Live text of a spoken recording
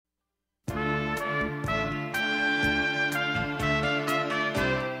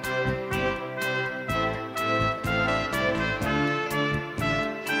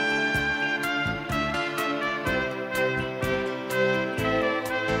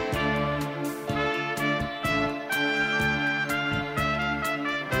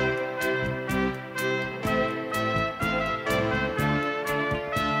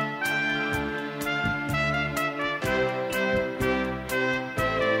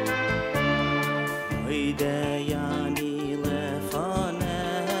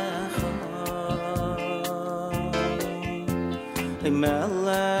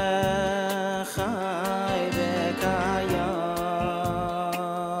melech chai v'kayam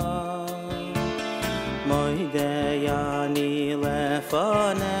moidei ani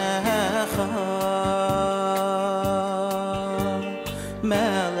lefanecha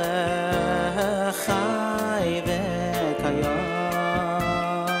melech chai v'kayam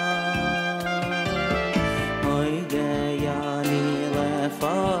moidei ani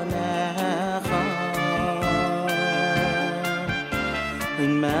lefanecha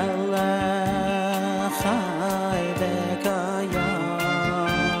melech chai v'kayam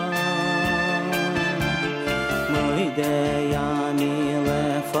moidei ani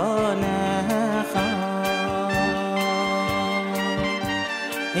lefanecha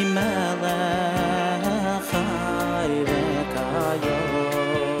melech chai v'kayam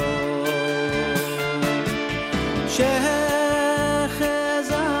shechazart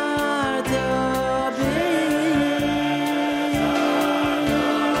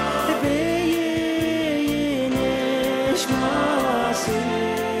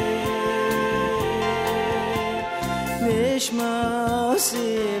nishmasi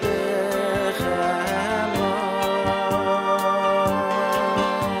b'chema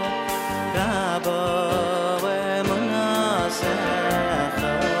Rabbi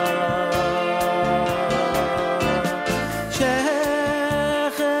v'munasecha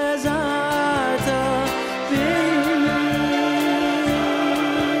shechazarta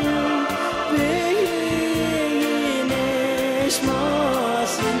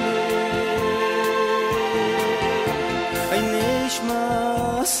nishmasi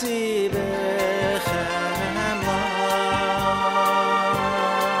nishmasi b'chema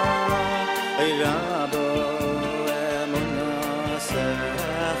Rabbi v'munasecha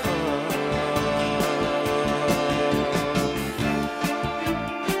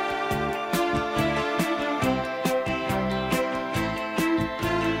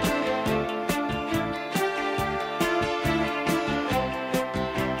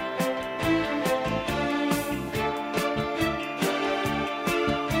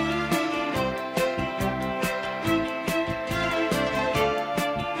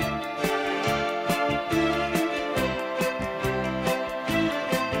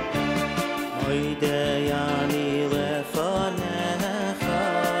moidei ani lefanecha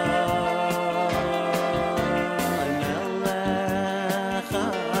melech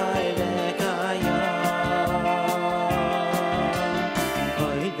chai v'kayam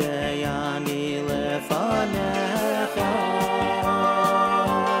moidei ani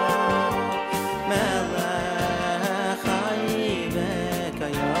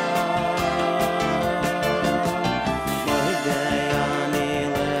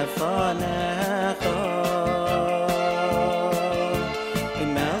lefanecha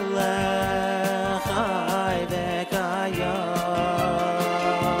melech chai v'kayam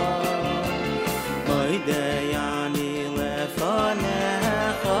moidei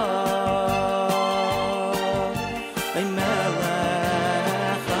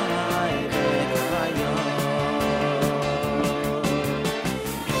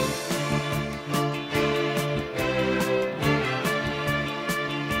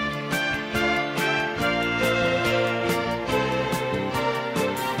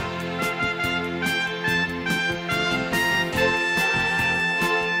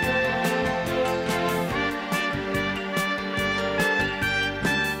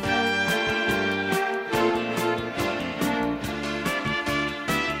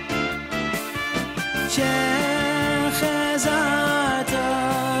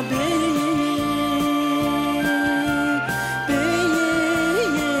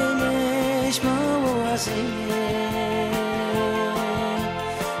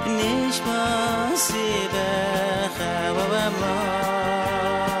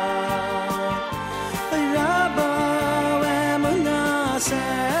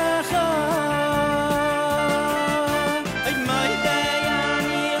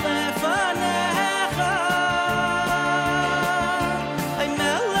ani lefanecha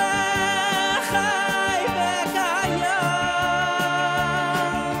melech chai v'kayam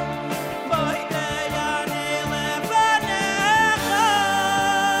moidei ani lefanecha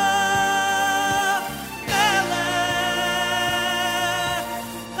melech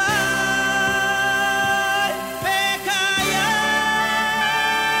chai v'kayam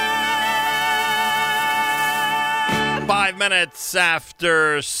 5 minutes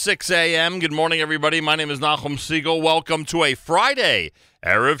after 6 a.m. Good morning, everybody. My name is Nachum Siegel. Welcome to a Friday,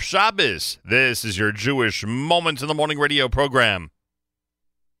 Erev Shabbos. This is your Jewish Moments in the Morning radio program.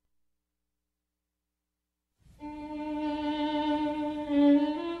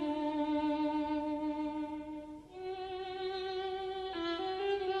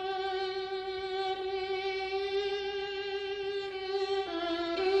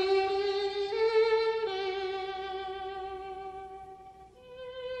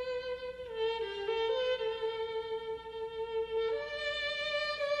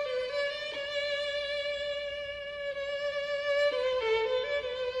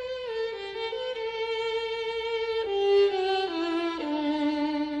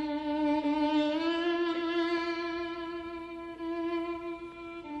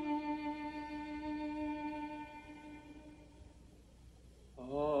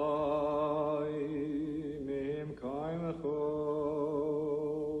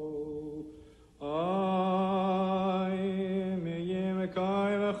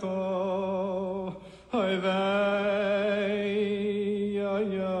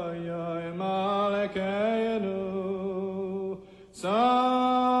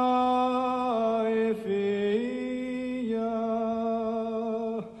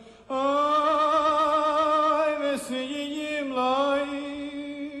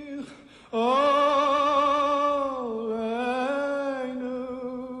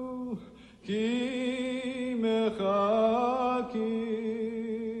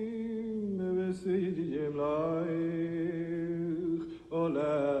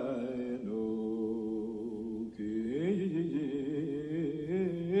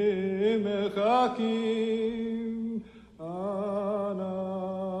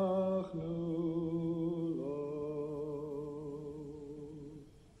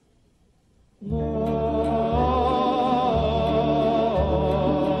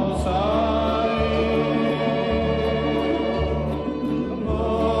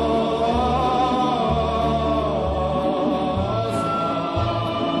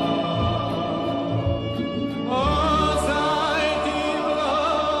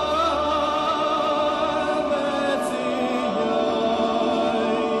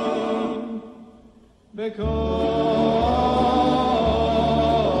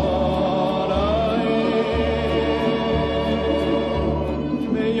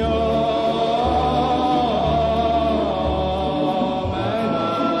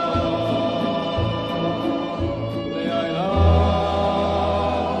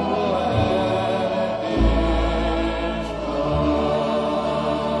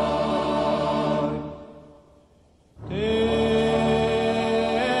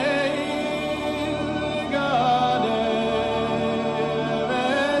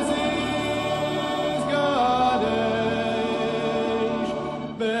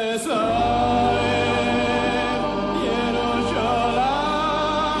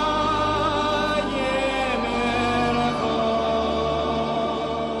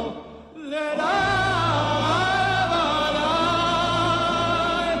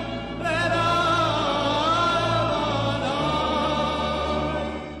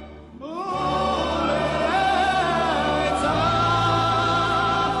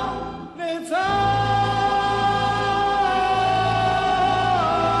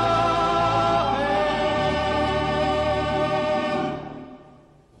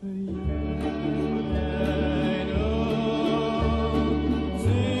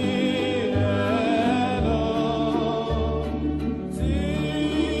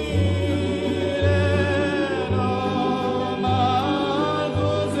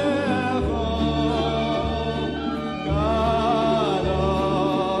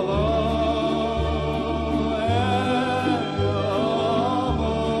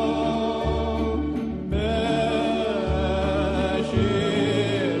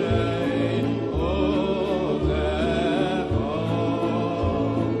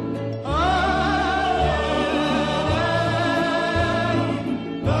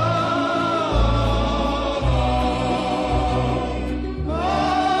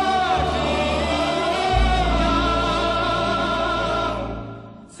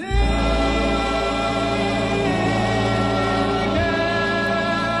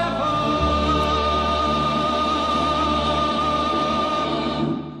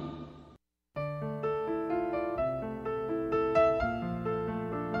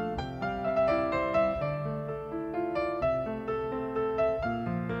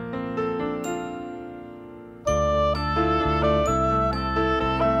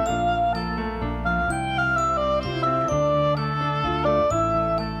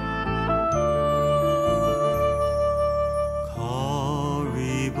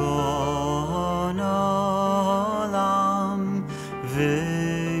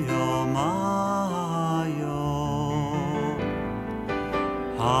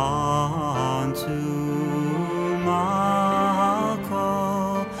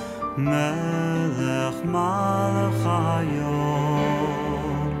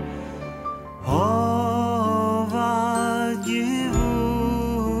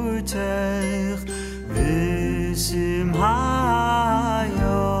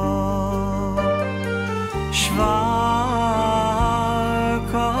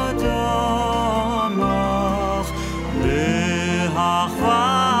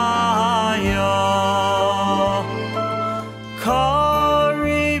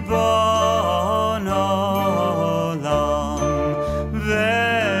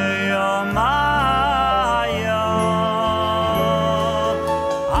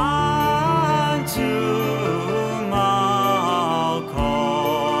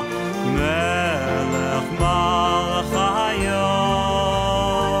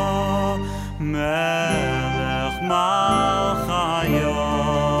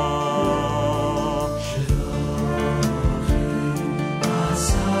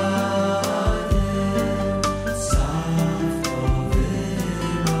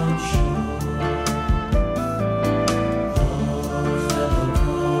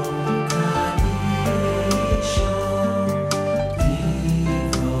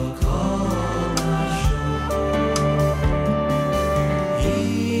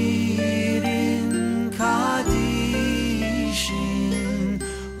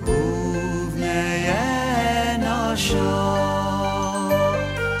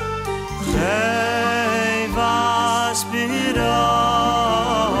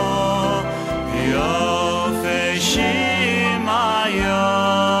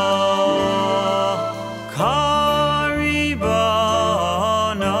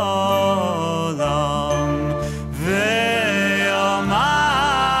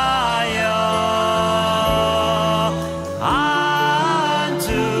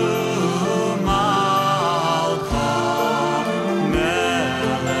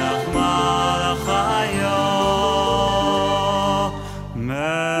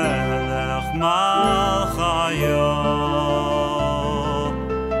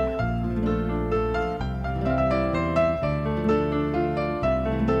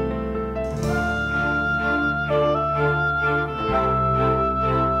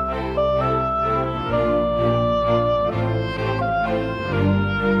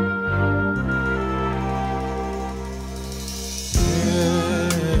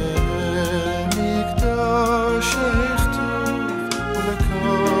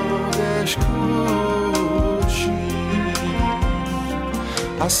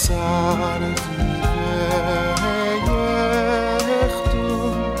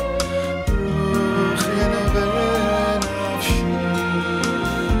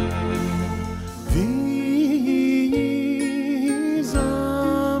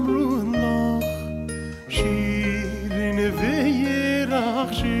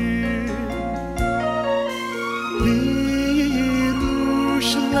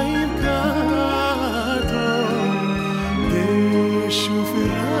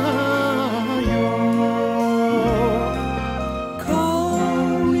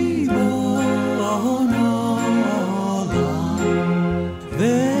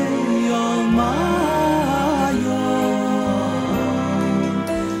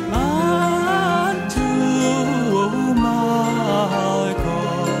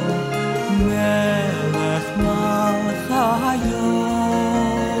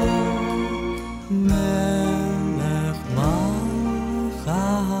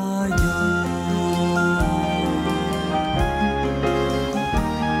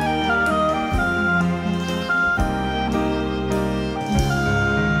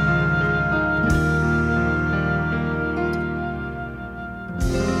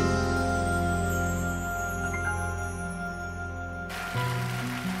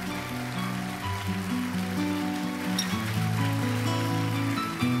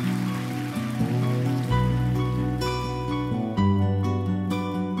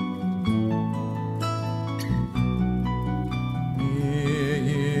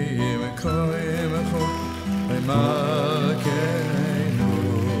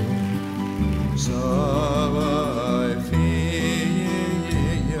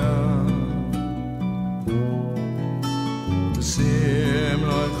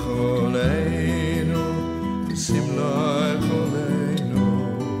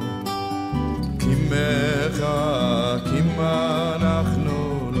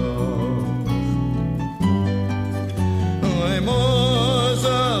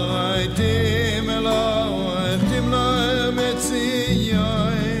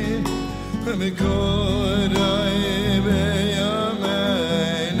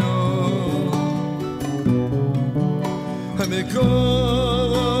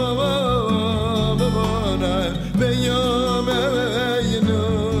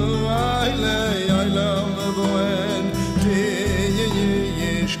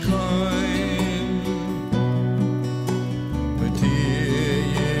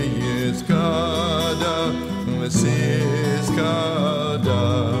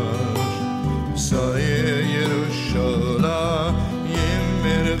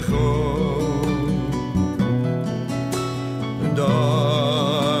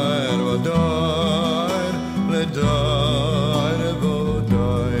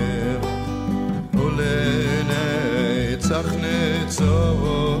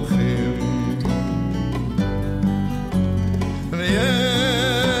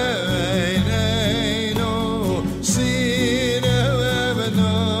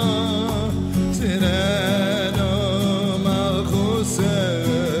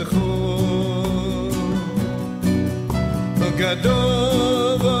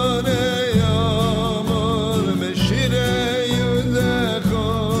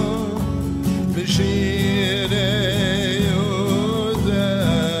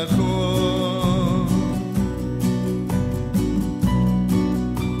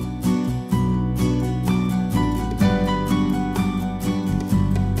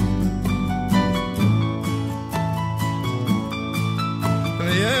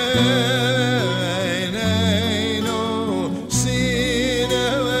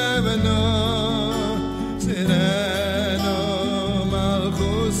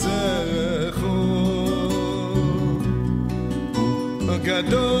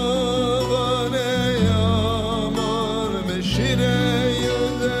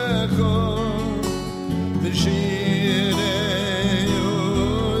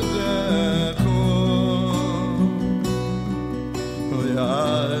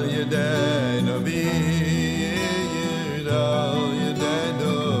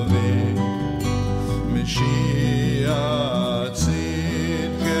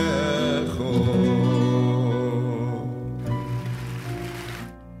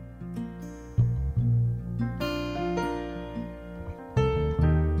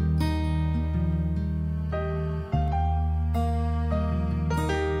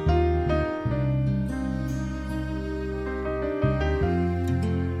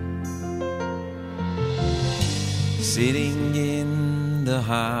 Sitting in the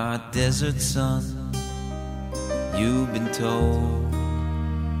hot desert sun, you've been told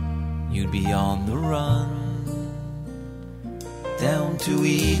you'd be on the run, down to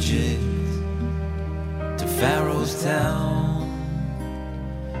Egypt, to Pharaoh's town,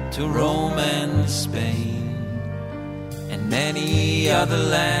 to Rome and Spain, and many other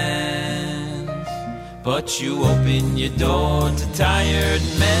lands. But you open your door to tired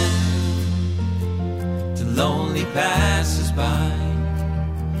men, lonely passers-by,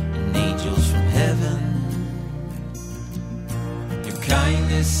 and angels from heaven. Your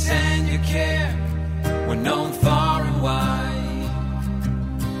kindness and your care were known far and wide.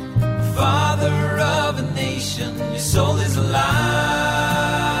 Father of a nation, your soul is alive.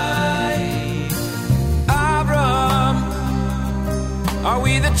 Abraham, are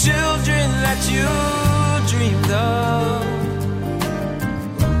we the children that you dreamed of?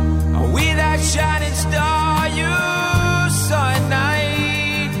 Are we that shining star you saw at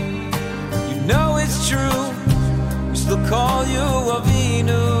night? You know it's true, we still call you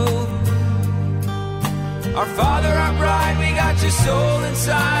Avinu. Our Father, our bride, we got your soul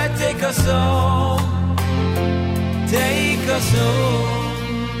inside. Take us home, take us home.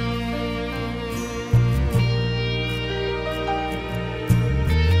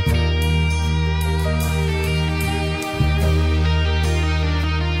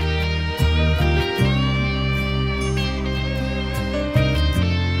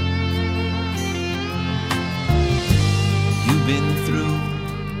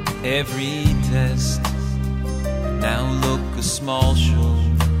 Every test, now look a small show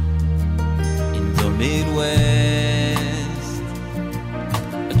in the Midwest.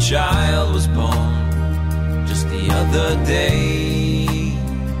 A child was born just the other day,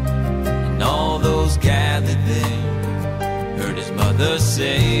 and all those gathered there heard his mother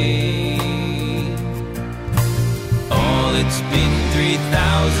say, oh, it's been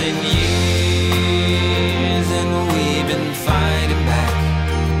 3,000 years and we've been fighting back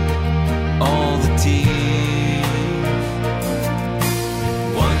all the tears.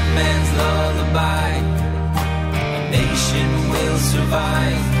 One man's lullaby, a nation will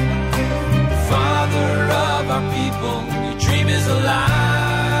survive. Father of our people, your dream is alive.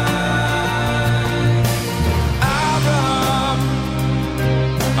 Abraham,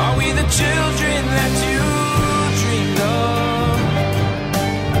 are we the children that you dreamed of?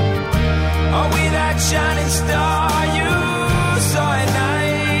 Are we that shining star you saw at night?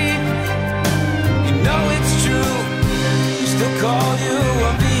 Call you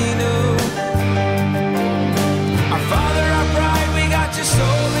Avinu. Our Father, our pride, we got your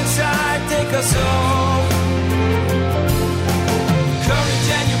soul inside. Take us home. Courage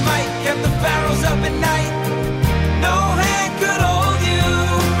and your might kept the pharaohs up at night. No hand could hold you,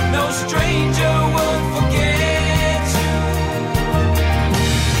 no stranger would forget you.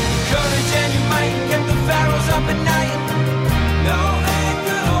 Courage and your might kept the pharaohs up at night. No hand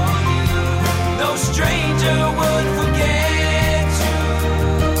could hold you, no stranger would forget.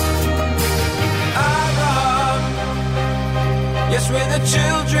 Yes, we're the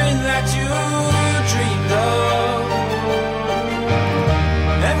children that you dreamed of,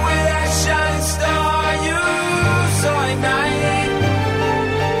 and we're that shining star you saw at night.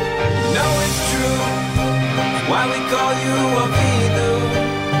 You know it's true, that's why we call you Avinu.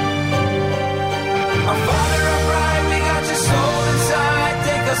 Our Father, our bride, we got your soul inside.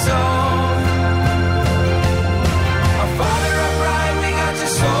 Take us home. Our Father, our bride, we got your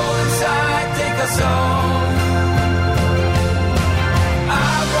soul inside. Take us home.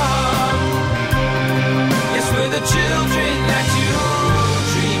 We're the children that you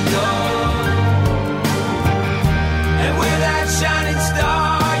dreamed of, and we're that shining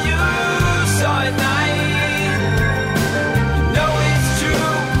star you saw at night. You know it's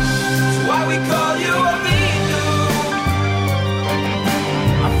true, that's why we call you Avinu.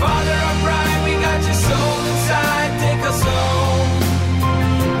 Our Father, our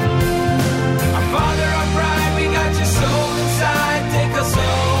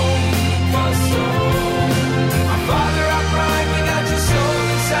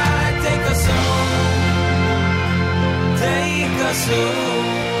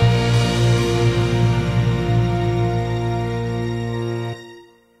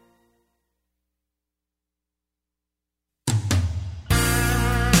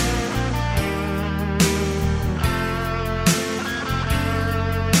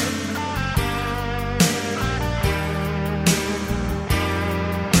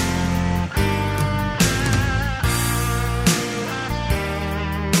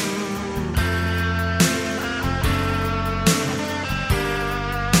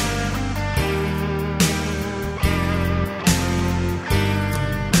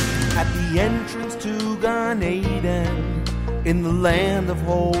the entrance to Gan Eden, in the land of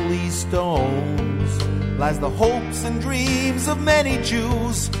holy stones, lies the hopes and dreams of many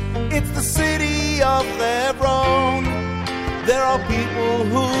Jews. It's the city of Hebron. There are people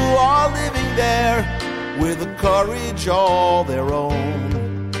who are living there with a courage all their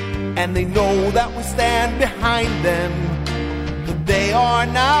own, and they know that we stand behind them, that they are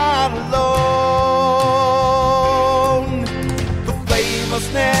not alone. The flame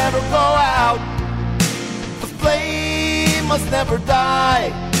must never go out, the flame must never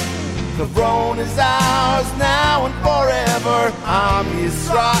die. Hebron is ours now and forever. Am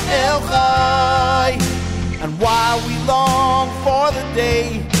Yisrael Chai. And while we long for the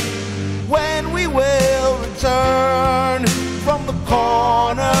day when we will return from the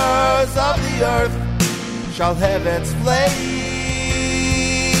corners of the earth, shall heaven's flame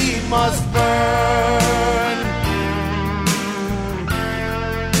must burn.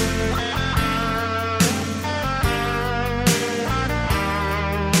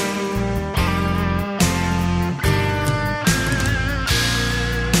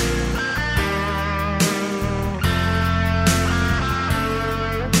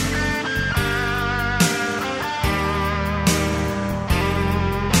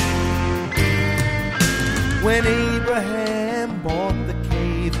 When Abraham bought the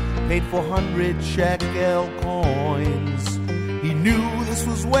cave, paid 400 shekel coins, he knew this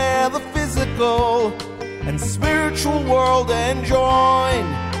was where the physical and spiritual world enjoin.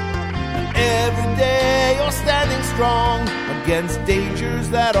 And every day you're standing strong against dangers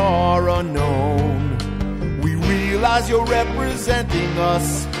that are unknown. We realize you're representing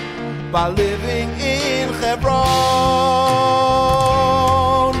us by living in Hebron.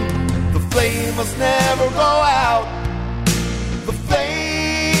 The flame must never go out, the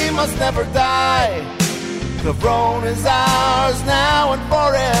flame must never die. Hebron is ours now and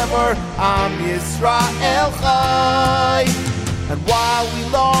forever. Am Yisrael Chai. And while we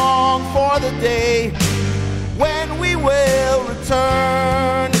long for the day when we will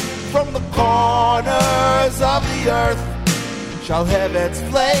return from the corners of the earth, shall heaven's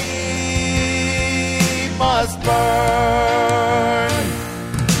flame must burn.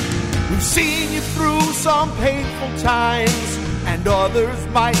 We've seen you through some painful times, and others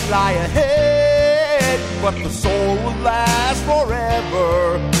might lie ahead, but the soul will last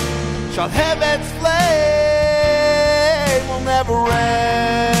forever. Shall heaven's flame will never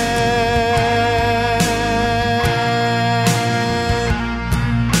end.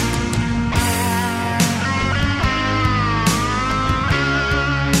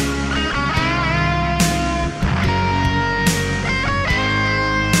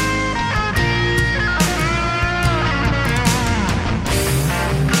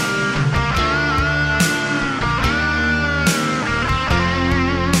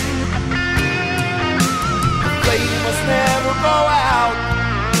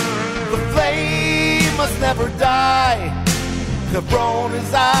 Never die. Hebron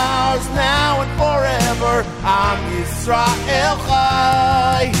is ours now and forever. Am Yisrael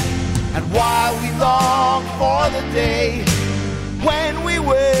Chai. And while we long for the day when we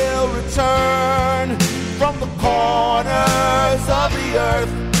will return from the corners of the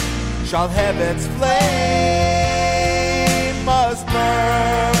earth, shall heaven's flame must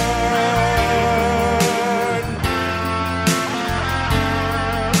burn.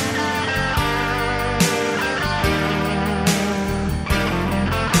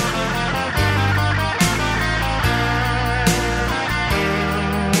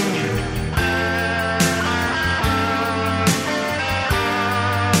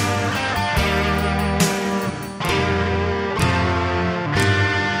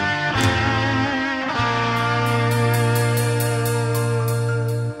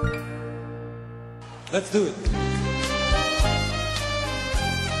 Let's do it.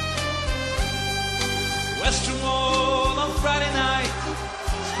 Western Wall on Friday night,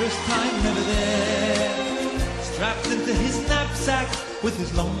 his first time ever there. Strapped into his knapsack with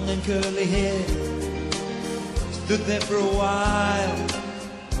his long and curly hair. Stood there for a while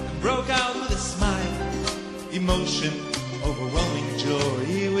and broke out with a smile. Emotion, overwhelming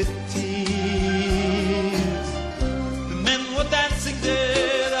joy with tears. The men were dancing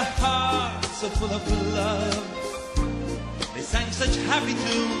there, their hearts so full of love. They sang such happy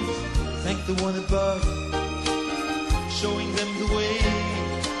tunes, thanked the one above, showing them the way,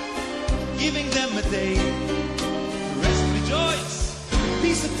 giving them a day to rest, rejoice,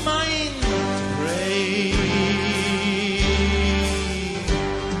 peace of mind to pray.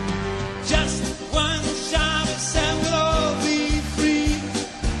 Just one Shabbos and we'll all be free.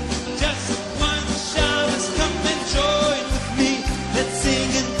 Just one Shabbos, come and join with me. Let's sing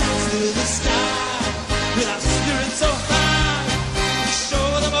and dance to the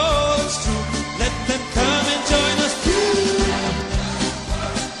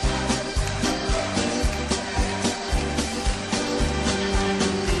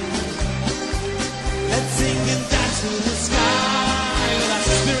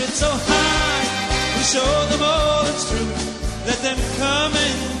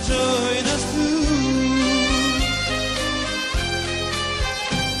and join us too.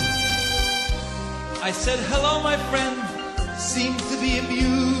 I said, hello, my friend, seemed to be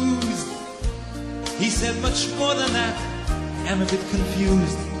amused. He said, much more than that, I'm a bit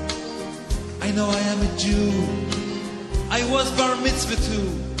confused. I know I am a Jew, I was bar mitzvah too,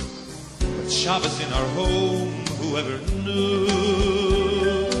 but Shabbos in our home, whoever knew?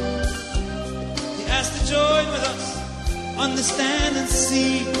 He asked to join with us, understand and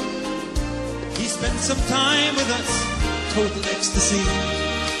see. He spent some time with us, total ecstasy.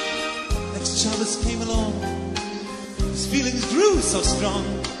 Next Shabbos came along, his feelings grew so strong.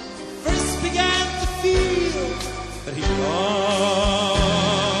 First began to feel that he belonged.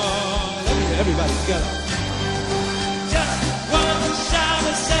 Let me hear everybody together. Just one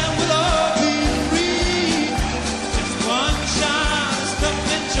Shabbos and we'll all be free. Just one Shabbos, come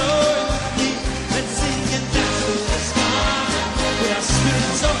and join with me. Let's sing and dance to the sky with our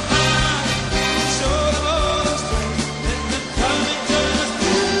spirits so high. Show them all the strength. Let them come and join us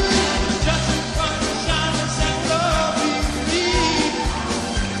too. Just one Shabbos and we'll all be free.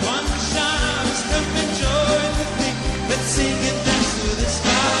 One Shabbos, come and join with me. Let's sing and dance to the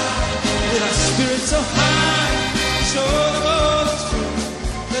sky with our spirits so high. Show them all the truth.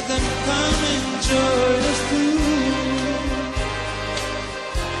 Let them come and join us too.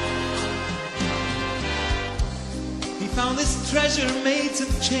 He found this treasure, made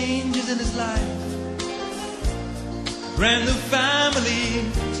some changes in his life. Brand new family,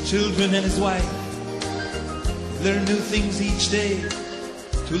 his children and his wife. Learn new things each day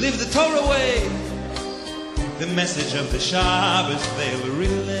to live the Torah way. The message of the Shabbos they'll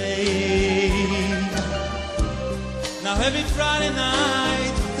relay. Now every Friday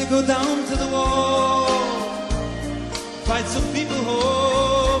night they go down to the wall, find some people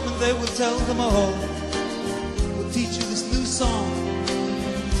home and they will tell them all. We'll teach you this new song.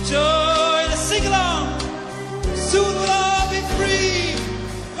 Join us, sing along. Soon we'll all be free.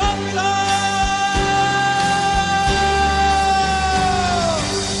 One we love.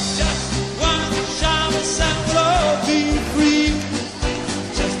 Just one Shabbos and we'll all be free.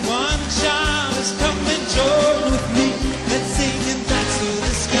 Just one Shabbos, come and join with me. Let's sing and dance to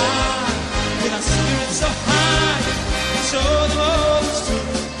the sky with our spirits so high. Show them all the truth.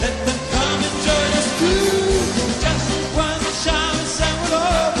 Let them come and join us too. Just one Shabbos and we'll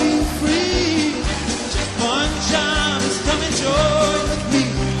all be free. Just one Shabbos, come and join with me.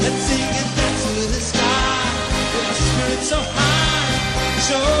 Let's sing and dance to the sky with our spirits so high.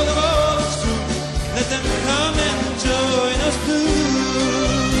 Show them all the truth. Let them come and join us too.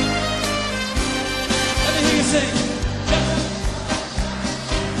 Let me hear you sing.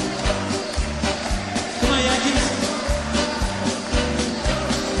 Come on, Yankees.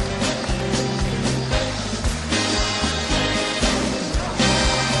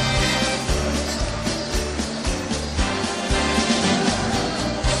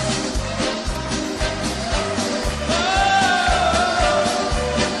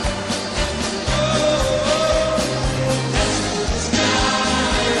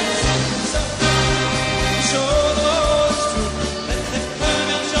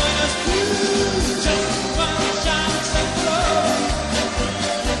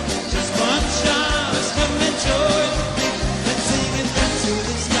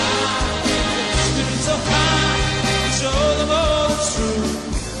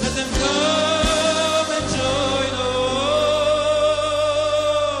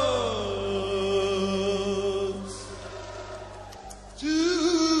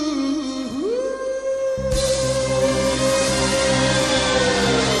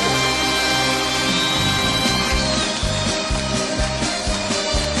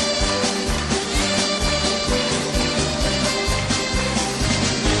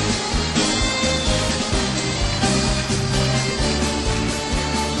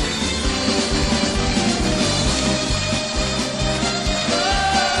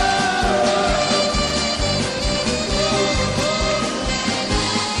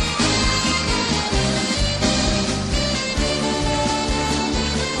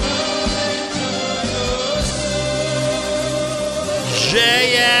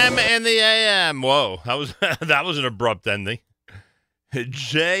 JM in the AM. Whoa, that was an abrupt ending.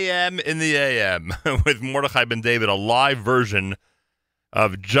 JM in the AM with Mordechai Ben David, a live version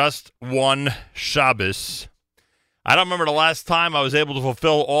of Just One Shabbos. I don't remember the last time I was able to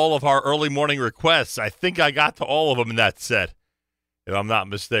fulfill all of our early morning requests. I think I got to all of them in that set, if I'm not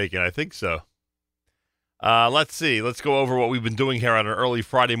mistaken. I think so. Let's see. Let's go over what we've been doing here on an early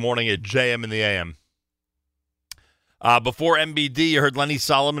Friday morning at JM in the AM. Before MBD, you heard Lenny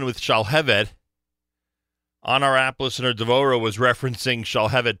Solomon with Shalhevet. On our app, listener Devora was referencing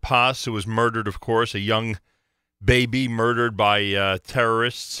Shalhevet Pas, who was murdered, of course, a young baby murdered by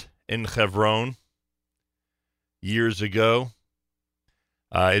terrorists in Hebron years ago.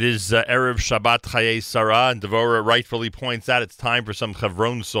 It is Erev Shabbat Chayei Sarah, and Devora rightfully points out it's time for some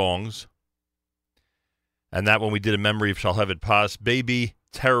Hebron songs. And that when we did a memory of Shalhevet Pas, baby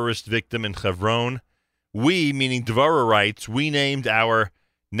terrorist victim in Hebron. We, meaning Devora writes, we named our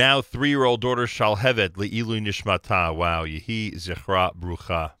now 3-year-old daughter Shalhevet Le'ilu Nishmata. Wow, Yehi Zichra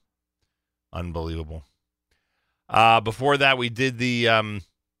Brucha. Unbelievable. Before that, we did the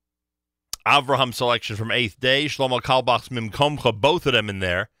Avraham selection from 8th Day. Shlomo Kalbach's Mimkomcha, both of them in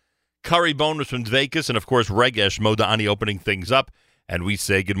there. Curry bonus from Dvekas, and of course Regesh Moda'ani opening things up. And we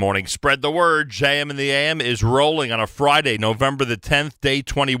say good morning. Spread the word. JM in the AM is rolling on a Friday, November the 10th, day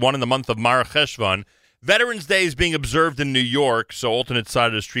 21 in the month of Mar Cheshvan. Veterans Day is being observed in New York, so alternate side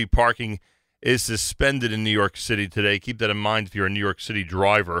of the street parking is suspended in New York City today. Keep that in mind if you're a New York City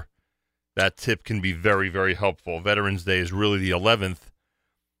driver. That tip can be very, very helpful. Veterans Day is really the 11th,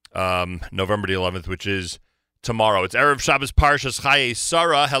 November the 11th, which is tomorrow. It's Erev Shabbos Parshas Chayei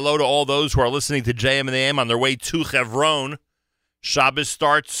Sarah. Hello to all those who are listening to JM and the AM on their way to Hebron. Shabbos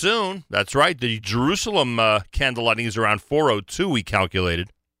starts soon. That's right. The Jerusalem candlelighting is around 4:02, we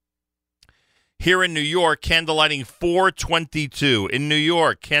calculated. Here in New York, candlelighting 4:22. In New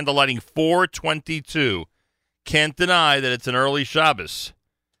York, candlelighting 4:22. Can't deny that it's an early Shabbos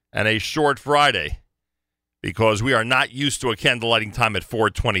and a short Friday because we are not used to a candlelighting time at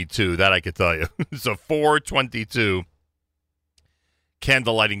 4:22. That I could tell you. So 4:22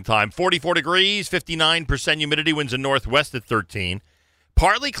 candlelighting time. 44 degrees, 59% humidity, winds in northwest at 13.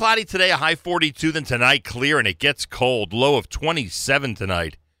 Partly cloudy today, a high 42. Then tonight, clear, and it gets cold. Low of 27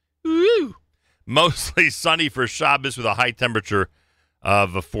 tonight. Woo! Mostly sunny for Shabbos with a high temperature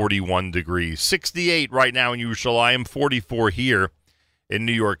of 41 degrees. 68 right now in Yerushalayim, 44 here in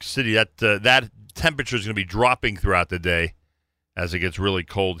New York City. That temperature is going to be dropping throughout the day as it gets really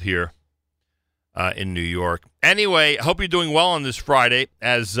cold here in New York. Anyway, I hope you're doing well on this Friday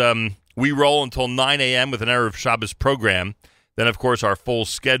as we roll until 9 a.m. with an Erev Shabbos program. Then, of course, our full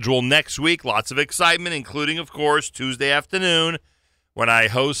schedule next week. Lots of excitement, including, of course, Tuesday afternoon when I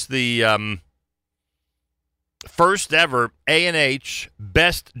host the first ever A&H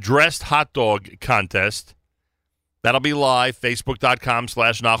Best Dressed Hot Dog Contest. That'll be live,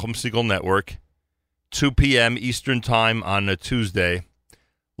 Facebook.com/Nachum Segal Network, 2 p.m. Eastern Time on a Tuesday.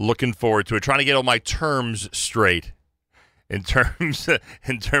 Looking forward to it. Trying to get all my terms straight in terms of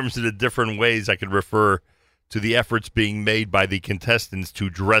the different ways I could refer to the efforts being made by the contestants to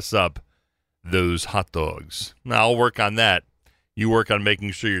dress up those hot dogs. Now, I'll work on that. You work on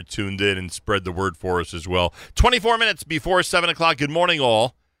making sure you're tuned in and spread the word for us as well. 24 minutes before 7 o'clock. Good morning,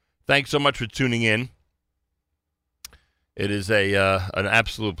 all. Thanks so much for tuning in. It is an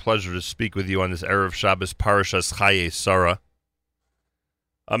absolute pleasure to speak with you on this Erev Shabbos Parashas Chayei Sarah.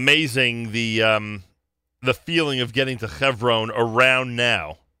 Amazing the feeling of getting to Hebron around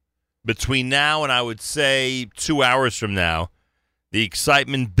now. Between now and I would say 2 hours from now, the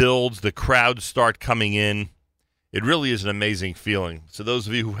excitement builds, the crowds start coming in. It really is an amazing feeling. So those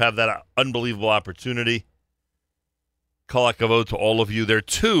of you who have that unbelievable opportunity, kol hakavod to all of you. There are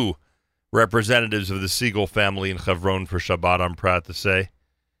 2 representatives of the Segal family in Hebron for Shabbat, I'm proud to say.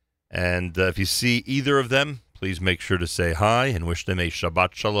 And if you see either of them, please make sure to say hi and wish them a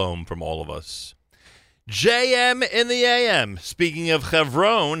Shabbat Shalom from all of us. JM in the AM. Speaking of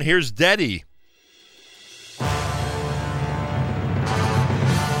Hebron, here's Dedi.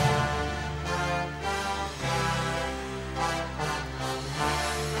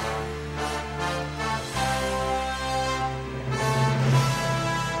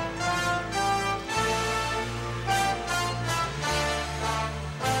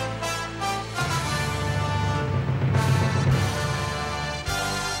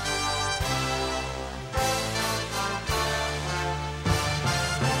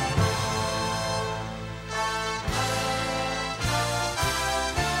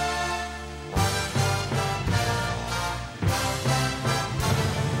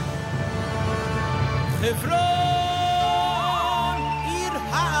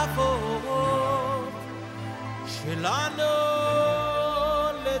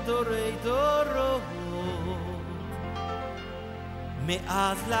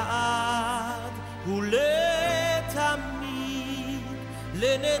 מאז לעד ולתמיד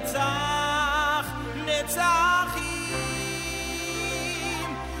לנצח נצחים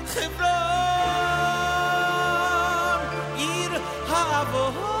חברון עיר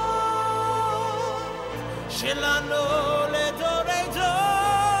האבות שלנו לדורי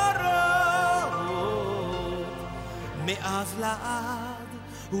דורות מאז לעד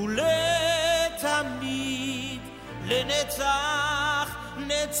ולתמיד לנצח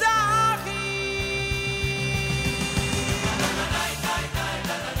נצחי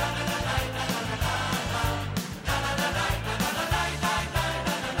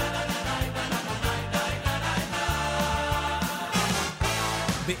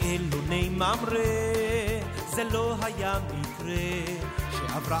באלוני ממרא זה לא היה מקרה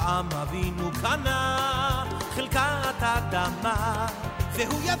שאברהם אבינו קנה חלקת אדמה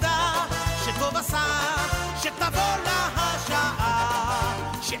והוא ידע שטוב עשה שתבוא לה השעה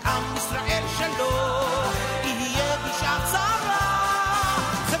שעם ישראל שלו יהיה בשעת צרה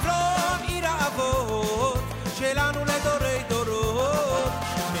חברון עיר האבות שלנו לדורי דורות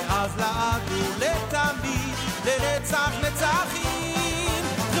מאז לעד ולתמיד לנצח נצחים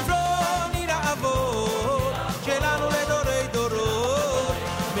חברון עיר האבות שלנו לדורי דורות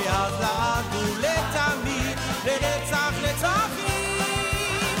מאז לעד ולתמיד לנצח נצחים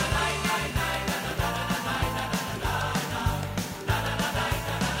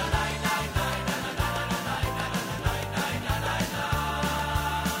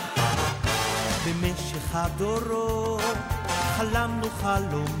במשך הדורות חלמנו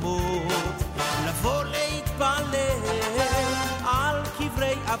חלומות לבוא להתפלל על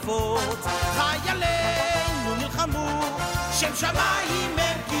קברי אבות חיילינו נלחמו שם שמיים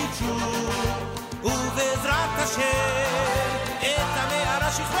הם קידשו ובעזרת השם את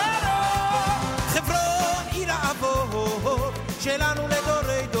המערה שחררו חברון עיר האבות שלנו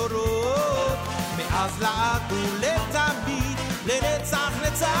לדורי דורות מאז לעד ולתמיד לנצח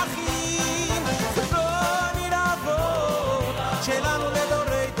נצחים חברון עיר האבות שלנו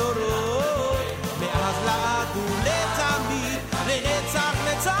לדורי דורות מאז לעד ולתמיד לנצח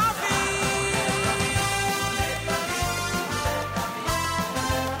נצחים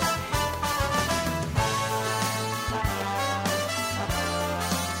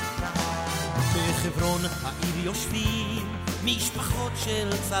בחברון העיר יושבים משפחות של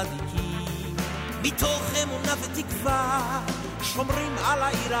צדיקים מתוך אמונה ותקווה שומרים על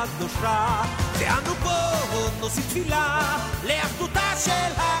העיר הקדושה ואנו פה נושאים תפילה לאחדותה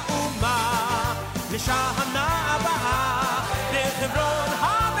של האומה לשנה הבאה בחברון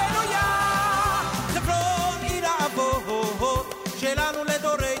הבנויה חברון עיר האבות שלנו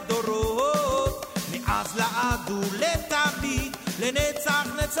לדורי דורות מאז לעד ולתמיד לנצח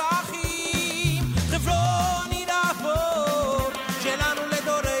נצחים חברון עיר האבות שלנו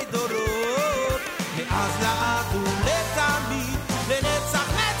לדורי דורות מאז לעד ולתמיד לנצח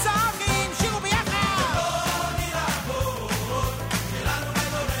נצחים שירו ביחד חברון עיר האבות שלנו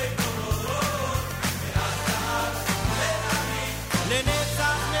לדורי דורות מאז לעד ולתמיד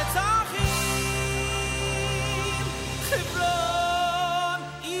לנצח נצחים חברון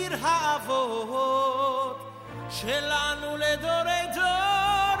עיר האבות שלנו לדורי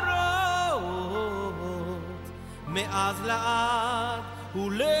דורות מאז לעד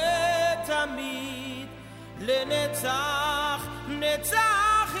ולתמיד לנצח נצחים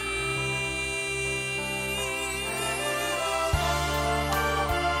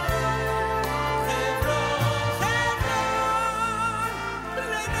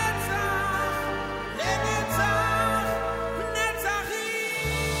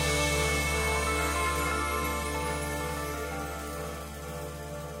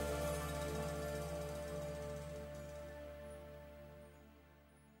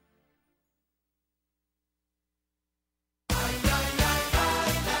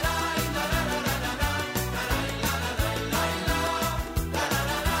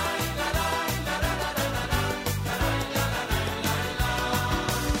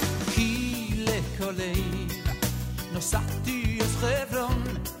נסעתי אז חברון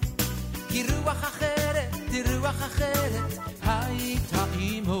כי רוח אחרת הייתה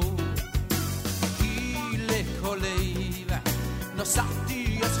עמו כי לכל לב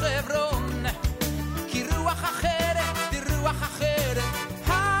נסעתי אז חברון כי רוח אחרת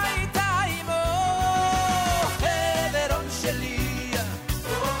הייתה עמו חברון שלי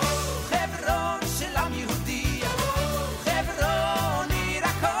חברון של עם יהודי חברון עיר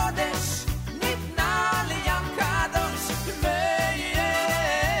הקודש ניתנה לים קדוש מייס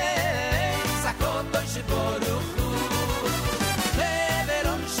הקודש ברוך הוא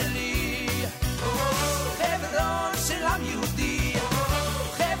חברון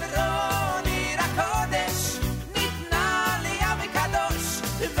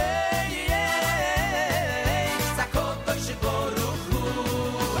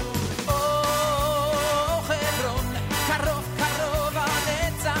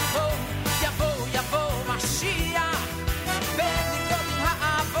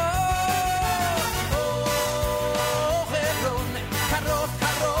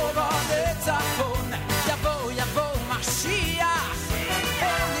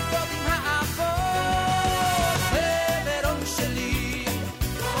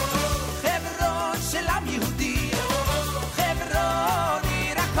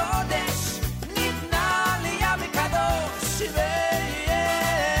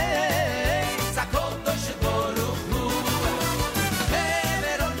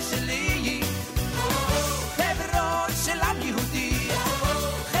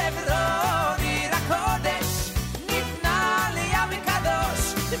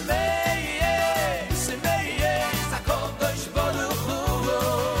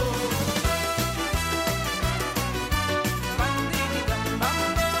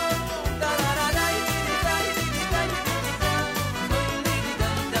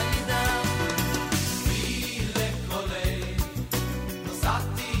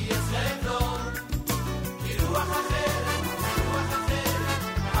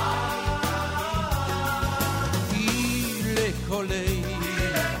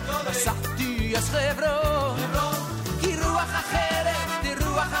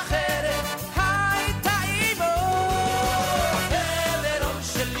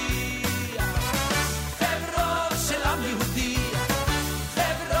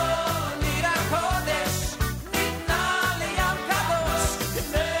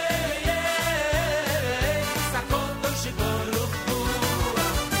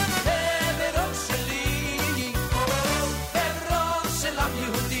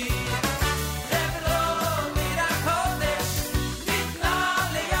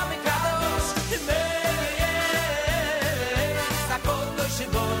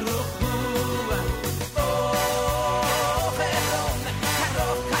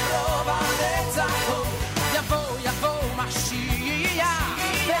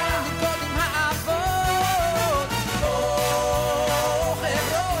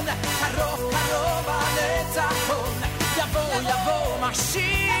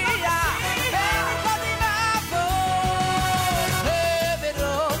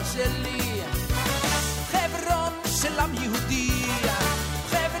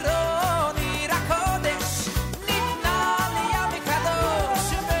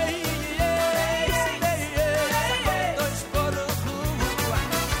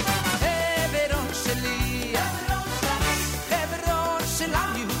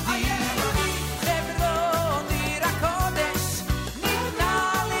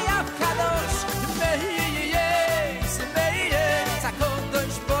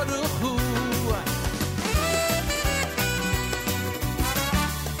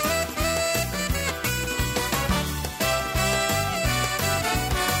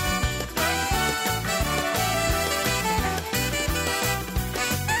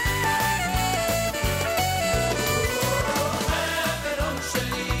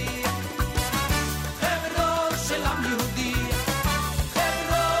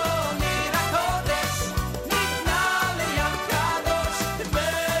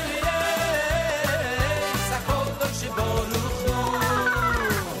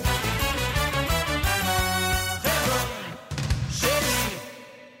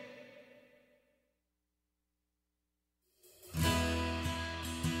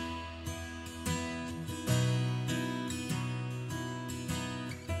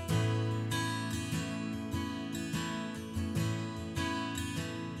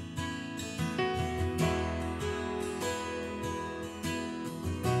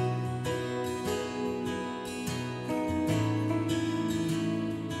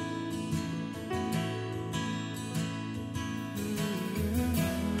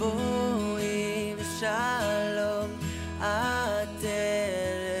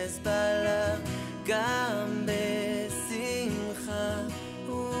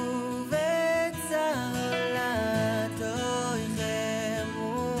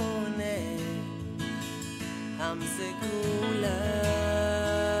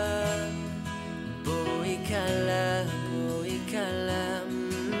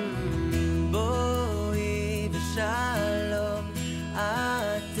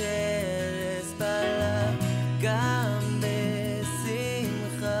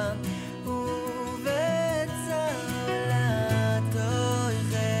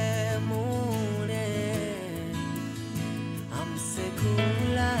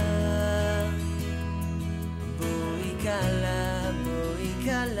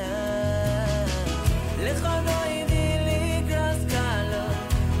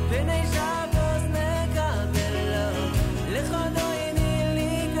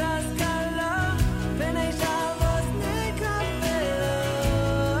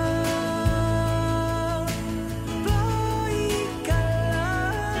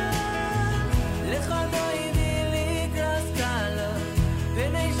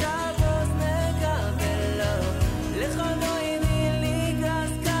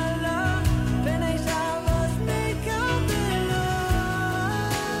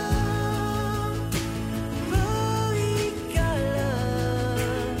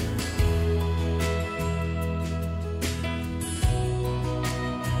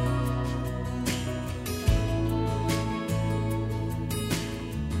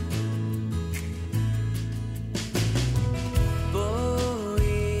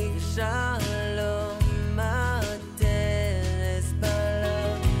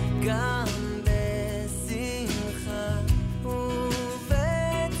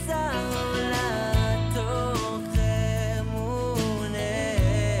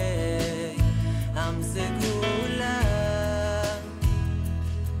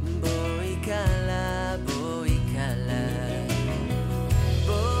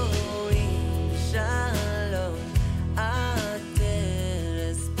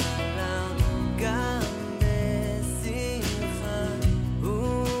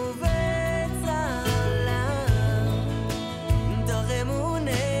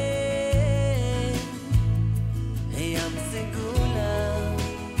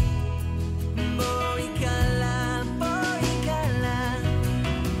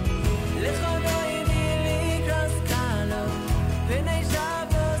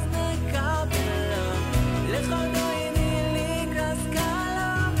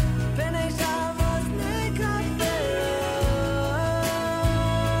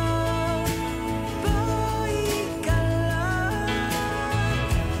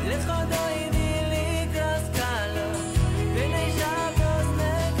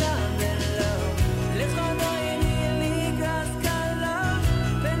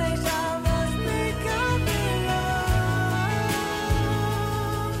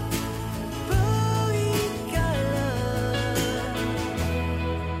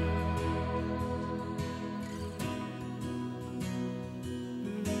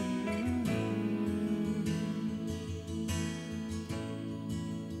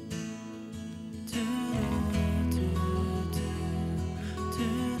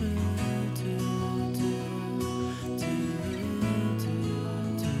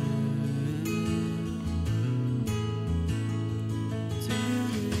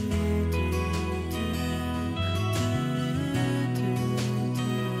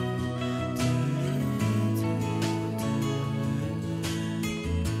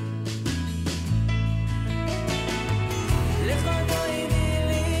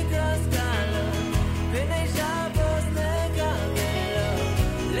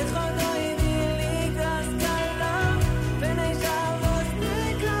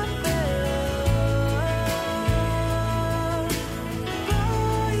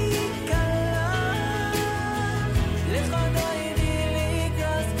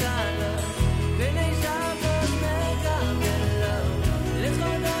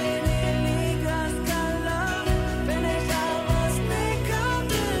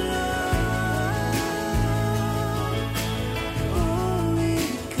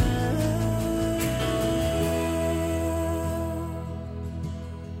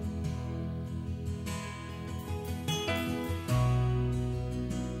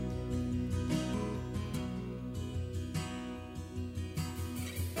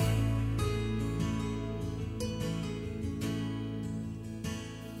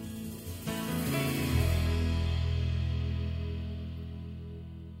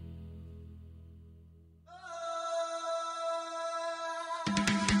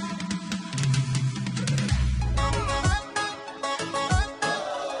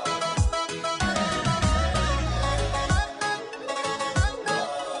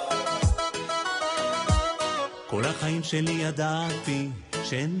כל החיים שלי ידעתי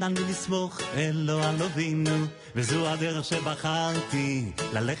שאין לנו לסמוך אלו על אבינו, וזו הדרך שבחרתי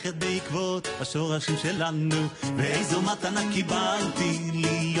ללכת בעקבות השורשים שלנו. ואיזו מתנה קיבלתי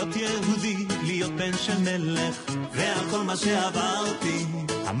להיות יהודי, להיות בן של מלך, ועל כל מה שעברתי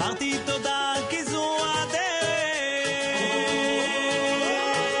אמרתי תודה, כי זו הדרך.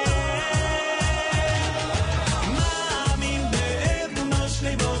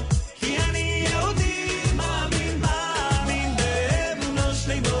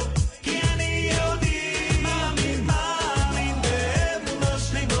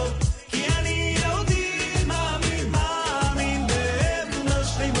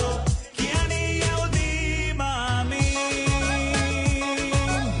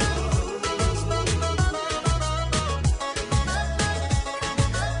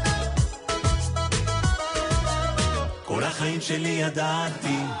 שלי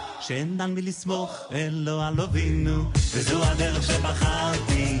ידעתי שאין על מי לסמוך אלו על אבינו, וזו הדרך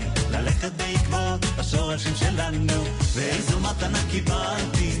שבחרתי ללכת בעקבות השורשים שלנו. ואיזו מתנה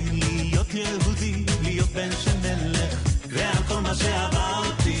קיבלתי להיות יהודי, להיות בן של מלך, ועל כל מה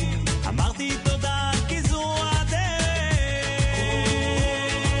שעברתי אמרתי תודה, כי זו הדרך.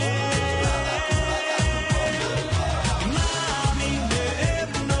 מאמין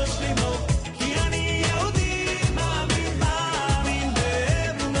באמונו שלמו, כי אני יהודי. מאמין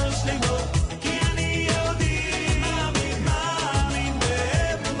באמונו שלמו, כי אני יהודי. מאמין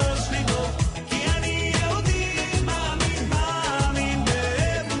באמונו שלמו, כי אני יהודי. מאמין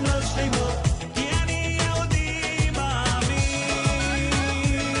באמונו שלמו, כי אני יהודי. מאמין.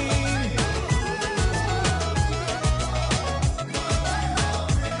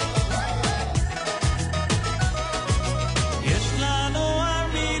 יש לנו על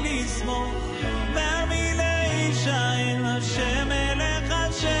מי לסמוך ועל מי להישען, השם מלך,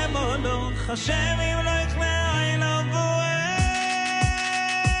 השם מולך, השם ימלוך לעין הבוער.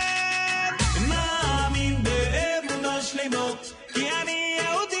 מאמין באמונו שלמו, כי אני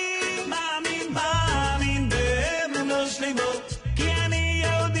יהודי. מאמין באמונו שלמו, כי אני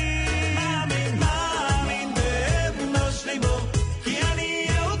יהודי. מאמין באמונו שלמו, כי אני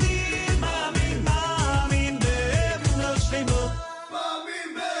יהודי. מאמין באמונו שלמו,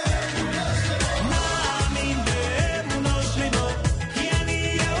 מאמין באמונו שלמו, כי אני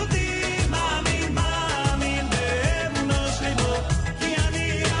יהודי. מאמין באמונו שלמו, כי אני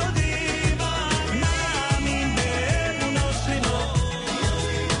יהודי. מאמין באמונו שלמו,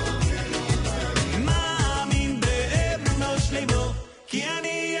 מאמין באמונו שלמו, כי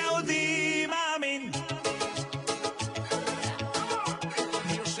אני יהודי. מאמין.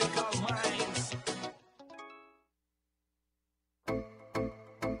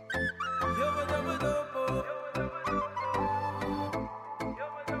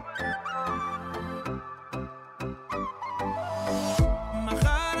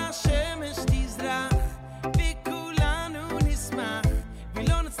 מחר השמש תזרח וכולנו נשמח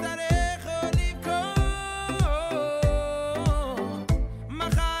ולא נצטרך עוד לבכות.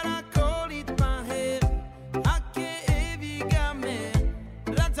 מחר הכל יתבהר, הכאב ייגמר,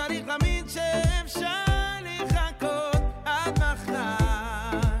 רק צריך להאמין שאפשר לחכות עד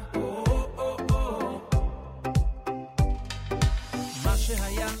מחר. מה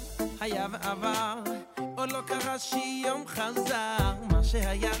שהיה היה ועבר, עוד לא קרה שיום חזר. מה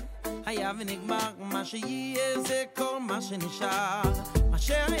שהיה היה ונגמר, מה שיהיה זה כל מה שנשאר. מה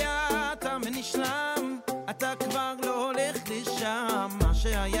שהיה תם ונשלם, אתה כבר לא הולך לשם. מה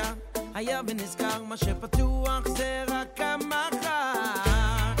שהיה היה ונזכר, מה שפתוח זה רק המחר.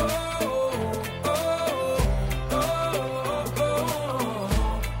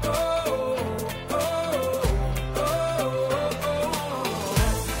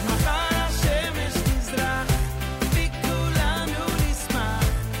 מחר השמש תזרח וכולנו נשמח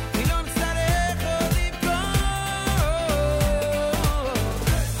ולא נצטרך עוד לבכות.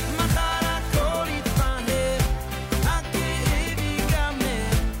 מחר הכל יתבהר, הכאב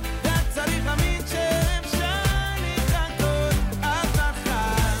ייגמר, רק צריך להאמין שאפשר לחכות עד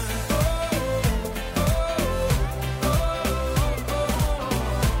מחר.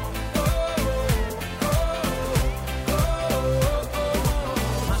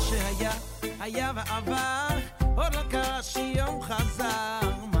 מה שהיה היה ועבר, עוד לא קרה שיום חזר.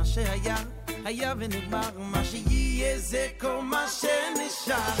 מה שהיה היה ונגמר, מה שיהיה זה כל מה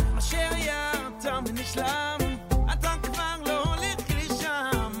שנשאר. מה שהיה תם ונשלם, אתה כבר לא הולך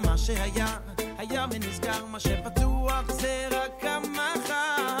לשם. מה שהיה היה ונזכר, מה שפתוח זה רק המחר.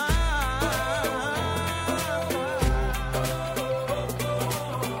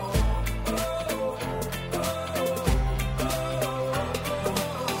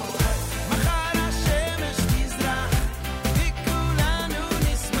 מחר השמש תזרח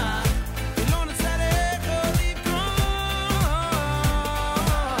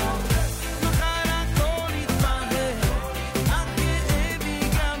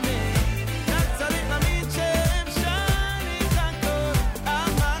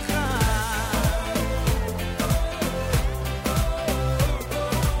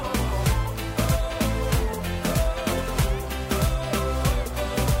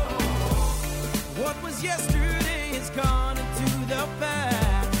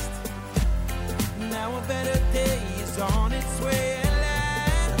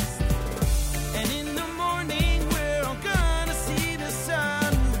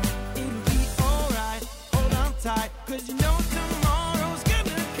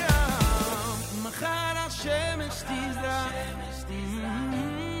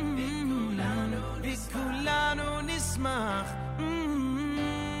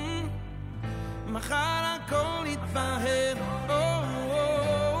מחר הכל יתבהר,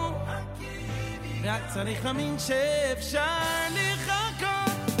 רק צריך להאמין שאפשר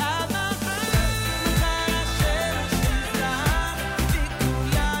לחכות עד מחר. מחר השמש תזרח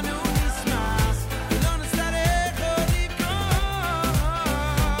וכולנו נשמח ולא נצטרך עוד לבכות.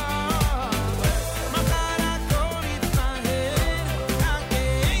 מחר הכל יתבהר,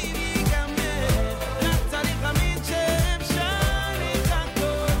 הכאב ייגמר, רק צריך להאמין שאפשר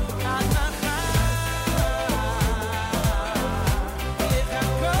לחכות עד מחר.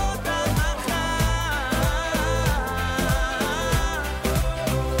 לחכות עד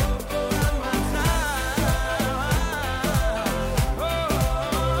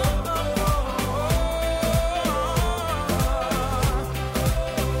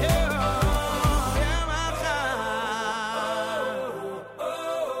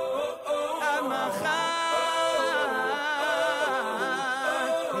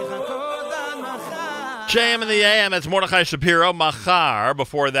JM in the AM, it's Mordechai Shapiro, Machar.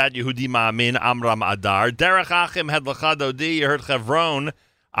 Before that, Yehudi Ma'amin, Amram Adar. Derech Achim had Lecha Dodi. You heard Chevron,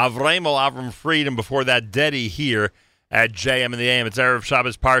 Avremel, Avram Fried, and before that, Dedi here at JM in the AM. It's Erev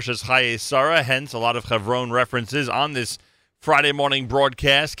Shabbos Parshas Chaye Sarah, hence a lot of Chevron references on this Friday morning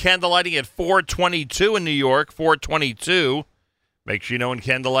broadcast. Candlelighting at 4:22 in New York, 4:22. Make sure you know when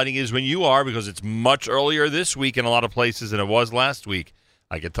candlelighting is when you are, because it's much earlier this week in a lot of places than it was last week.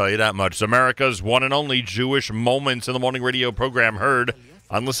 I can tell you that much. It's America's one and only Jewish Moments in the Morning radio program, heard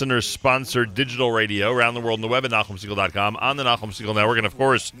on listeners-sponsored digital radio around the world on the web at NachumSegal.com, on the Nachum Segal Network, and, of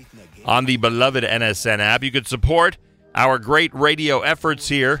course, on the beloved NSN app. You could support our great radio efforts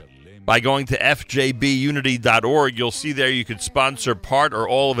here by going to fjbunity.org. You'll see there you could sponsor part or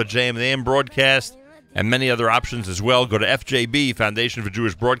all of a JM broadcast and many other options as well. Go to FJB, Foundation for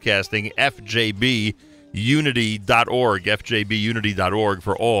Jewish Broadcasting, FJBunity.org, FJBunity.org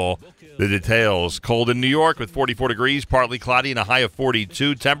for all the details. Cold in New York with 44 degrees, partly cloudy and a high of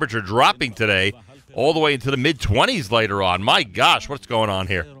 42. Temperature dropping today all the way into the mid-20s later on. My gosh, what's going on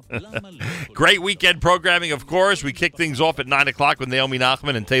here? Great weekend programming, of course. We kick things off at 9 o'clock with Naomi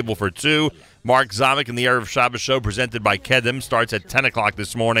Nachman and Table for Two. Mark Zamek and the Erev Shabbos show presented by Kedem starts at 10 o'clock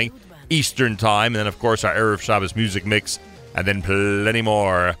this morning, Eastern Time. And then, of course, our Erev Shabbos music mix, and then plenty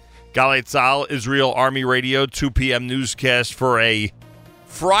more. Galei Tzahal, Israel Army Radio, 2 p.m. newscast for a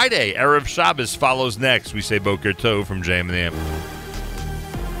Friday. Erev Shabbos follows next. We say Boker Tov from JM and the AM.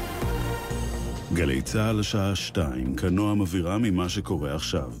 גלי צהל השעה 2, כנוע מבהירה ממה שקורה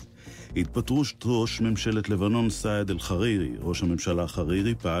עכשיו. התפטרות ראש ממשלת לבנון סעד אל-חרירי. ראש הממשלה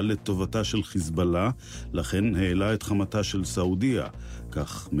חרירי פעל לטובתה של חיזבאללה, לכן העלה את חמתה של סעודיה.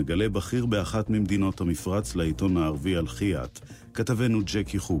 כך מגלה בכיר באחת ממדינות המפרץ לעיתון הערבי אל-חיאת. כתבנו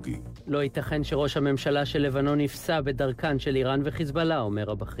ג'קי חוגי. לא ייתכן שראש הממשלה של לבנון יפסע בדרכן של איראן וחיזבאללה,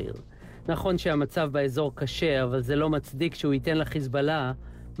 אומר הבכיר. נכון שהמצב באזור קשה, אבל זה לא מצדיק שהוא ייתן לחיזבאללה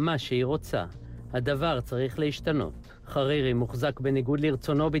מה שהיא רוצה. הדבר צריך להשתנות. חרירי מוחזק בניגוד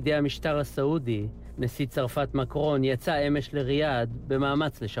לרצונו בידי המשטר הסעודי. נשיא צרפת מקרון יצא אמש לריאד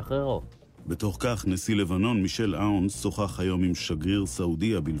במאמץ לשחררו. בתוך כך, נשיא לבנון מישל אאונס שוחח היום עם שגריר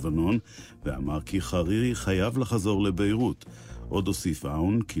סעודיה בלבנון, ואמר כי חרירי חייב לחזור לביירות. עוד הוסיף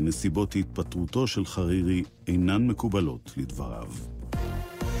אאון כי נסיבות התפטרותו של חרירי אינן מקובלות לדבריו.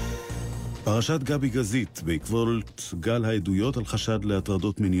 פרשת גבי גזית, בעקבות גל העדויות על חשד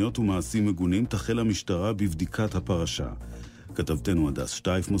להטרדות מיניות ומעשים מגונים, תחל המשטרה בבדיקת הפרשה. כתבתנו הדס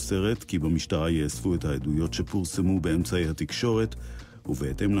שטייף מוסרת כי במשטרה יאספו את העדויות שפורסמו באמצעי התקשורת,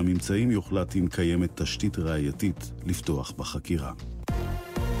 ובהתאם לממצאים יוחלט אם קיימת תשתית ראייתית לפתוח בחקירה.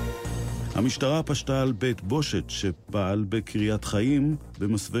 המשטרה פשטה על בית בושת שפעל בקריית חיים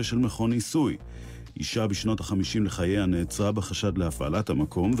במסווה של מכון ניסוי. אישה בשנות ה-50 לחייה נעצרה בחשד להפעלת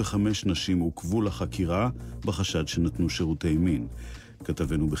המקום, ו5 נשים עוכבו לחקירה בחשד שנתנו שירותי מין.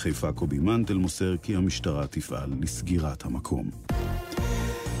 כתבנו בחיפה קובי מנטל מוסר כי המשטרה תפעל לסגירת המקום.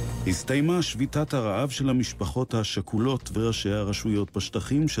 הסתיימה שביתת הרעב של המשפחות השכולות וראשי הרשויות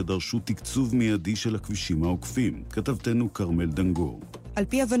בשטחים שדרשו תקצוב מיידי של הכבישים העוקפים. כתבתנו קרמל דנגור. על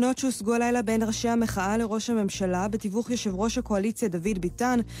פי הבנות שהושגו הלילה בין ראשי המחאה לראש הממשלה, בתיווך יושב ראש הקואליציה דוד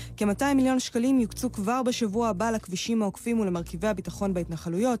ביטן, כ-200 מיליון שקלים יוקצו כבר בשבוע הבא לכבישים העוקפים ולמרכיבי הביטחון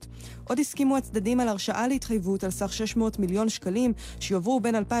בהתנחלויות. עוד הסכימו הצדדים על הרשאה להתחייבות על סך 600 מיליון שקלים שיועברו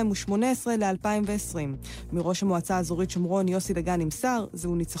בין 2018 ל-2020. מראש המועצה האזורית שומרון יוסי דגן נמסר,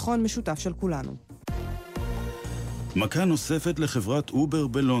 זהו ניצחון משותף של כולנו. מכה נוספת לחברת אובר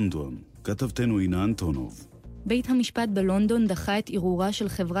בלונדון. כתבתנו אינה אנטונוב. בית המשפט בלונדון דחה את ערעורה של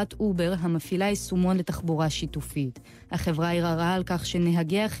חברת אובר המפעילה יישומון לתחבורה שיתופית. החברה ערערה על כך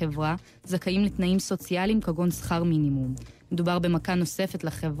שנהגי החברה זכאים לתנאים סוציאליים כגון שכר מינימום. מדובר במכה נוספת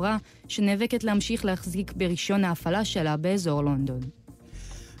לחברה, שנאבקת להמשיך להחזיק ברישיון ההפעלה שלה באזור לונדון.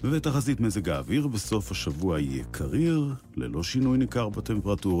 ותחזית מזג האוויר בסוף השבוע יהיה קריר, ללא שינוי ניכר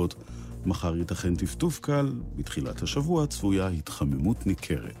בטמפרטורות. מחר ייתכן טפטוף קל, בתחילת השבוע צפויה התחממות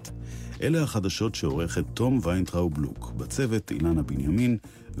ניכרת. אלה החדשות שעורכת תום ויינטראוב-לוק, בצוות אילנה בנימין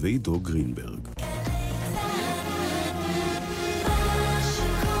ועידו גרינברג.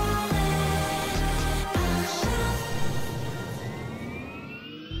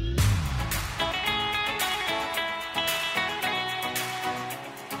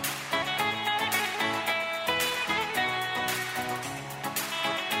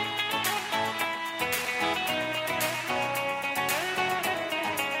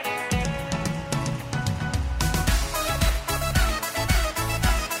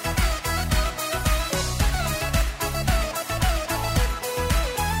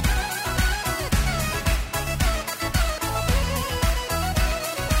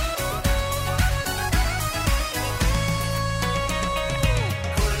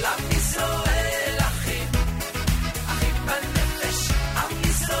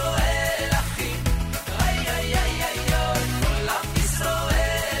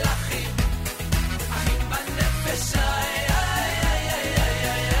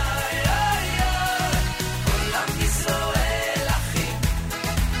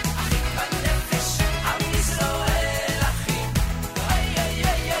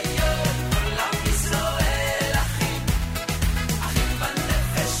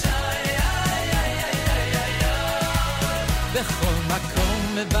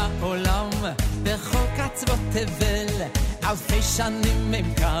 אלפי שנים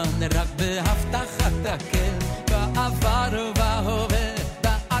הם כאן רק בהבטחת הקל, בעבר ובהווה,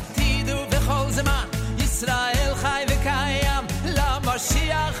 בעתיד ובכל זמן, ישראל חי וקיים,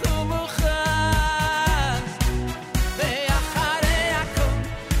 למשיח הוא מוכן. ואחרי הכל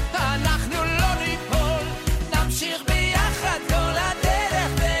אנחנו לא ניפול, נמשיך ביחד כל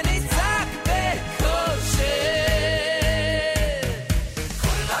הדרך ונצעק בכל שם.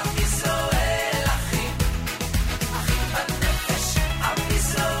 כולם ישראל אחים, אחים בנפש, עם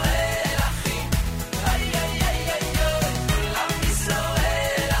ישראל אחים, איי איי איי איי איי. כולם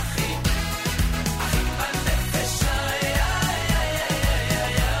ישראל אחים, אחים בנפש, איי איי איי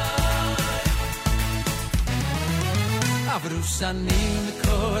איי איי. עברו שנים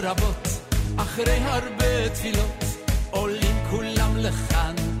כה רבות, אחרי הרבה תפילות, עולים כולם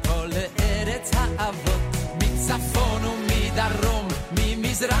לכאן, פה לארץ האבות, מצפון ומדרום,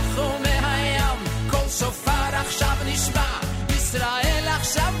 ממזרח ומהים, כל שופר עכשיו נשמע, ישראל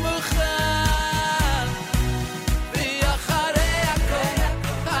עכשיו מוכן. ואחרי הכל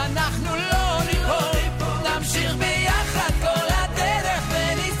אנחנו לא ניפול, נמשיך ביחד כל הדרך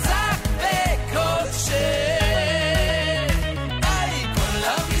ונצעק בכל שם.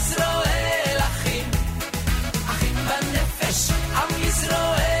 כולם ישראל אחים, אחים בנפש, עם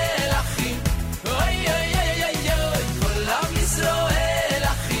ישראל אחים, אוי אוי אוי אוי אוי. כולם ישראל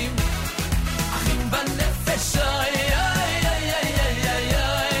אחים, אחים בנפש, אוי אוי אוי אוי אוי אוי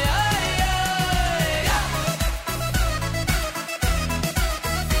אוי.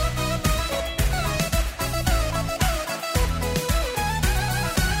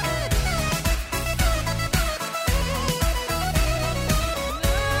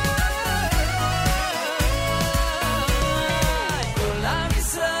 כולם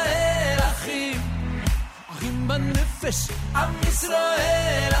ישראל אחים, אחים בנפש, עם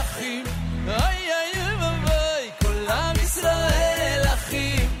ישראל אחים, אוי אוי אוי. כולם ישראל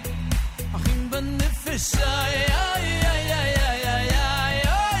אחים, אחים בנפש, אוי אוי אוי אוי אוי אוי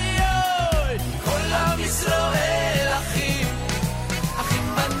אוי. כולם ישראל אחים, אחים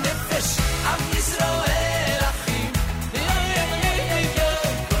בנפש, עם ישראל אחים, אוי אוי אוי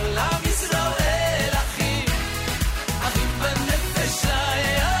אוי. כולם ישראל אחים, אחים בנפש, אוי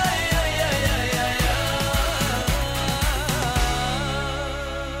אוי אוי אוי אוי אוי.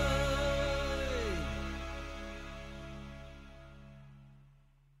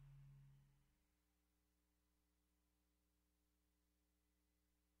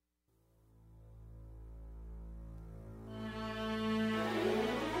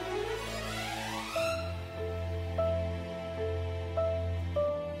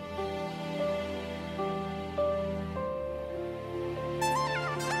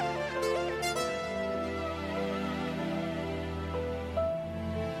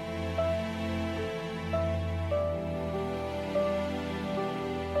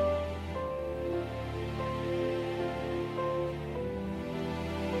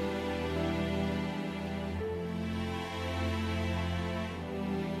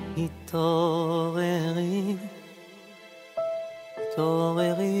 התעוררי,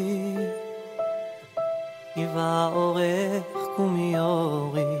 התעוררי, יבא אורך קומי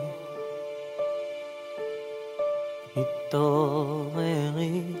אורי,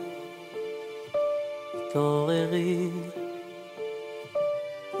 התעוררי, התעוררי,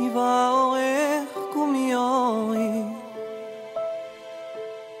 יבא אורך קומי אורי,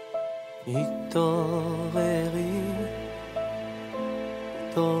 התעוררי,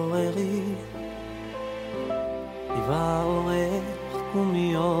 התעוררי, יבא אורך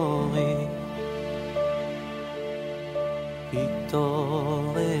קומי אורי,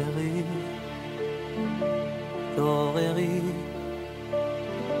 התעוררי, התעוררי,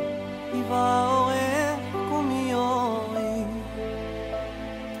 יבא אורך קומי אורי,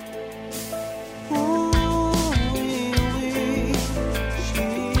 אורי אורי,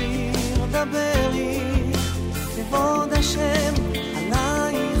 שיר דברי, כבוד השם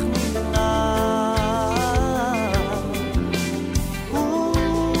עלייך נגלה,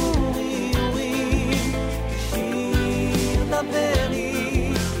 אורי אורי, שיר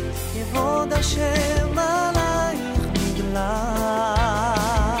דברי, כבוד השם עלייך נגלה,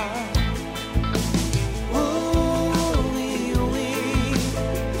 אורי אורי,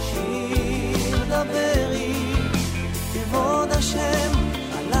 שיר דברי, כבוד השם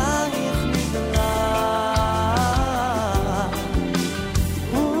עלייך נגלה,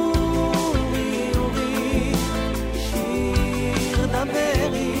 אורי אורי, שיר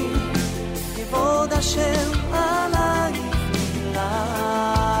דברי, כבוד השם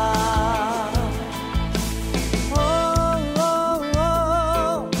עלייך נגלה.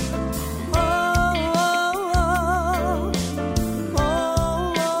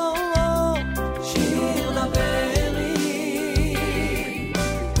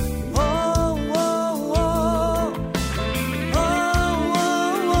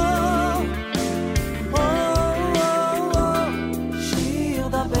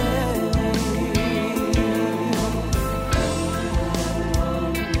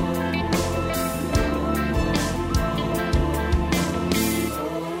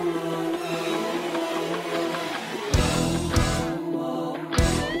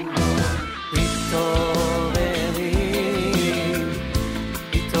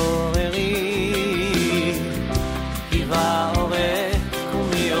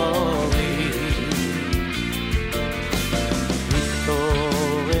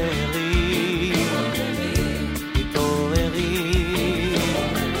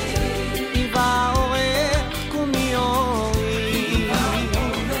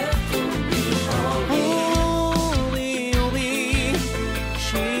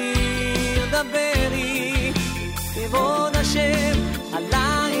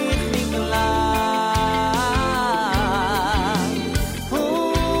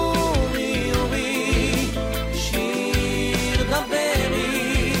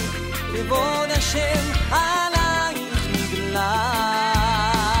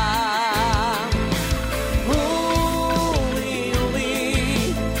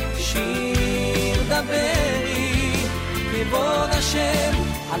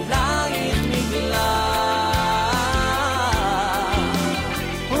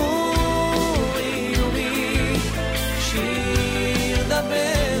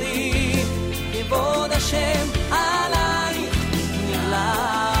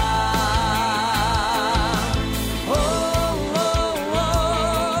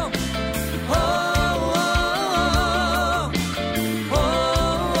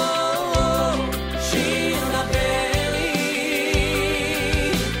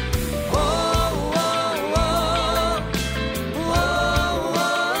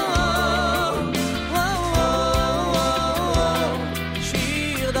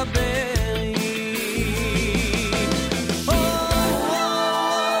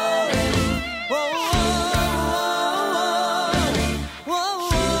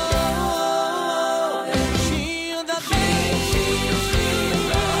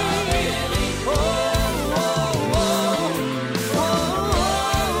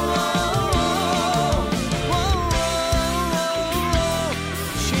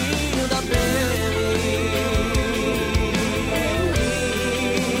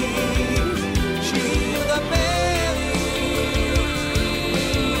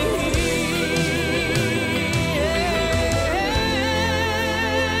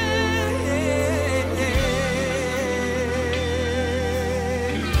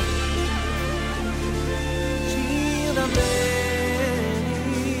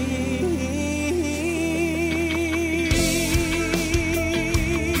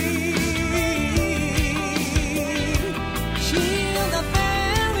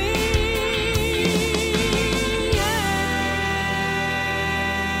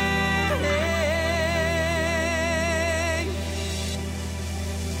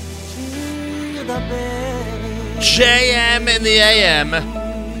 JM in the AM.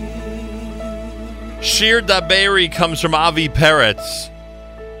 Shir Daberi comes from Avi Peretz.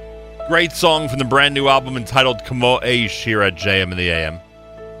 Great song from the brand new album entitled Kamo Eish here at JM in the AM.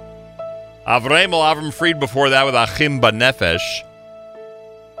 Avram Fried before that with Achim Banefesh.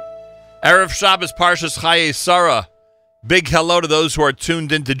 Erev Shabbos Parshas Chaye Sarah. Big hello to those who are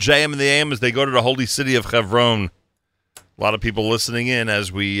tuned into JM in the AM as they go to the holy city of Hebron. A lot of people listening in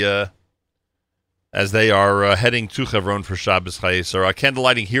as they are heading to Hebron for Shabbos Chaye Sarah.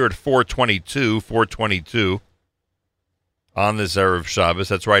 Candlelighting here at 422 on this Erev Shabbos.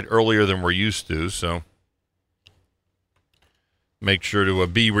 That's right, earlier than we're used to, so make sure to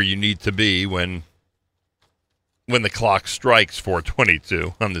be where you need to be when the clock strikes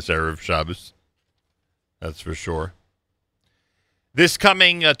 422 on this Erev Shabbos. That's for sure. This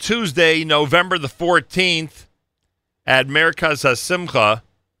coming Tuesday, November the 14th, at Merkaz HaSimcha,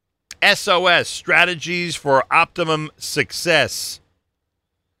 SOS, Strategies for Optimum Success,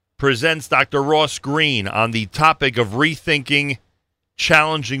 presents Dr. Ross Green on the topic of rethinking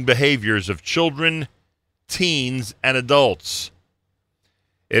challenging behaviors of children, teens, and adults.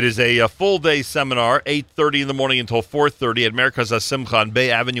 It is a full-day seminar, 8:30 in the morning until 4:30 at Merkaz HaSimcha on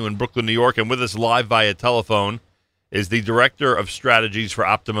Bay Avenue in Brooklyn, New York. And with us live via telephone is the Director of Strategies for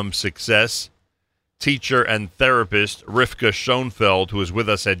Optimum Success, teacher and therapist, Rifka Schonfeld, who is with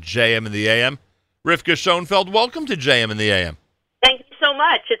us at JM in the AM. Rifka Schonfeld, welcome to JM in the AM. Thank you so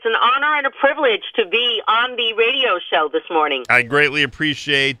much. It's an honor and a privilege to be on the radio show this morning. I greatly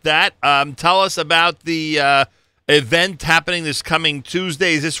appreciate that. Tell us about the event happening this coming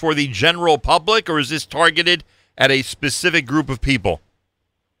Tuesday. Is this for the general public, or is this targeted at a specific group of people?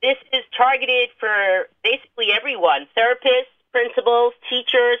 This is targeted for basically everyone, therapists, principals,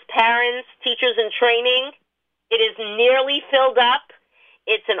 teachers, parents, teachers in training. It is nearly filled up.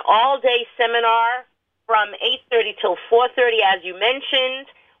 It's an all-day seminar from 8:30 till 4:30, as you mentioned,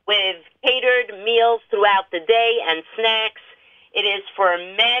 with catered meals throughout the day and snacks. It is for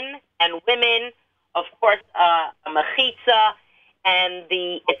men and women, of course, a mechitza, and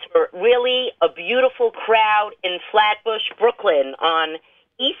it's really a beautiful crowd in Flatbush, Brooklyn, on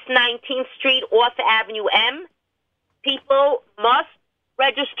East 19th Street off Avenue M. People must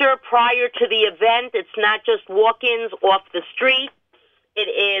register prior to the event. It's not just walk-ins off the street. It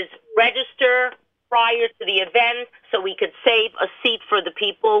is register prior to the event so we could save a seat for the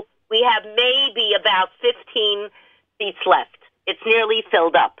people. We have maybe about 15 seats left. It's nearly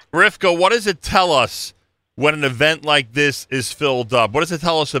filled up. Rifka, what does it tell us when an event like this is filled up? What does it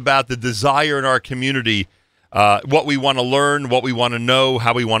tell us about the desire in our community, what we want to learn, what we want to know,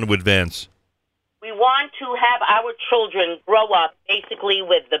 how we want to advance? We want to have our children grow up basically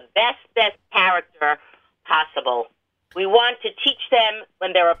with the best character possible. We want to teach them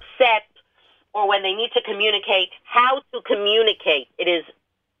when they're upset or when they need to communicate, how to communicate. It is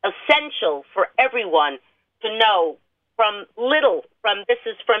essential for everyone to know this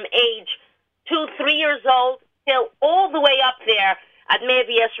is from age 2, 3 years old till all the way up there at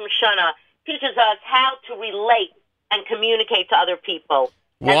Mevi Esrim Shana, teaches us how to relate and communicate to other people.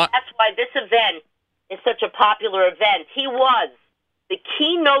 And that's why this event is such a popular event. He was the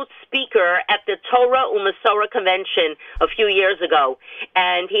keynote speaker at the Torah U'Masorah convention a few years ago,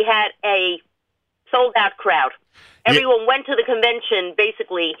 and he had a sold-out crowd. Everyone went to the convention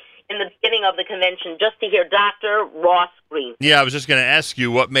basically in the beginning of the convention just to hear Dr. Ross Green. Yeah, I was just going to ask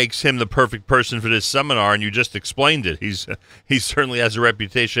you what makes him the perfect person for this seminar, and you just explained it. He certainly has a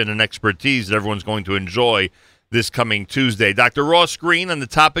reputation and expertise that everyone's going to enjoy this coming Tuesday. Dr. Ross Green on the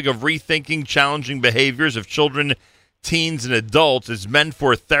topic of rethinking challenging behaviors of children, teens, and adults is meant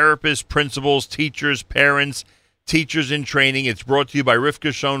for therapists, principals, teachers, parents, teachers in training. It's brought to you by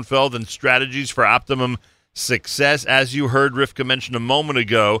Rifka Schonfeld and Strategies for Optimum Success. As you heard Rifka mention a moment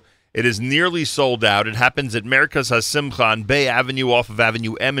ago, it is nearly sold out. It happens at Merkaz HaSimcha on Bay Avenue off of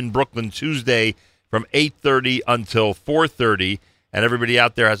Avenue M in Brooklyn Tuesday from 8:30 until 4:30. And everybody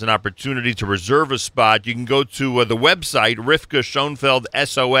out there has an opportunity to reserve a spot. You can go to the website,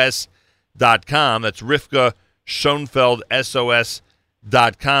 RifkaSchonfeldSOS.com. That's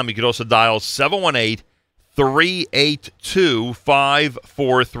RifkaSchonfeldSOS.com. You could also dial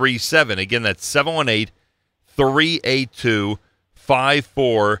 718-382-5437. Again, that's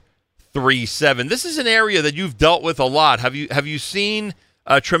 718-382-5437. This is an area that you've dealt with a lot. Have you seen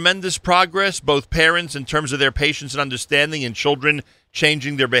tremendous progress, both parents in terms of their patience and understanding, and children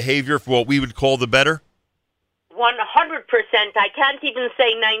changing their behavior for what we would call the better? 100%. I can't even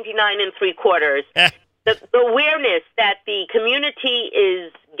say 99 3/4. The awareness that the community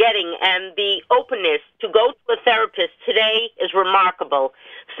is getting and the openness to go to a therapist today is remarkable.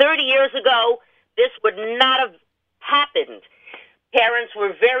 30 years ago, this would not have happened. Parents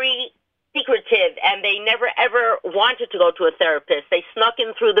were very secretive, and they never, ever wanted to go to a therapist. They snuck in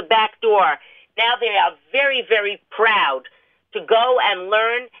through the back door. Now they are very, very proud to go and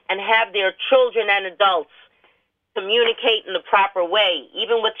learn and have their children and adults communicate in the proper way.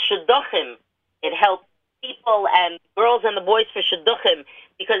 Even with shidduchim, it helps people and girls and the boys for shidduchim,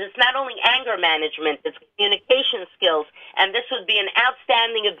 because it's not only anger management, it's communication skills. And this would be an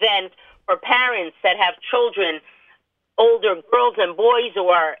outstanding event for parents that have children, older girls and boys who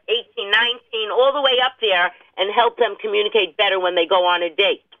are 18, 19, all the way up there, and help them communicate better when they go on a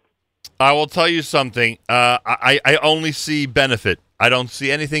date. I will tell you something. I only see benefit. I don't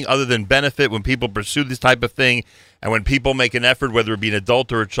see anything other than benefit when people pursue this type of thing, and when people make an effort, whether it be an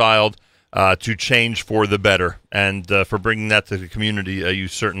adult or a child, to change for the better. And for bringing that to the community, you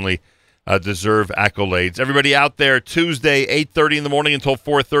certainly deserve accolades. Everybody out there, Tuesday, 8:30 in the morning until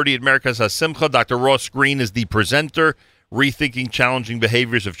 4:30 at America's HaSimcha. Dr. Ross Green is the presenter, rethinking challenging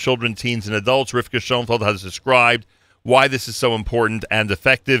behaviors of children, teens, and adults. Rifka Schonfeld has described why this is so important and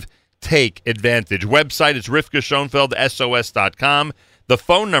effective. Take advantage. Website is rifkaschoenfeldsos.com. The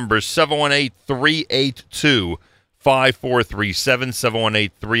phone number is 718-382-5437,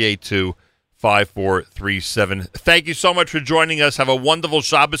 718-382-5437. Thank you so much for joining us. Have a wonderful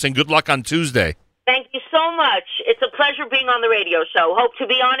Shabbos and good luck on Tuesday. Thank you so much. It's a pleasure being on the radio show. Hope to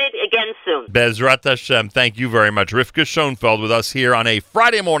be on it again soon. Bezrat Hashem. Thank you very much. Rifka Schonfeld with us here on a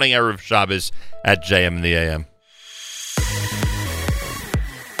Friday morning Erev Shabbos at JM in the AM.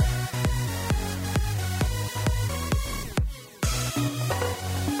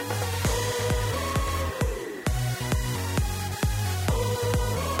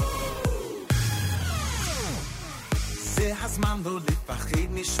 הזמן לא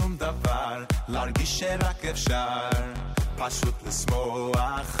לפחד משום דבר, להרגיש שרק אפשר פשוט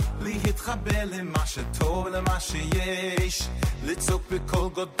לשמוח, להתחבר למה שטוב, למה שיש, לצעוק בקול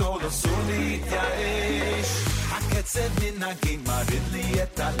גדול, אסור להתייאש. הקצב מנגן מרים לי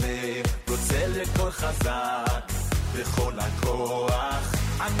את הלב, רוצה לקול חזק בכל הכוח,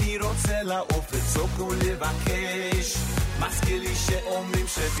 אני רוצה לעוף לצעוק ולבקש, מזכיר לי שאומרים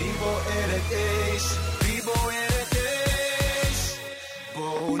שבי בוערת אש, בי בוערת אש.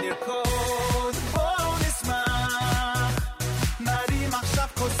 בואו נרקוד, בואו נשמח, נרים עכשיו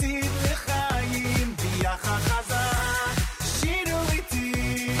כוסית לחיים, ביחד חזק, שירו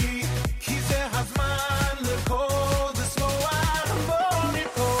איתי, כי זה הזמן לרקוד לשמוח. בואו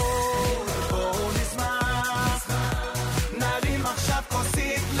נרקוד, בואו נשמח, נרים עכשיו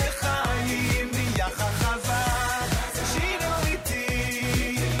כוסית לחיים, ביחד חזק, שירו איתי,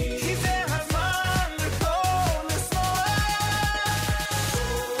 כי זה הזמן לרקוד לשמוח.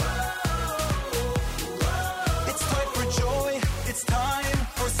 It's time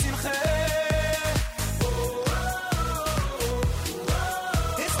for simcha.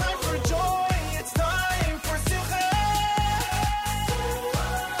 It's time for joy. It's time for simcha.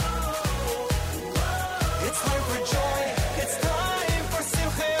 It's time for joy. It's time for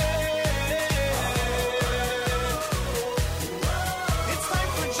simcha. It's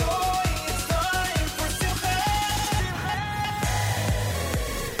time for joy. It's time for simcha.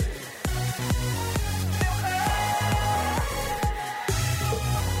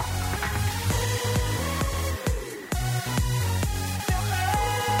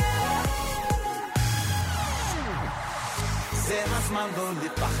 זה הזמן לא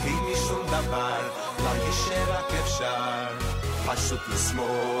לפחד משום דבר, להרגיש שרק אפשר פשוט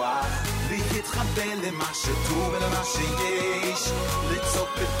לשמוח, להתחבר למה שטוב ולמה שיש, לצעוק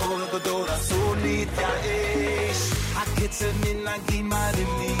בקול גדול, אסור להתייאש. הקצב מנגן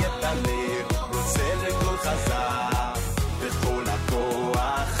מרים לי את הלב, רוצה לקול חזק בכל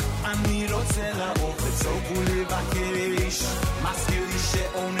הכוח, אני רוצה לעוף לצעוק ולבקש, מזכיר לי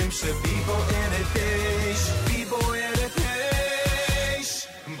שאומרים שבי בוערת אש, בי בוערת אש.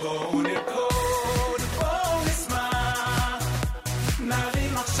 בואו נרקוד, בואו נשמח,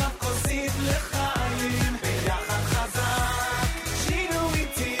 נרים עכשיו כוסית לחיים, ביחד חזק, שירו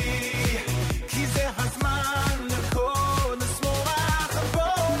איתי, כי זה הזמן לרקוד לשמוח.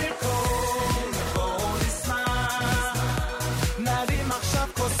 בואו נרקוד, בואו נשמח, נרים עכשיו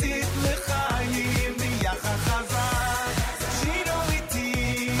כוסית לחיים, ביחד חזק, שירו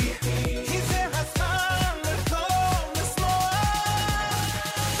איתי, כי זה הזמן לרקוד לשמוח.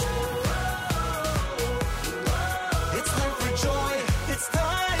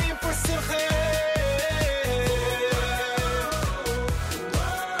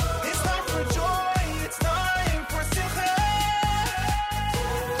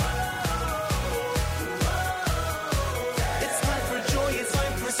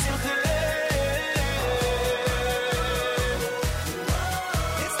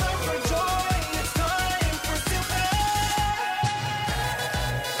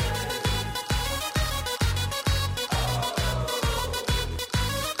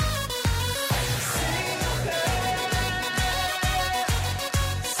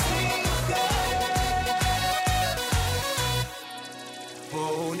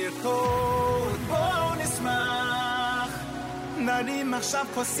 נרקוד, בואו נשמח. נרים עכשיו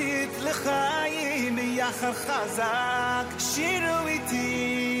כוסית לחיים ביחד חזק. שירו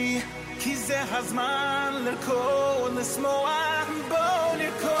איתי, כי זה הזמן לרקוד, לשמוח. בואו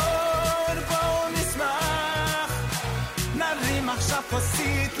נרקוד, בואו נשמח. נרים עכשיו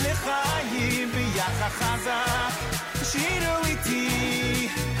כוסית לחיים ביחד חזק. שירו איתי,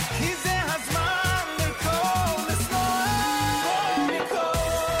 כי זה הזמן לרקוד, לשמוח. בואו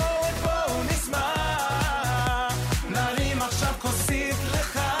נרקוד, בואו נשמח. נרים עכשיו כוסית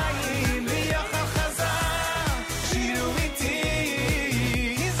לחיים ביחד חזק. שירו איתי,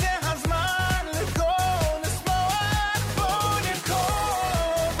 כי זה הזמן לרקוד, לשמוח. בואו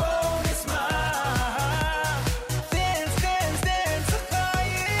נרקוד, בואו נשמח. דנס, דנס, דנס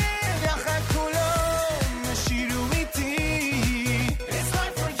החיים יחד כולם. שירו איתי. It's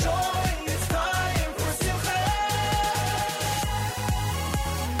time for joy, it's time for simcha.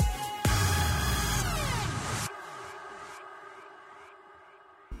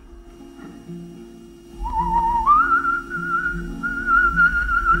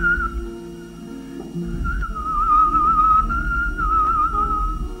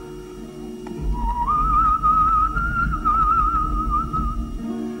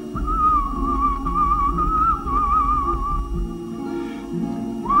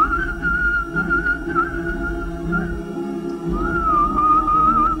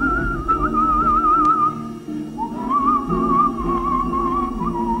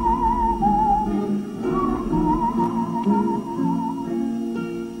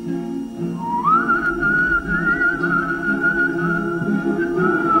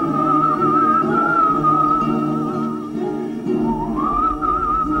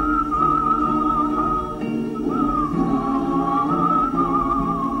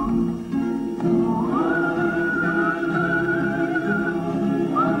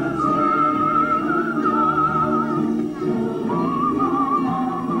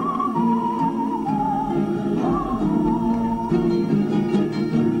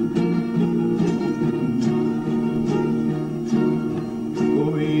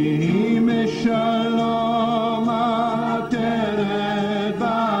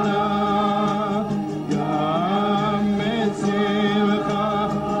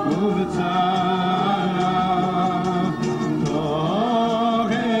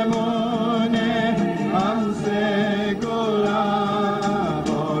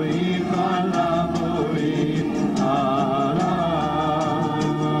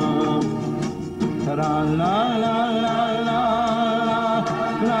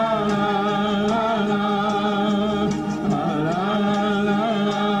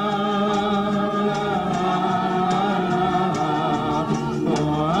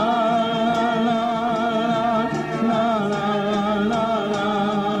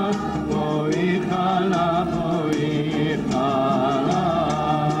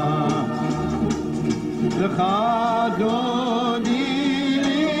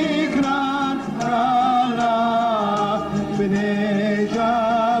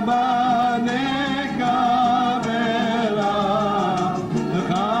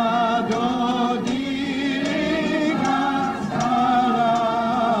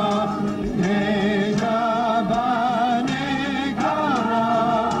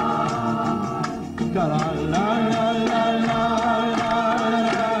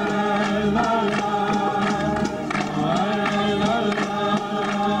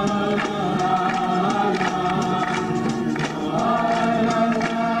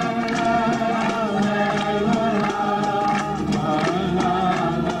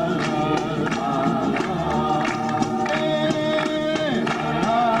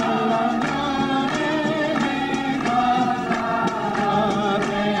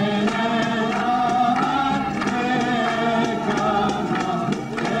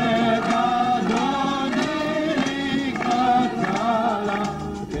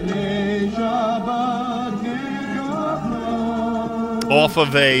 Off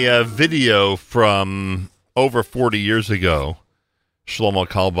of a video from over 40 years ago, Shlomo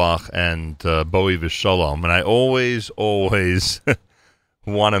Kalbach and Bowie Vishalom, and I always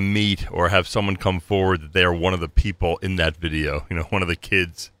want to meet or have someone come forward that they are one of the people in that video, one of the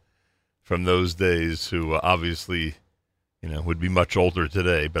kids from those days who obviously, would be much older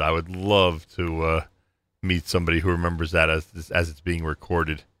today, but I would love to meet somebody who remembers that as it's being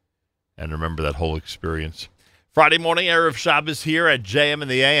recorded and remember that whole experience. Friday morning, Erev Shabbos here at JM and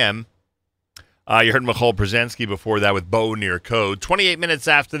the AM. You heard Michal Brzezinski before that with Bo Near Code. 28 minutes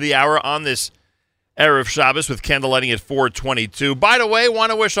after the hour on this Erev Shabbos with candlelighting at 4:22. By the way,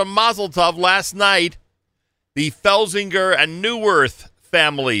 want to wish a mazel tov last night. The Felsinger and Neuwirth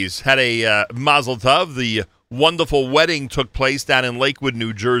families had a mazel tov. The wonderful wedding took place down in Lakewood,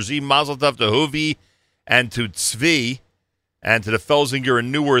 New Jersey. Mazel tov to Huvi and to Tzvi and to the Felsinger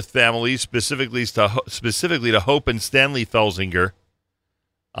and Neuwirth families, specifically to Hope and Stanley Felsinger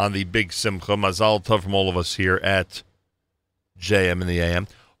on the big simcha. Mazel tov from all of us here at JM in the AM.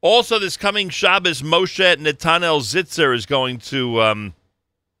 Also, this coming Shabbos, Moshe Netanel Zitzer is going to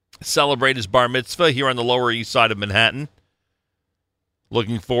celebrate his bar mitzvah here on the Lower East Side of Manhattan.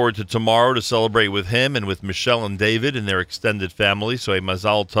 Looking forward to tomorrow to celebrate with him and with Michelle and David and their extended family. So a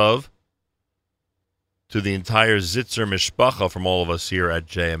mazal tov to the entire Zitzer mishpacha from all of us here at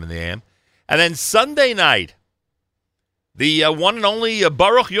JM in the AM. And then Sunday night, the one and only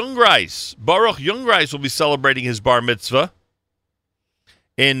Baruch Jungreis. Baruch Jungreis will be celebrating his bar mitzvah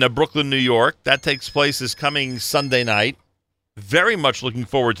in Brooklyn, New York. That takes place this coming Sunday night. Very much looking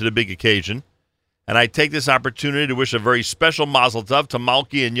forward to the big occasion. And I take this opportunity to wish a very special mazel tov to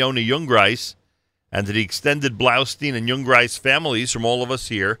Malkie and Yoni Jungreis and to the extended Blaustein and Jungreis families from all of us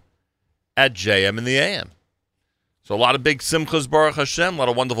here at JM in the AM. So a lot of big simchas, Baruch Hashem, a lot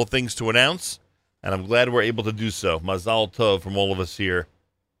of wonderful things to announce, and I'm glad we're able to do so. Mazal tov from all of us here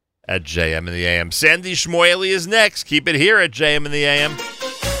at JM in the AM. Sandy Shmueli is next. Keep it here at JM in the AM.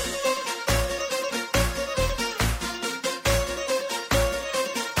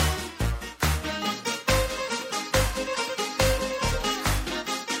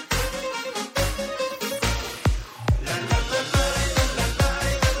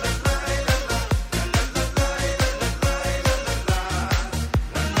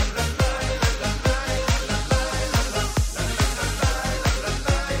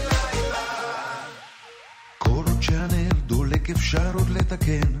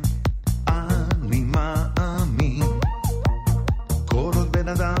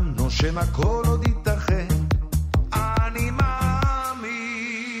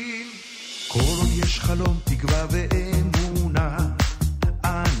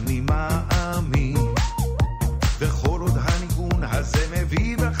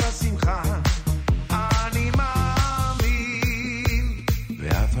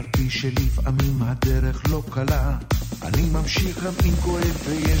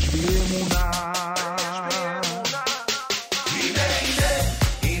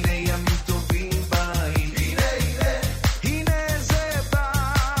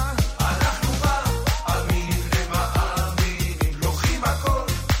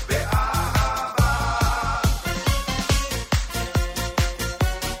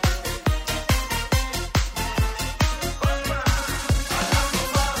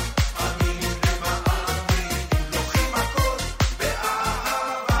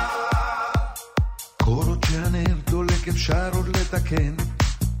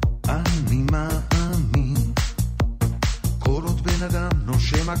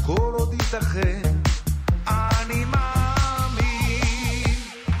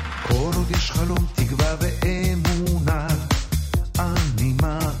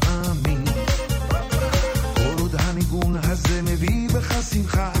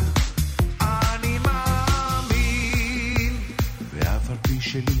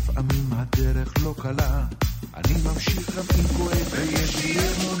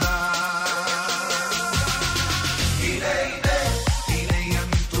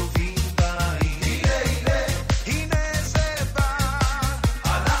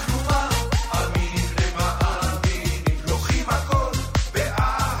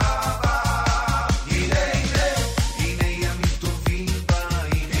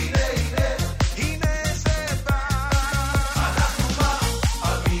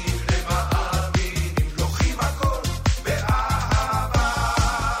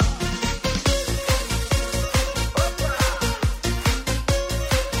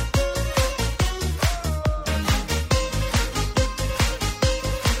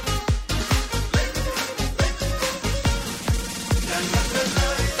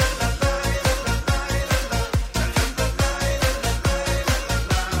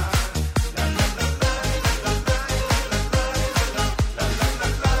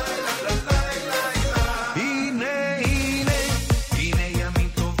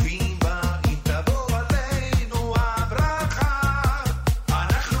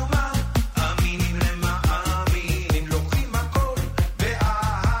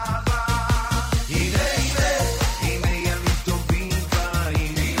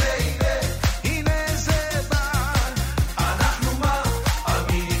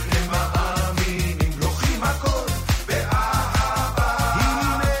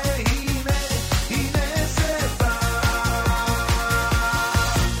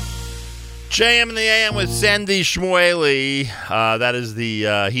 JM in the AM with Sandy Shmueli. That is the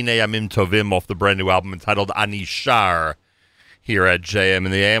Hine Yamim Tovim off the brand new album entitled Anishar here at JM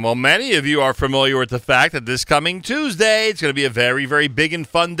in the AM. Well, many of you are familiar with the fact that this coming Tuesday, it's going to be a very, very big and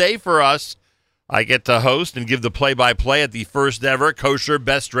fun day for us. I get to host and give the play-by-play at the first ever Kosher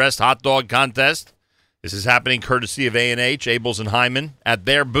Best Dressed Hot Dog Contest. This is happening courtesy of A&H, Abels and Hyman, at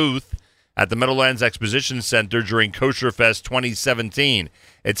their booth at the Meadowlands Exposition Center during Kosher Fest 2017.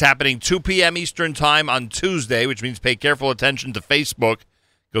 It's happening 2 p.m. Eastern Time on Tuesday, which means pay careful attention to Facebook,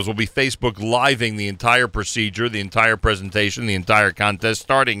 because we'll be Facebook living the entire procedure, the entire presentation, the entire contest,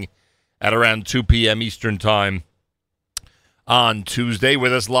 starting at around 2 p.m. Eastern Time on Tuesday.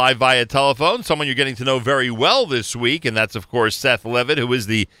 With us live via telephone, someone you're getting to know very well this week, and that's, of course, Seth Leavitt, who is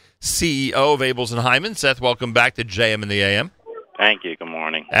the CEO of Abels and Hyman. Seth, welcome back to JM in the AM. Thank you. Good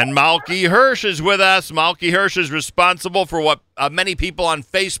morning. And Malkie Hirsch is with us. Malkie Hirsch is responsible for what many people on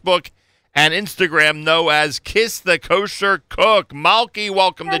Facebook and Instagram know as Kiss the Kosher Cook. Malkie,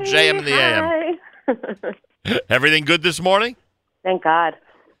 welcome to JM in the AM. Everything good this morning? Thank God.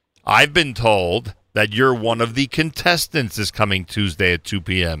 I've been told that you're one of the contestants this coming Tuesday at 2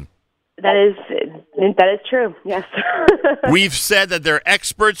 p.m. That is true, yes. We've said that there are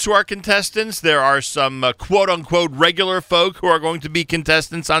experts who are contestants. There are some quote-unquote regular folk who are going to be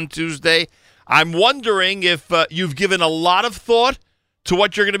contestants on Tuesday. I'm wondering if you've given a lot of thought to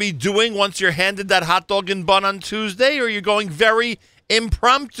what you're going to be doing once you're handed that hot dog and bun on Tuesday, or you're going very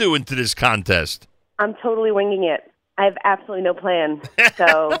impromptu into this contest? I'm totally winging it. I have absolutely no plan.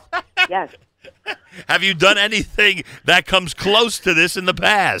 So, yes. Have you done anything that comes close to this in the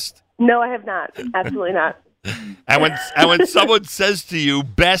past? No, I have not. Absolutely not. And when someone says to you,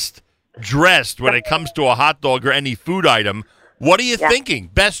 best dressed when it comes to a hot dog or any food item, what are you thinking?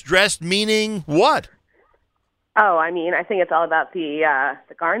 Best dressed meaning what? Oh, I mean, I think it's all about the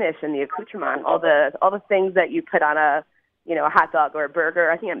garnish and the accoutrement, all the things that you put on a hot dog or a burger.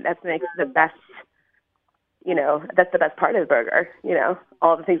 I think that makes the best. That's the best part of the burger.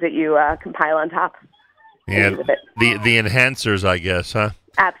 All the things that you compile on top. Yeah, the enhancers, I guess, huh?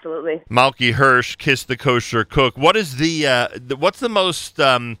 Absolutely. Malkie Hirsch, Kiss the Kosher Cook. What is what's the most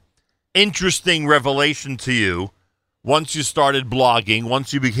interesting revelation to you once you started blogging,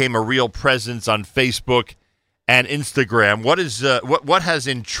 once you became a real presence on Facebook and Instagram? What is what has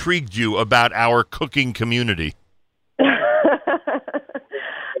intrigued you about our cooking community?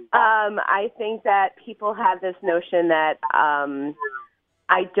 I think that people have this notion that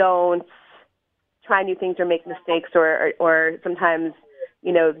I don't try new things or make mistakes or sometimes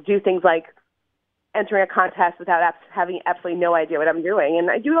do things like entering a contest without having absolutely no idea what I'm doing.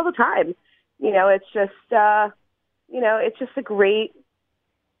 And I do it all the time. It's just a great,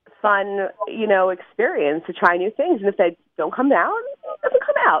 fun, experience to try new things. And if they don't come out, it doesn't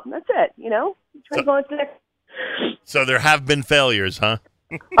come out. And that's it, Try to go into the next. So there have been failures, huh?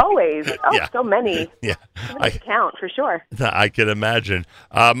 Always. Oh, yeah. So many. Yeah. I count, for sure. I can imagine.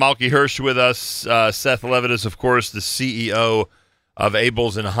 Malkie Hirsch with us. Seth Leavitt is, of course, the CEO of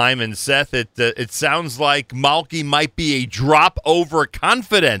Abels and Hyman. Seth, it sounds like Malkie might be a drop over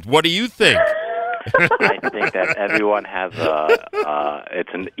confident. What do you think? I think that everyone has it's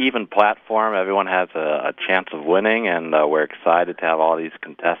an even platform. Everyone has a chance of winning, and we're excited to have all these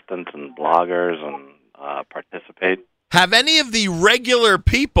contestants and bloggers and participate. Have any of the regular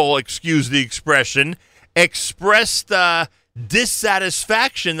people, excuse the expression, expressed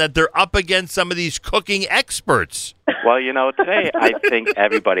dissatisfaction that they're up against some of these cooking experts? Well, today I think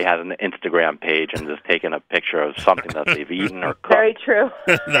everybody has an Instagram page and just taking a picture of something that they've eaten or cooked. Very true.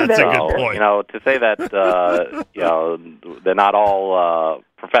 That's a good point. To say that, they're not all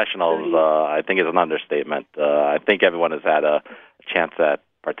professionals, I think is an understatement. I think everyone has had a chance at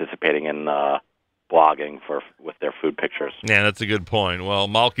participating in blogging with their food pictures. Yeah, that's a good point. Well,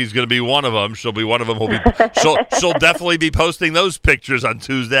 Malkie's going to be one of them. She'll be one of them. She'll definitely be posting those pictures on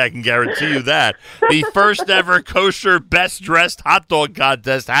Tuesday. I can guarantee you that. The first ever kosher best dressed hot dog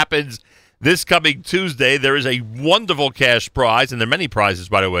contest happens this coming Tuesday. There is a wonderful cash prize, and there are many prizes,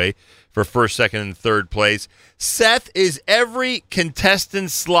 by the way, for first, second, and third place. Seth, is every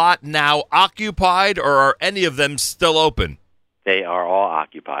contestant slot now occupied, or are any of them still open? They are all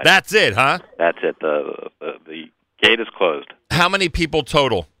occupied. That's it, huh? That's it. The gate is closed. How many people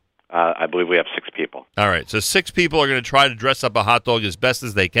total? I believe we have 6 people. All right, so 6 people are going to try to dress up a hot dog as best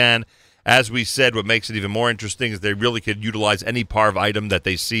as they can. As we said, what makes it even more interesting is they really could utilize any parv item that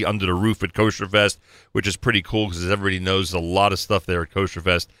they see under the roof at Kosher Fest, which is pretty cool because, as everybody knows, there's a lot of stuff there at Kosher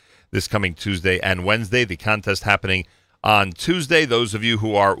Fest this coming Tuesday and Wednesday. The contest happening on Tuesday. Those of you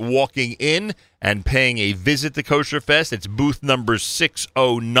who are walking in and paying a visit to Kosher Fest. It's booth number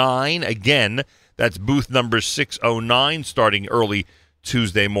 609. Again, that's booth number 609 starting early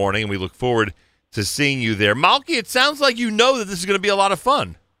Tuesday morning, and we look forward to seeing you there. Malkie, it sounds like you know that this is going to be a lot of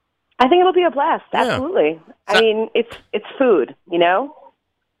fun. I think it'll be a blast. Absolutely. I mean, it's food, you know?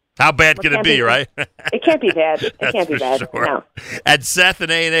 How bad can it be, right? It can't be bad. It can't be bad. Sure. No. And Seth and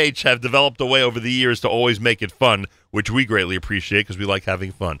A&H have developed a way over the years to always make it fun, which we greatly appreciate because we like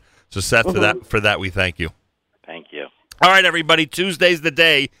having fun. So, Seth, for that, we thank you. Thank you. All right, everybody. Tuesday's the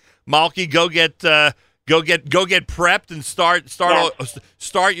day. Malkie, go get prepped and start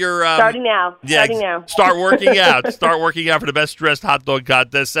your starting now. Yeah, starting now. Start working out. Start working out for the best dressed hot dog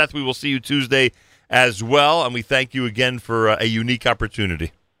contest. Seth, we will see you Tuesday as well, and we thank you again for a unique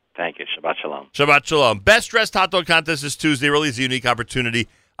opportunity. Thank you. Shabbat shalom. Shabbat shalom. Best dressed hot dog contest is Tuesday. Really is a unique opportunity.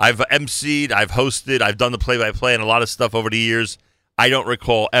 I've emceed, I've hosted, I've done the play-by-play and a lot of stuff over the years. I don't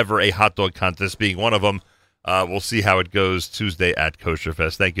recall ever a hot dog contest being one of them. We'll see how it goes Tuesday at Kosher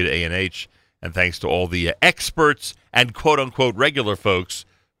Fest. Thank you to A&H, and thanks to all the experts and quote-unquote regular folks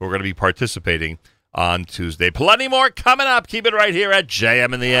who are going to be participating on Tuesday. Plenty more coming up. Keep it right here at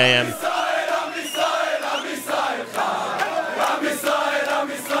JM in the AM.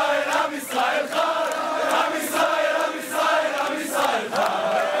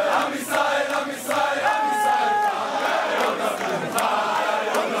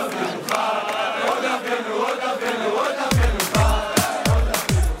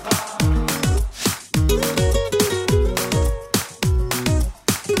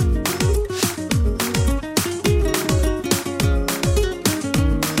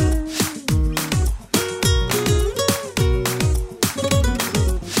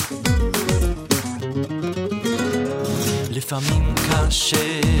 לפעמים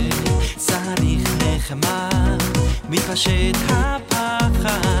קשה, צריך נחמה, מתפשט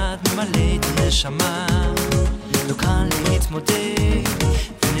הפחד, ממלא את הנשמה. לא קל להתמודד,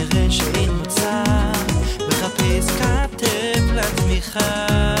 ונראה שאין מוצא, מחפש כתף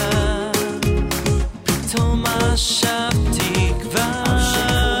לתמיכה. פתאום חשבתי כבר,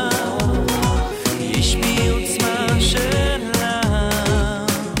 יש בי עוצמה שלה,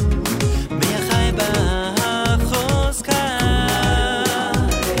 מהחי בה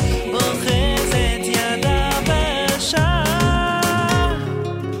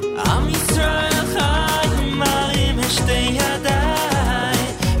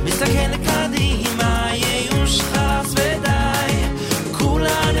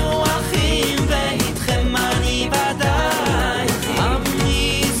כולנו אחים ואיתכם אני ודאי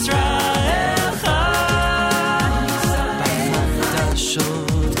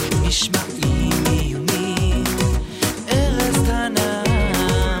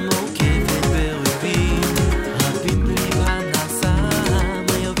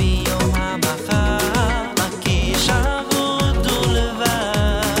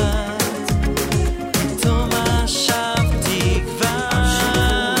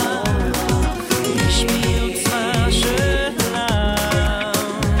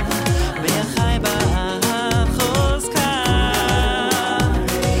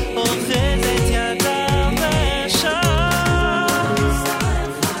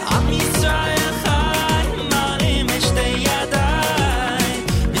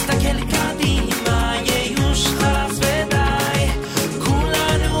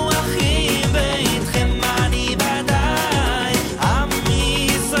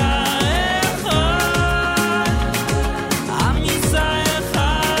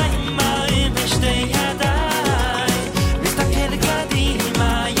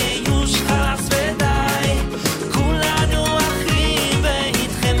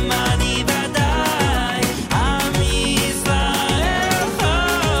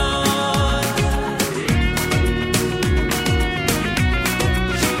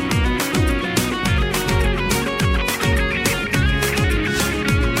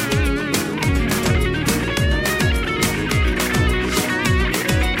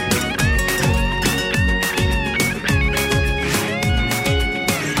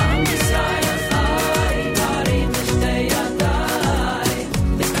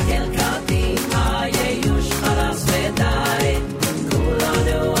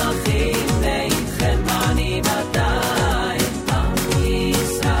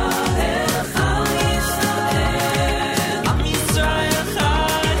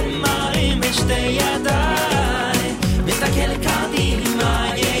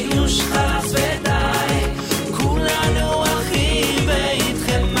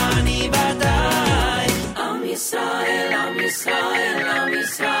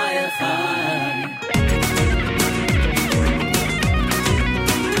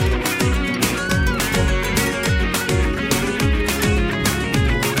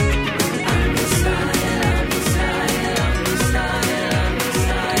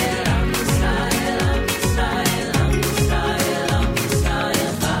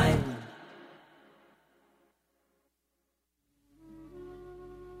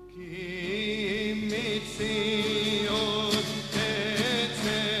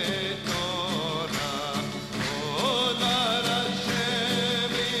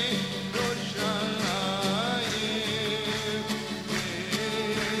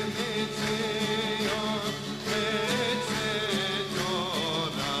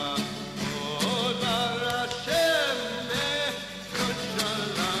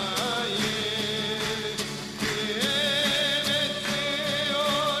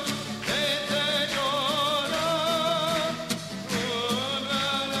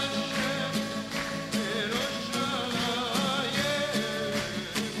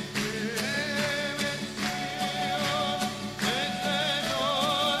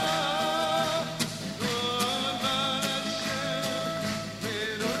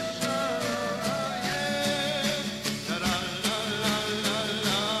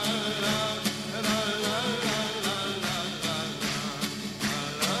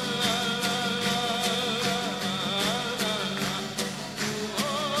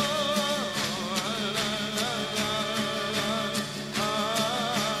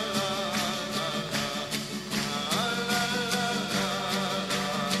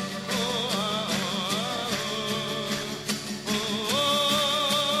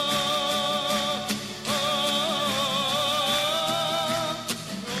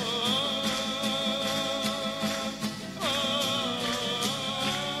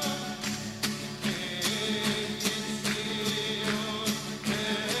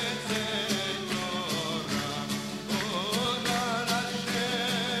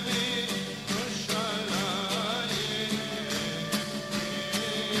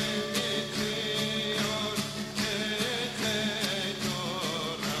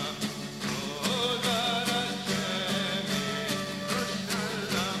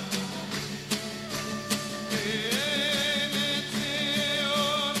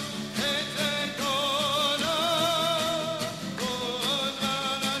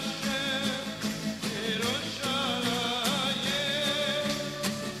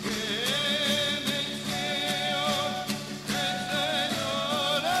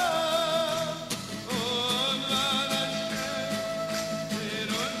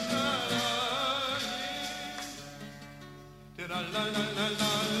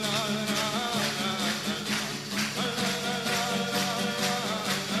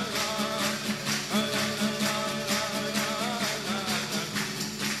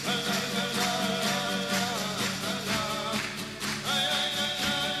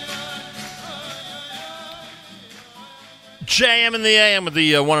JM in the AM with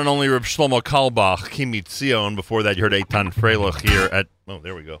the one and only Reb Shlomo Kalbach, Kimi Tzion. Before that, you heard Eitan Freilich here at,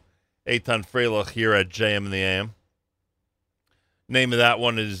 Eitan Freilich here at JM in the AM. Name of that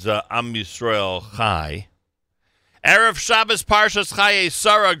one is Am Yisrael Chai. Erev Shabbos Parshas Chaye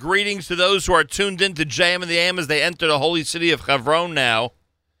Sarah. Greetings to those who are tuned in to JM in the AM as they enter the holy city of Hebron now.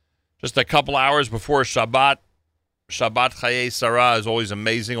 Just a couple hours before Shabbat. Shabbat Chaye Sarah is always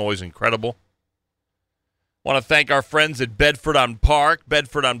amazing, always incredible. Want to thank our friends at Bedford on Park.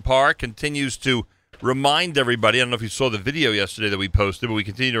 Bedford on Park continues to remind everybody, I don't know if you saw the video yesterday that we posted, but we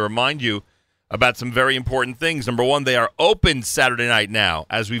continue to remind you about some very important things. Number one, they are open Saturday night now.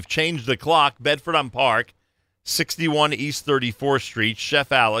 As we've changed the clock, Bedford on Park, 61 East 34th Street,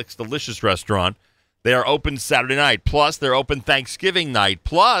 Chef Alex, delicious restaurant. They are open Saturday night. Plus, they're open Thanksgiving night.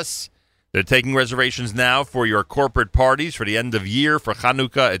 Plus, they're taking reservations now for your corporate parties, for the end of year, for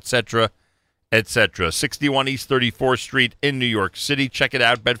Chanukah, etc., etc. 61 East 34th Street in New York City. Check it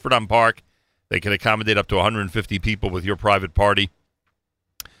out, Bedford on Park. They can accommodate up to 150 people with your private party.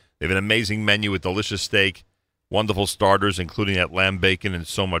 They have an amazing menu with delicious steak, wonderful starters, including that lamb bacon and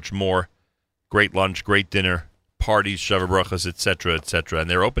so much more. Great lunch, great dinner, parties, Sheva Brachas, etc., etc. And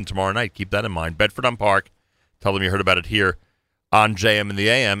they're open tomorrow night. Keep that in mind. Bedford on Park. Tell them you heard about it here on JM in the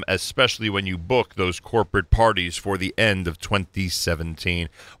AM, especially when you book those corporate parties for the end of 2017.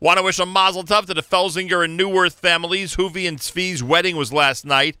 Want to wish a mazel tov to the Felsinger and Neuwirth families. Huvi and Tzvi's wedding was last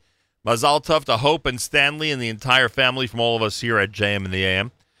night. Mazel tov to Hope and Stanley and the entire family from all of us here at JM in the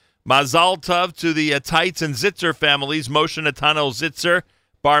AM. Mazel tov to the Tights and Zitzer families. Moshe Natanel Zitzer,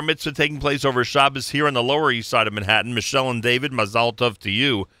 bar mitzvah taking place over Shabbos here on the Lower East Side of Manhattan. Michelle and David, mazel tov to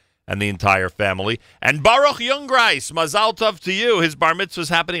you and the entire family. And Baruch Jungreis, mazal tov to you. His bar mitzvah is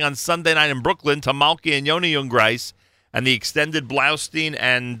happening on Sunday night in Brooklyn to Malkie and Yoni Jungreis and the extended Blaustein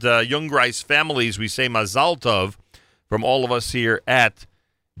and Jungreis families. We say mazal tov from all of us here at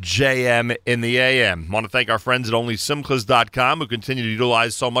JM in the AM. I want to thank our friends at OnlySimchas.com who continue to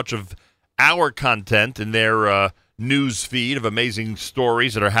utilize so much of our content in their news feed of amazing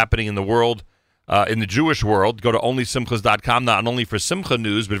stories that are happening in the world. In the Jewish world, go to OnlySimchas.com, not only for Simcha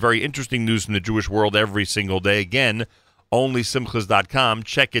news, but very interesting news from the Jewish world every single day. Again, OnlySimchas.com.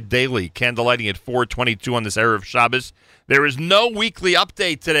 Check it daily. Candlelighting at 4:22 on this Erev Shabbos. There is no weekly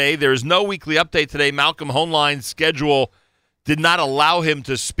update today. Malcolm Hoenlein's schedule did not allow him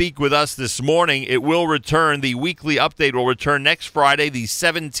to speak with us this morning. It will return. The weekly update will return next Friday, the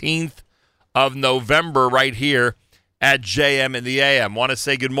 17th of November, right here at JM in the AM. Want to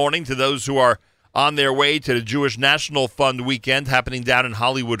say good morning to those who are on their way to the Jewish National Fund weekend happening down in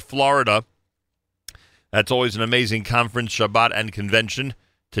Hollywood, Florida. That's always an amazing conference, Shabbat, and convention.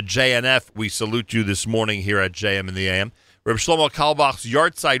 To JNF, we salute you this morning here at JM in the AM. Reb Shlomo Kalbach's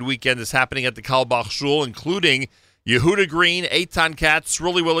Yardside weekend is happening at the Kalbach Shul, including Yehuda Green, Eitan Katz,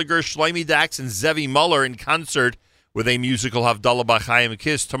 Sruli Williger, Shlomi Dax, and Zevi Muller in concert with a musical Havdalah B'Chaim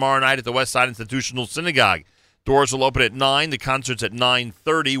Kiss tomorrow night at the West Side Institutional Synagogue. Doors will open at 9. The concert's at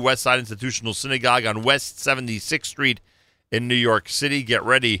 9:30. West Side Institutional Synagogue on West 76th Street in New York City. Get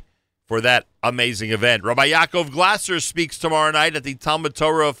ready for that amazing event. Rabbi Yaakov Glasser speaks tomorrow night at the Talmud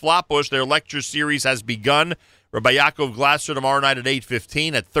Torah of Flatbush. Their lecture series has begun. Rabbi Yaakov Glasser tomorrow night at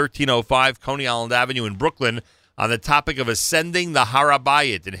 8:15 at 1305 Coney Island Avenue in Brooklyn on the topic of ascending the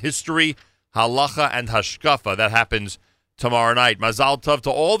Harabayit in history, halacha, and hashkafa. That happens tomorrow night. Mazal tov to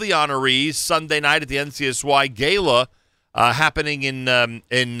all the honorees. Sunday night at the NCSY Gala happening in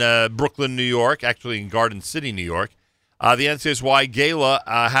Brooklyn, New York, actually in Garden City, New York. The NCSY Gala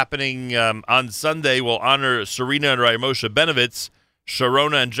happening on Sunday will honor Serena and Moshe Benovitz,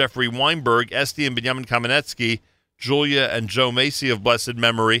 Sharona and Jeffrey Weinberg, Esti and Benjamin Kamenetsky, Julia and Joe Macy of blessed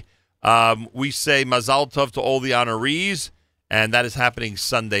memory. We say Mazal tov to all the honorees, and that is happening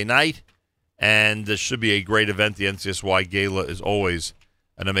Sunday night. And this should be a great event. The NCSY Gala is always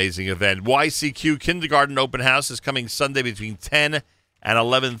an amazing event. YCQ Kindergarten Open House is coming Sunday between 10 and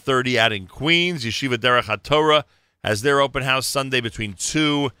 11:30 out in Queens. Yeshiva Derech HaTorah has their open house Sunday between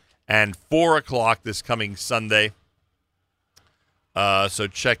 2 and 4 o'clock this coming Sunday. So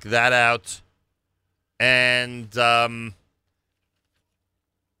check that out. And Nishei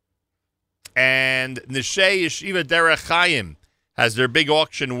Yeshiva Derech Chaim has their big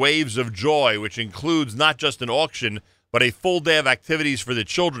auction, Waves of Joy, which includes not just an auction, but a full day of activities for the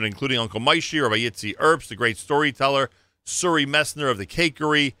children, including Uncle Maishi, Rabbi Yitzi Erbs, the great storyteller, Suri Messner of the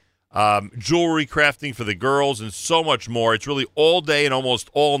Cakery, jewelry crafting for the girls, and so much more. It's really all day and almost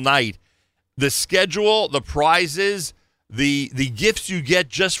all night. The schedule, the prizes, the gifts you get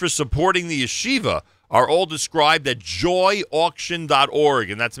just for supporting the yeshiva are all described at joyauction.org,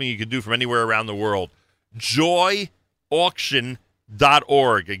 and that's something you can do from anywhere around the world. Joyauction.org.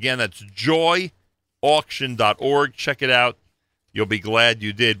 joyauction.org. Again, that's joyauction.org. Check it out. You'll be glad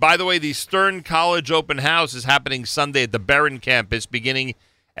you did. By the way, the Stern College Open House is happening Sunday at the Barron campus beginning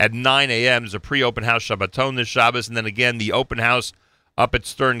at 9 a.m. There's a pre-open house Shabbaton this Shabbos, and then again the open house up at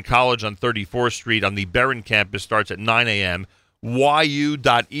Stern College on 34th Street on the Barron campus starts at 9 a.m.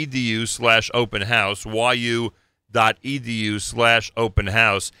 yu.edu/open house, yu.edu/open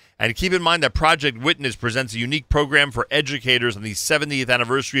house. And keep in mind that Project Witness presents a unique program for educators on the 70th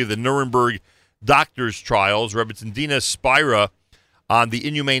anniversary of the Nuremberg doctors' trials. Rebbetzin Dina Spira on the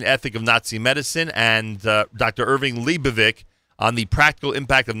inhumane ethic of Nazi medicine, and Dr. Irving Leavitt on the practical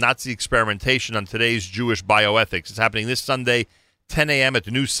impact of Nazi experimentation on today's Jewish bioethics. It's happening this Sunday, 10 a.m. at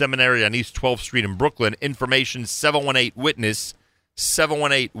the New Seminary on East 12th Street in Brooklyn. Information 718-WITNESS,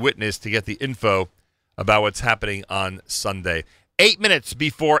 718-WITNESS to get the info about what's happening on Sunday. 8 minutes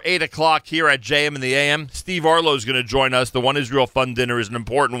before 8 o'clock here at JM in the AM. Steve Orlow is going to join us. The One Israel Fund Dinner is an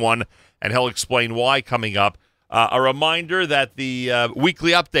important one, and he'll explain why coming up. A reminder that the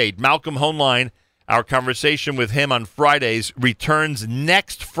weekly update, Malcolm Hoenlein, our conversation with him on Fridays, returns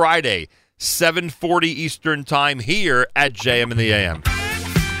next Friday, 7:40 Eastern Time here at JM in the AM.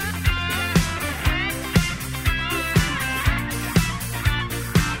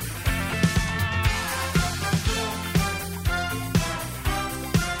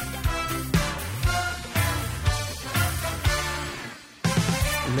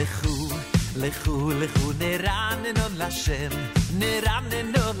 לכו, לכו, נרננו לשם,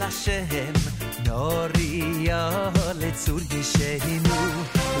 נרננו לשם, נוריו לצור גישנו.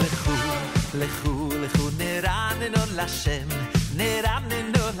 לכו, לכו, לכו, נרננו לשם,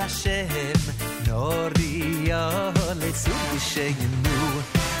 נרננו לשם, נוריו לצור גישנו.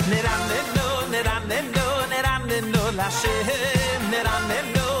 נרננו, נרננו, נרננו לשם,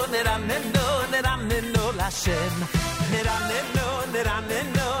 נרננו, נרננו, נרננו לשם, נרננו,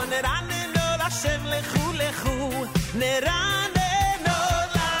 נרננו, נרננו לשם, לכו, לכו, נרננו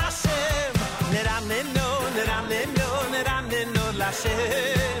לשם, נרננו, נרננו, נרננו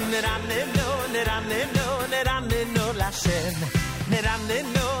לשם, נרננו, נרננו, נרננו לשם,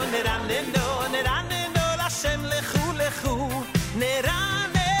 נרננו, נרננו, נרננו לשם, לכו, לכו,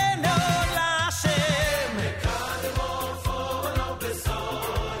 נרננו לשם. מקדמו פונו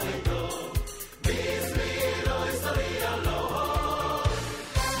בסוידו, בזמינו היסטוריה לא.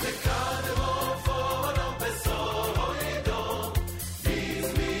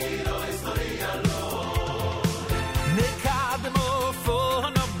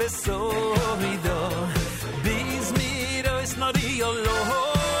 Soido, bizmiro is not your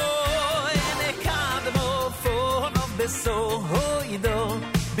Lord. Nekadmo phone of the soido,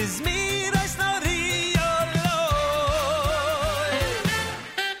 bizmiro is not your Lord.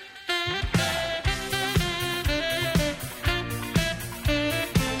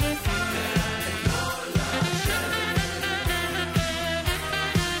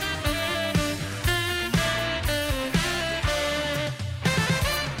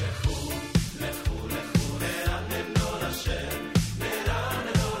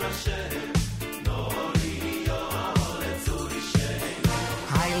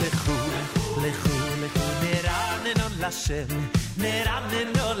 Hashem,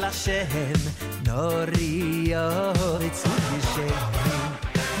 neraneno Hashem, norio etzudishem.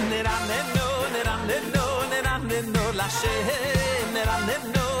 Neraneno, neraneno, neraneno Hashem,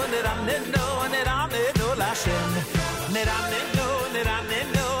 neraneno, neraneno, neraneno Hashem, neraneno,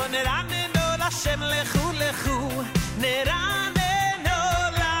 neraneno, neraneno Hashem, lechu, lechu, neraneno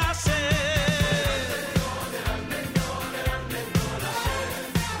Hashem.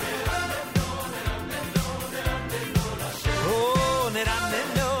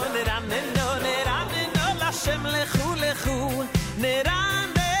 Hashem lechu lechu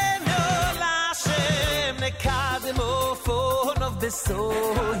neraneno Hashem nekademo phone of the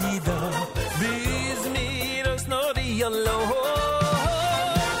soido bizmiros noriolo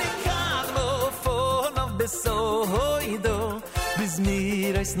nekademo phone of the soido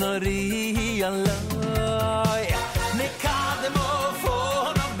bizmiros noriolo nekademo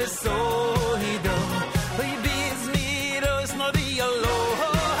phone of the soido bizmiros noriolo.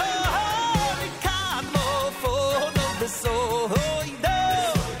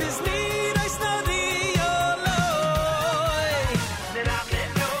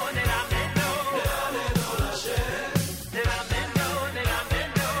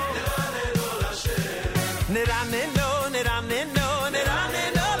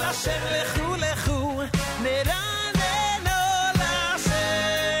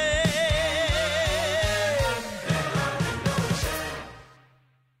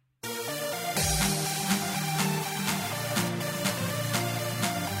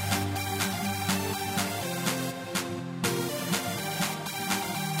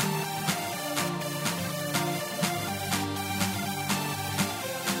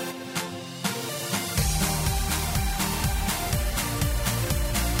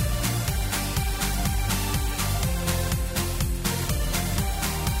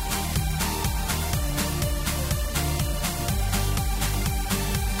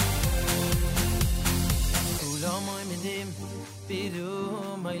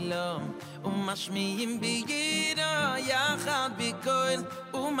 ומשמיעים בידו יחד בקול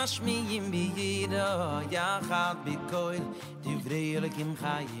ומשמיעים בידו יחד בקול דברי אלוקים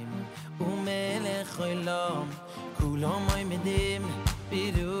חיים ומלך עולם כולם עומדים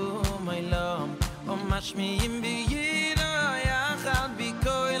ברום עולם ומשמיעים בידו יחד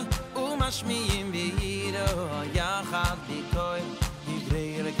בקול ומשמיעים בידו יחד בקול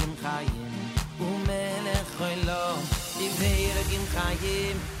דברי אלוקים חיים ומלך עולם דברי אלוקים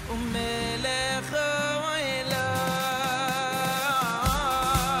חיים ומלך עולם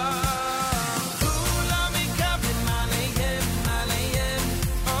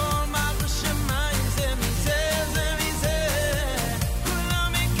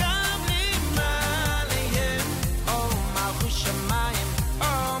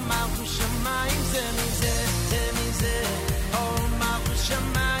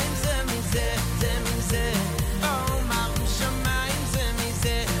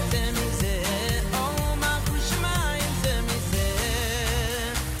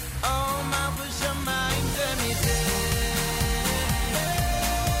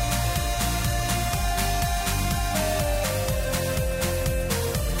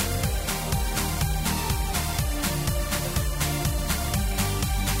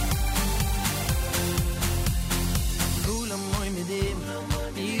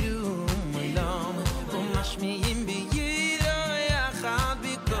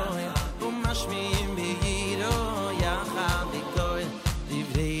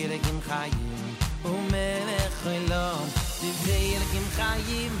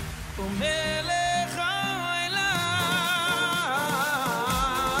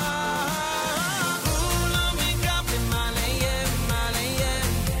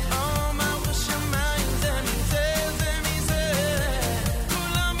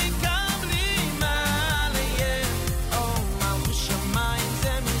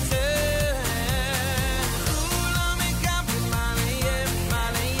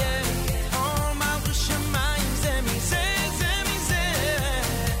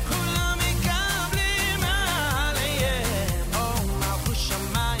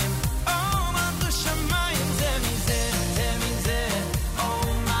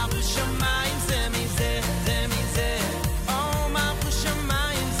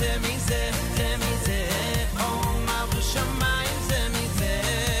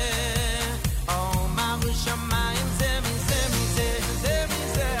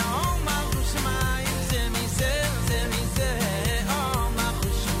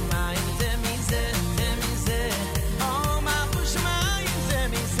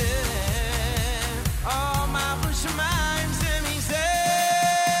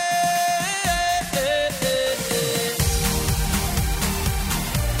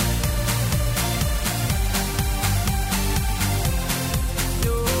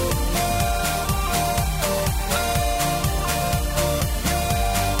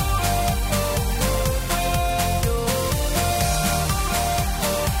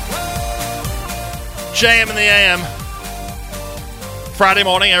JM in the AM. Friday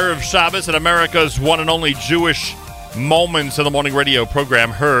morning, Erev Shabbos at America's one and only Jewish Moments in the Morning radio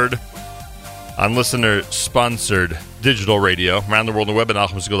program, heard on listener-sponsored digital radio around the world on the web at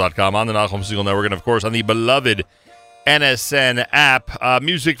NachumSegal.com, on the Nachum Segal Network, and of course on the beloved NSN app.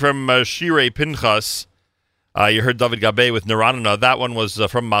 Music from Shirei Pinchas. You heard David Gabe with Niranana. That one was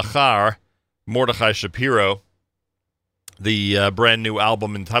from Machar, Mordechai Shapiro, the brand new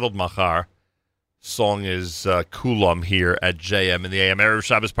album entitled Machar. Song is Kulam here at JM in the AM. Erev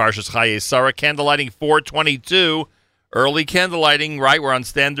Shabbos Parshas Chaye Sarah. Candlelighting 422. Early candlelighting, right? We're on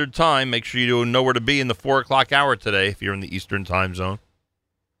standard time. Make sure you know where to be in the 4 o'clock hour today if you're in the Eastern time zone.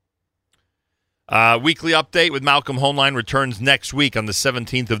 Weekly update with Malcolm Hoenlein returns next week on the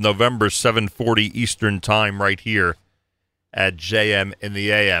 17th of November, 7:40 Eastern time, right here at JM in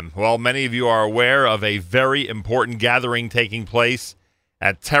the AM. Well, many of you are aware of a very important gathering taking place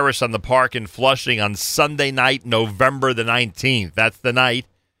at Terrace on the Park in Flushing on Sunday night, November the 19th. That's the night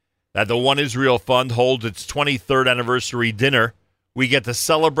that the One Israel Fund holds its 23rd anniversary dinner. We get to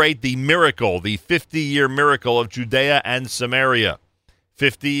celebrate the miracle, the 50-year miracle of Judea and Samaria.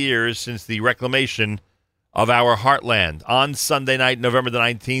 50 years since the reclamation of our heartland. On Sunday night, November the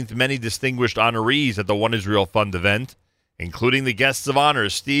 19th, many distinguished honorees at the One Israel Fund event, including the guests of honor,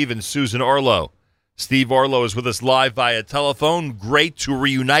 Steve and Susan Orlow. Steve Orlow is with us live via telephone. Great to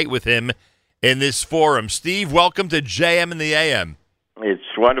reunite with him in this forum. Steve, welcome to JM in the AM. It's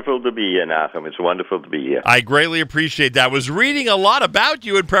wonderful to be here, Nachum. It's wonderful to be here. I greatly appreciate that. I was reading a lot about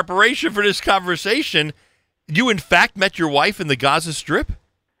you in preparation for this conversation. You, in fact, met your wife in the Gaza Strip?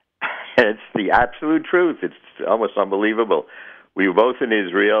 It's the absolute truth. It's almost unbelievable. we were both in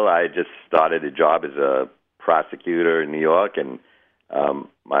Israel. I just started a job as a prosecutor in New York, and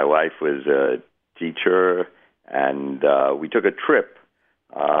my wife was a teacher, and we took a trip.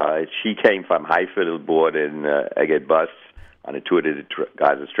 She came from Haifa aboard in Egged bus on a tour to the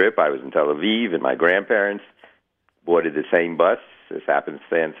Gaza Strip. I was in Tel Aviv, and my grandparents boarded the same bus, as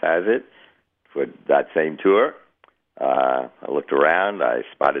happenstance has it, for that same tour. I looked around. I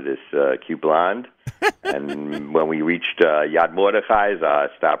spotted this cute blonde. And when we reached Yad Mordechai's,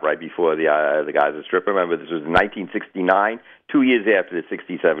 stopped right before the Gaza Strip. Remember, this was in 1969, 2 years after the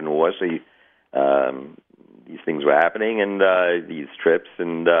 67 war. So these things were happening, and these trips.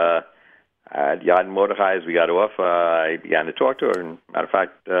 And at Yad Mordechai's, we got off. I began to talk to her. And matter of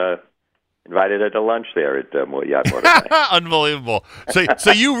fact, invited her to lunch there at Yad Mordechai. Unbelievable.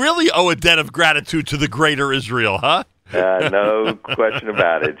 So you really owe a debt of gratitude to the greater Israel, huh? No question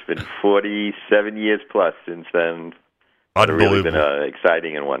about it. It's been 47 years plus since then. It's really been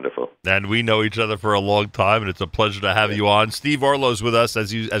exciting and wonderful. And we know each other for a long time, and it's a pleasure to have you on. Steve Orlow's with us,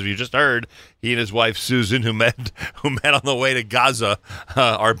 as you just heard. He and his wife Susan, who met on the way to Gaza,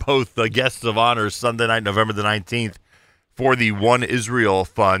 are both guests of honor Sunday night, November the 19th, for the One Israel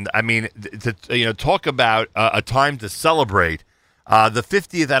Fund. I mean, talk about a time to celebrate. The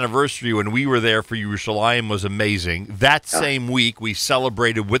 50th anniversary when we were there for Yerushalayim was amazing. That same week, we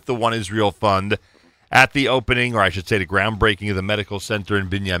celebrated with the One Israel Fund at the opening, or I should say the groundbreaking of the medical center in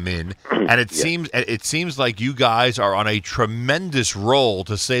Binyamin. And it seems like you guys are on a tremendous roll,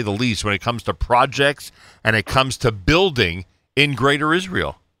 to say the least, when it comes to projects and it comes to building in Greater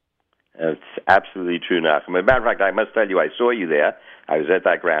Israel. It's absolutely true, Nachum. As a matter of fact, I must tell you, I saw you there. I was at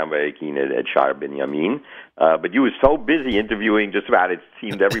that groundbreaking at Shar Binyamin. But you were so busy interviewing just about, it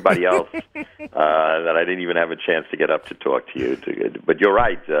seemed, everybody else that I didn't even have a chance to get up to talk to you. But you're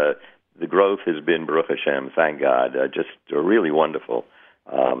right. The growth has been, Baruch Hashem, thank God, just really wonderful.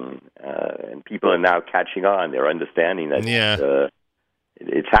 And people are now catching on. They're understanding that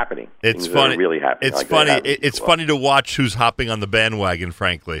it's happening. It's Things funny. are really happening. It's funny. It's funny to watch who's hopping on the bandwagon,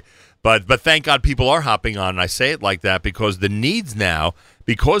 frankly. But thank God people are hopping on, and I say it like that because the needs now,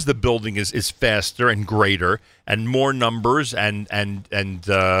 because the building is faster and greater and more numbers and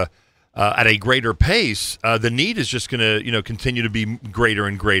at a greater pace, the need is just going to continue to be greater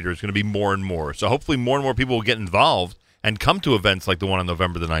and greater. It's going to be more and more. So hopefully more and more people will get involved and come to events like the one on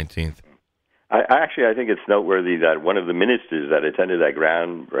November the 19th. I think it's noteworthy that one of the ministers that attended that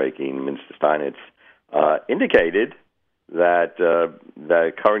groundbreaking, Minister Steinitz, indicated that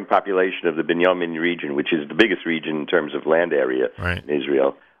the current population of the Binyamin region, which is the biggest region in terms of land area in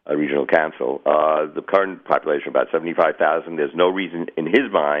Israel, a regional council, the current population, about 75,000, there's no reason in his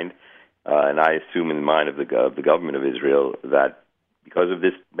mind, and I assume in the mind of the government of Israel, that because of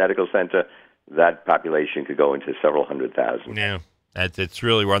this medical center, that population could go into several hundred thousand. Yeah, it's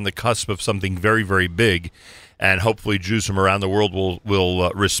really, we're on the cusp of something very, very big, and hopefully Jews from around the world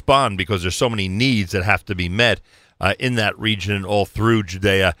will respond, because there's so many needs that have to be met in that region and all through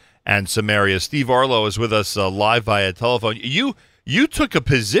Judea and Samaria. Steve Orlow is with us live via telephone. You took a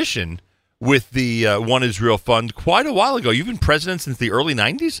position with the One Israel Fund quite a while ago. You've been president since the early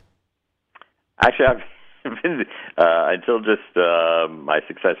 90s? Actually, I've been until just my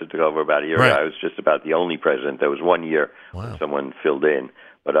successor took over about a year ago. I was just about the only president. There was 1 year when someone filled in.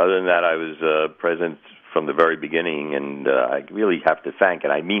 But other than that, I was president from the very beginning, and I really have to thank,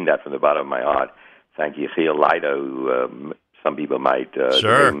 and I mean that from the bottom of my heart, thank you, Yechiel Leida, who some people might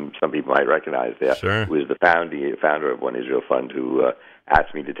recognize there, who was the founder of One Israel Fund, who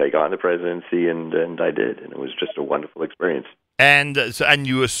asked me to take on the presidency, and I did, and it was just a wonderful experience. And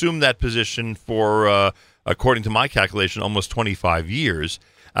you assumed that position for, according to my calculation, almost 25 years.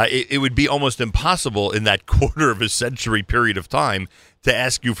 It would be almost impossible in that quarter of a century period of time to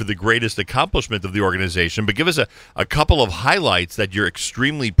ask you for the greatest accomplishment of the organization, but give us a couple of highlights that you're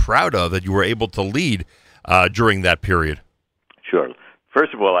extremely proud of that you were able to lead during that period. Sure.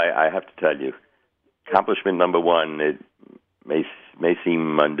 First of all, I have to tell you, accomplishment number one, it may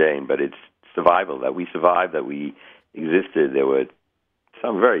seem mundane, but it's survival, that we survived, that we existed. There were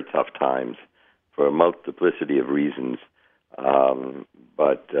some very tough times for a multiplicity of reasons,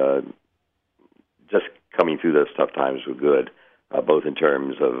 but just coming through those tough times were good. Both in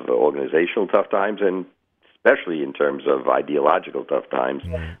terms of organizational tough times and especially in terms of ideological tough times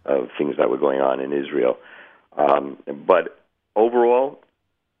of things that were going on in Israel. But overall,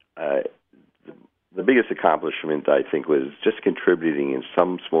 the biggest accomplishment, I think, was just contributing in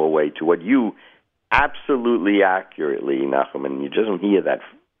some small way to what you absolutely accurately, Nachum, and you just don't hear that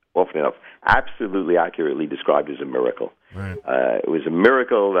often enough, absolutely accurately described as a miracle. Right. It was a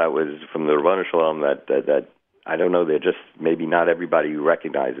miracle that was from the Rabbanu Shalom that I don't know, they're just maybe not everybody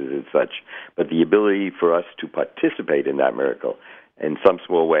recognizes it such, but the ability for us to participate in that miracle in some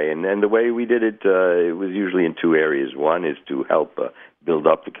small way. And the way we did it, it was usually in two areas. One is to help build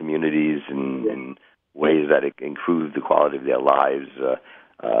up the communities in ways that improve the quality of their lives,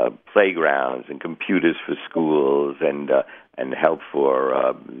 playgrounds and computers for schools, and help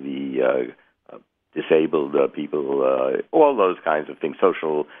for the disabled people, all those kinds of things,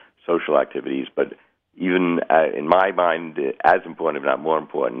 social activities. But even in my mind, as important, if not more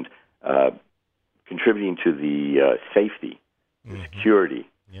important, contributing to the safety, the security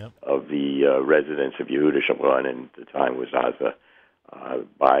of the residents of Yehuda Shomron, and at the time was Gaza,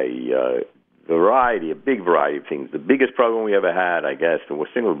 by a big variety of things. The biggest program we ever had, I guess, the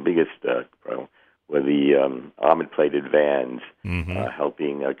single biggest program, were the armored-plated vans,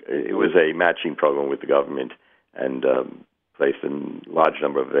 helping. It was a matching program with the government, and placed a large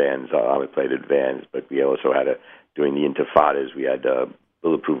number of vans, armored-plated vans, but we also had, during the intifadas, we had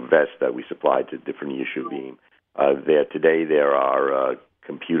bulletproof vests that we supplied to different yeshuvim. Today there are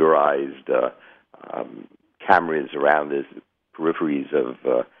computerized cameras around the peripheries of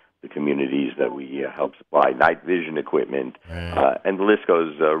the communities that we help supply, night vision equipment, and the list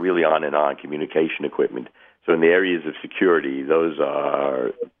goes really on and on, communication equipment. So in the areas of security, those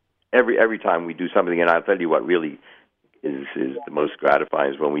are, every time we do something, and I'll tell you what really is the most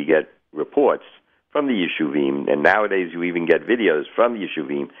gratifying is when we get reports from the yeshuvim, and nowadays you even get videos from the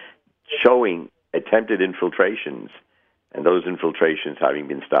yeshuvim showing attempted infiltrations, and those infiltrations having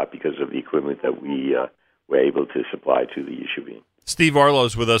been stopped because of the equipment that we were able to supply to the yeshuvim. Steve Orlow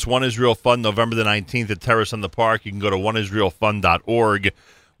is with us. One Israel Fund, November the 19th at Terrace on the Park. You can go to oneisraelfund.org,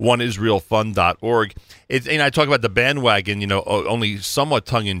 oneisraelfund.org. And I talk about the bandwagon, only somewhat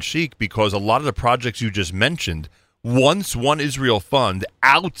tongue-in-cheek, because a lot of the projects you just mentioned, once One Israel Fund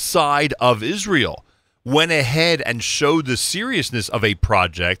outside of Israel went ahead and showed the seriousness of a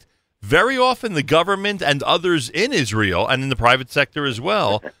project, very often the government and others in Israel and in the private sector as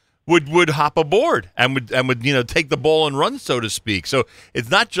well would hop aboard and would take the ball and run, so to speak. So it's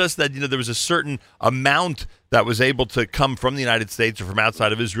not just that there was a certain amount that was able to come from the United States or from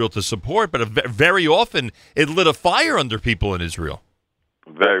outside of Israel to support, but very often it lit a fire under people in Israel.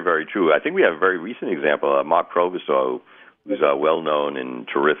 Very, very true. I think we have a very recent example. Mark Proviso, who's a well-known and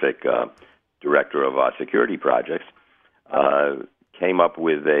terrific director of our security projects, came up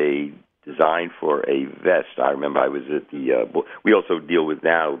with a design for a vest. I remember I was at we also deal with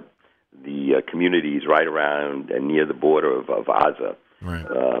now the communities right around and near the border of Gaza. Right.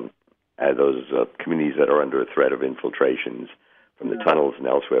 Those communities that are under a threat of infiltrations from the tunnels and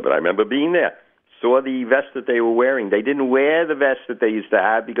elsewhere. But I remember being there, saw the vest that they were wearing. They didn't wear the vest that they used to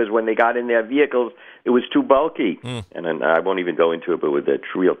have because when they got in their vehicles, it was too bulky. And I won't even go into it, but the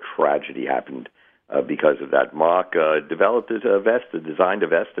real tragedy happened because of that. Mark developed a vest, designed a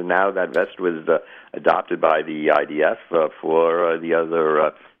vest, and now that vest was adopted by the IDF for the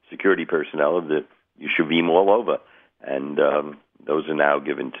other security personnel of the yeshuvim all over. And those are now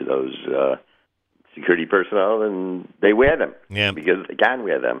given to those security personnel, and they wear them because they can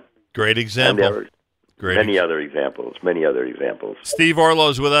wear them. Great example. Many other examples. Steve Orlow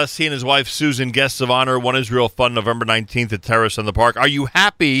is with us. He and his wife, Susan, guests of honor, One Israel Fund, November 19th at Terrace on the Park. Are you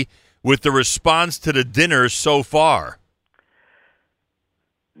happy with the response to the dinner so far?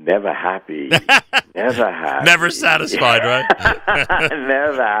 Never happy. Never happy. Never satisfied, right?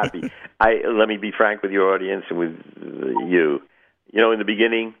 Never happy. Let me be frank with your audience and with you. In the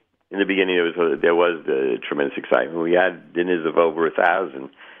beginning, there was the tremendous excitement. We had dinners of over 1,000.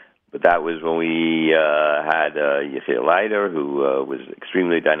 But that was when we had Yechiel Leiter, who was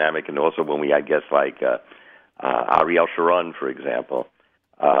extremely dynamic, and also when we had guests like Ariel Sharon, for example.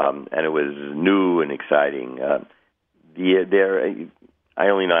 And it was new and exciting. I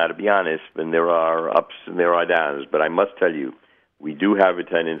only know how to be honest, and there are ups and there are downs. But I must tell you, we do have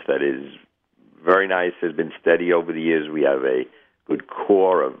attendance that is very nice, has been steady over the years. We have a good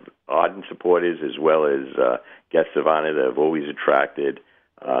core of ardent supporters as well as guests of honor that have always attracted.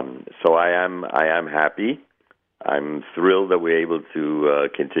 So I am happy. I'm thrilled that we're able to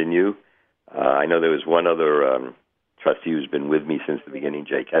continue. I know there was one other trustee who's been with me since the beginning,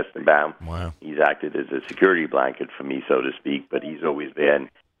 Jay Kestenbaum. Wow. He's acted as a security blanket for me, so to speak, but he's always there and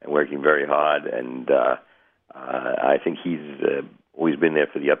working very hard. And I think he's always been there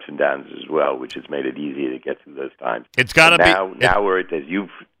for the ups and downs as well, which has made it easier to get through those times. It's got to be. Now we're, as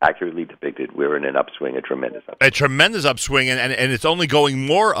you've accurately depicted, we're in an upswing, a tremendous upswing. A tremendous upswing, and it's only going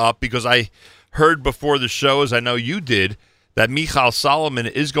more up because I heard before the show, as I know you did, that Michal Solomon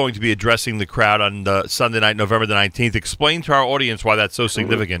is going to be addressing the crowd on Sunday night, November the 19th. Explain to our audience why that's so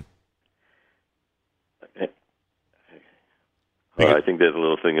significant. I think there's a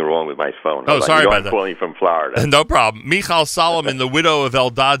little thing wrong with my phone. Oh, sorry about I'm that. calling from Florida. No problem. Michal Solomon, the widow of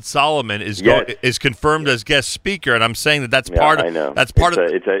Eldad Solomon, is confirmed as guest speaker, and I'm saying that's part of. I know. That's part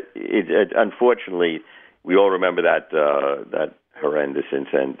of. It's unfortunately, we all remember that horrendous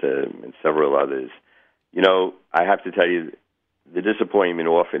incident and several others. You know, I have to tell you, the disappointment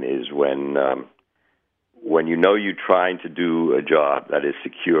often is when you know you're trying to do a job that is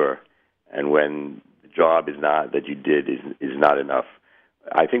secure, and when the job is not that you did is not enough.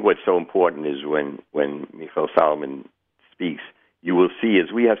 I think what's so important is when Michal Solomon speaks, you will see,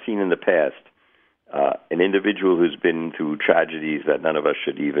 as we have seen in the past, an individual who's been through tragedies that none of us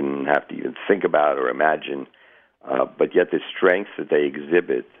should even have to even think about or imagine, but yet the strength that they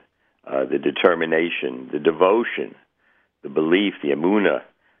exhibit, the determination, the devotion, the belief, the emunah,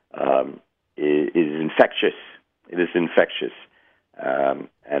 is infectious. It is infectious.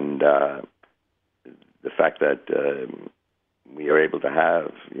 And the fact that we are able to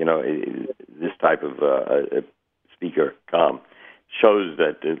have, this type of speaker come shows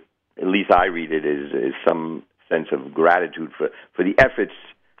that, at least I read it, is some sense of gratitude for the efforts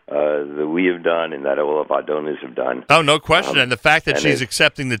that we have done and that all of our donors have done. Oh, no question. And the fact that she's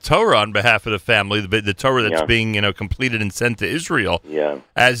accepting the Torah on behalf of the family, the Torah that's being completed and sent to Israel. Yeah.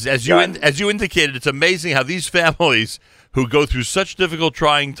 As you indicated, it's amazing how these families who go through such difficult,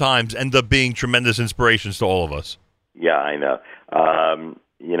 trying times end up being tremendous inspirations to all of us. Yeah, I know.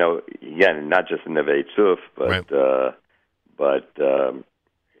 Again, not just in Neve Tzuf, but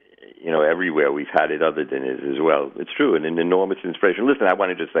everywhere we've had it other than it as well. It's true, and an enormous inspiration. Listen, I want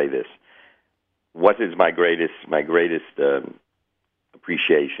to just say this. What is my greatest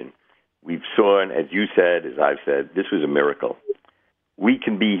appreciation? We've saw, and as you said, as I've said, this was a miracle. We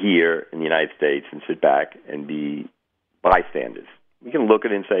can be here in the United States and sit back and be bystanders. We can look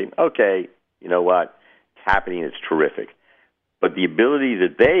at it and say, okay, you know what? It's happening. It's terrific. But the ability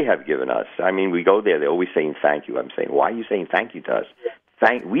that they have given us, I mean, we go there, they're always saying thank you. I'm saying, why are you saying thank you to us?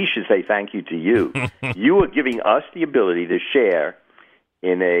 We should say thank you to you. You are giving us the ability to share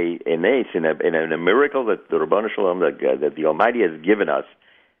in a miracle that the Rabbanu Shalom, that the Almighty has given us.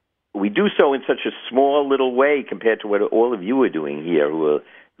 We do so in such a small little way compared to what all of you are doing here, who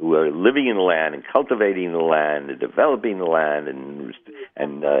are living in the land and cultivating the land and developing the land and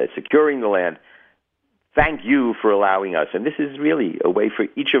securing the land. Thank you for allowing us. And this is really a way for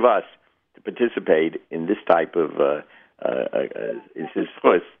each of us to participate in this type of, it's of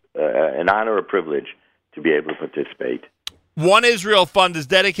course an honor, a privilege to be able to participate. One Israel Fund is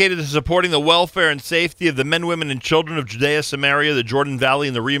dedicated to supporting the welfare and safety of the men, women, and children of Judea, Samaria, the Jordan Valley,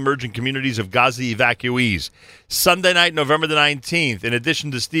 and the re-emerging communities of Gaza evacuees. Sunday night, November the 19th, in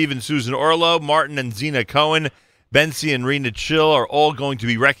addition to Steve and Susan Orlow, Martin and Zena Cohen, Bensi and Rena Chill are all going to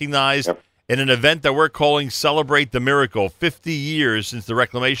be recognized in an event that we're calling Celebrate the Miracle, 50 years since the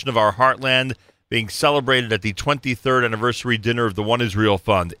reclamation of our heartland, being celebrated at the 23rd anniversary dinner of the One Israel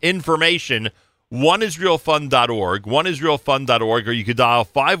Fund. Information, oneisraelfund.org, oneisraelfund.org, or you could dial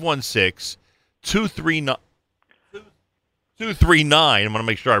 516-239, I want to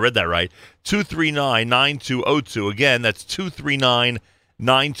make sure I read that right, 239-9202. Again, that's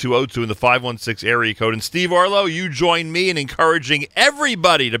 239-9202 in the 516 area code. And Steve Orlow, you join me in encouraging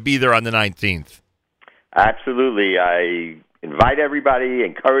everybody to be there on the 19th. Absolutely. I invite everybody,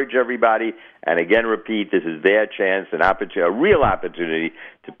 encourage everybody, and again repeat, this is their chance, a real opportunity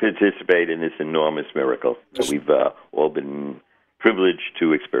to participate in this enormous miracle that we've all been privileged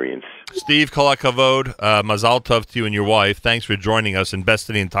to experience. Steve, kol hakavod, mazal tov to you and your wife. Thanks for joining us, and best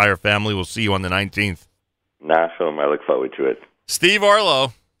to the entire family. We'll see you on the 19th. Nachum, I look forward to it. Steve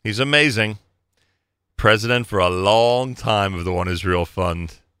Orlow, he's amazing. President for a long time of the One Israel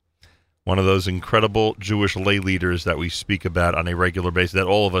Fund. One of those incredible Jewish lay leaders that we speak about on a regular basis that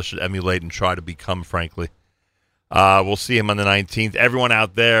all of us should emulate and try to become, frankly. We'll see him on the 19th. Everyone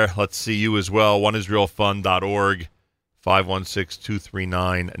out there, let's see you as well. OneIsraelFund.org,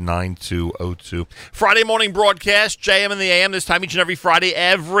 516-239-9202. Friday morning broadcast, JM and the AM, this time each and every Friday,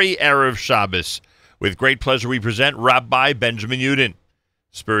 every Erev Shabbos. With great pleasure, we present Rabbi Benjamin Yudin,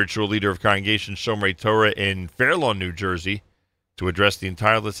 spiritual leader of Congregation Shomrei Torah in Fair Lawn, New Jersey, to address the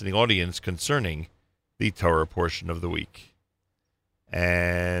entire listening audience concerning the Torah portion of the week.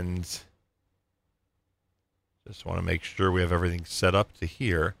 And just want to make sure we have everything set up to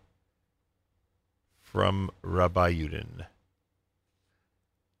hear from Rabbi Yudin.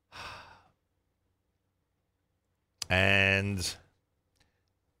 And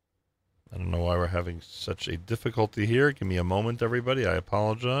I don't know why we're having such a difficulty here. Give me a moment, everybody. I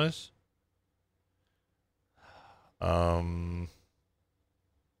apologize.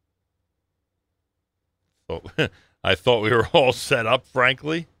 I thought we were all set up,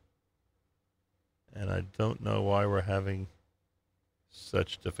 frankly. And I don't know why we're having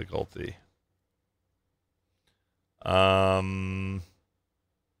such difficulty. Okay,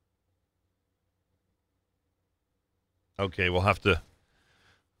 we'll have to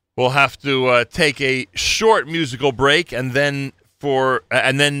take a short musical break and then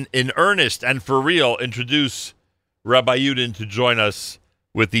in earnest and for real introduce Rabbi Yudin to join us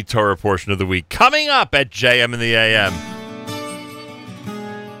with the Torah portion of the week. Coming up at JM in the AM.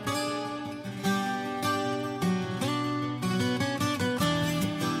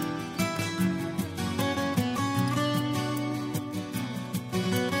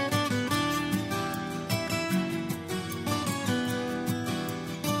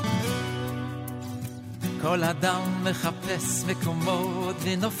 כל אדם מחפש מקומות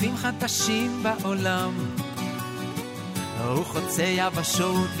ונופים חדשים בעולם. הוא חוצה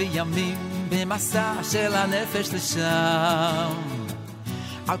יבשות וימים במסע של הנפש לשם.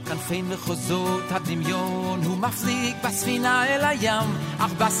 על כנפי מחוזות הדמיון הוא מפליג בספינה אל הים,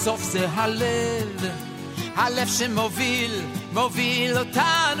 אך בסוף זה הלב שמוביל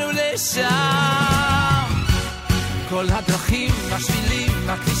אותנו לשם. כל הדרכים, השבילים,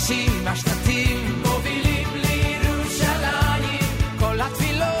 הכבישים, השלטים מובילים לירושלים. כל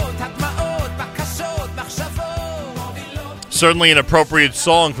התפילות, הדמעות, בקשות, מחשבות מובילות. Certainly an appropriate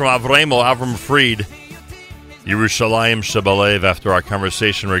song from Avram Fried, Yerushalayim Shebalev, after our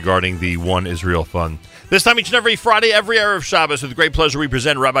conversation regarding the One Israel Fund. This time each and every Friday, every Erev Shabbos, with great pleasure we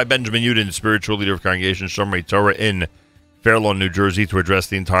present Rabbi Benjamin Yudin, spiritual leader of Congregation Shomrei Torah in Fair Lawn, New Jersey, to address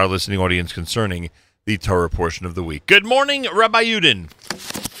the entire listening audience concerning the Torah portion of the week. Good morning, Rabbi Yudin.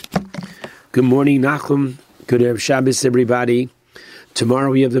 Good morning, Nachum. Good Erev Shabbos, everybody. Tomorrow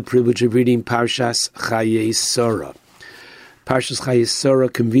we have the privilege of reading Parshas Chayei Sarah. Parshas Chayei Sarah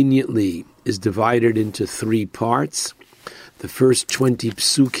conveniently is divided into 3 parts. The first 20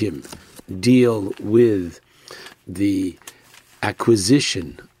 psukim deal with the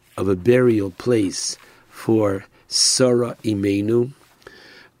acquisition of a burial place for Sarah Imenu.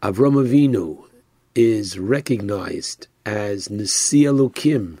 Avram Avinu is recognized as Nasi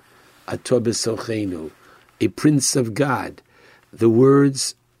Elokim Ato B'Sochenu, a prince of God. The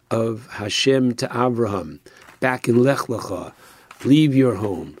words of Hashem to Abraham back in Lech Lecha, leave your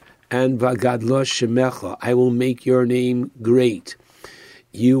home, and Vagadlo Shemecha, I will make your name great.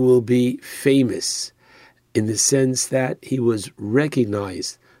 You will be famous, in the sense that he was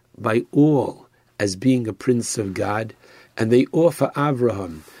recognized by all as being a prince of God, and they offer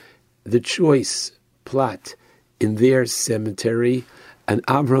Abraham the choice plot in their cemetery, and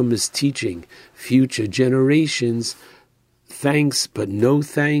Abraham is teaching future generations, thanks but no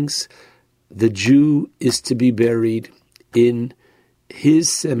thanks. The Jew is to be buried in his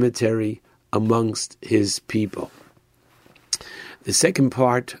cemetery amongst his people. The second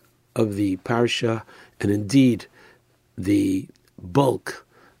part of the parsha, and indeed the bulk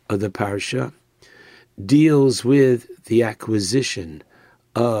of the parsha, deals with the acquisition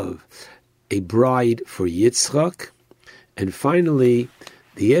of a bride for Yitzchak, and finally,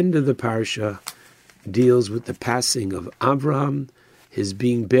 the end of the parsha deals with the passing of Abraham, his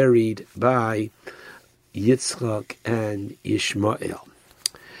being buried by Yitzchak and Ishmael.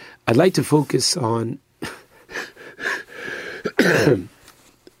 I'd like to focus on the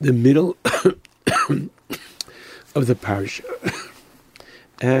middle of the parsha,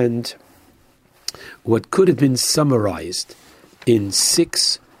 and what could have been summarized in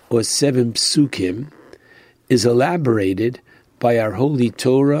 6 or 7 psukim is elaborated by our Holy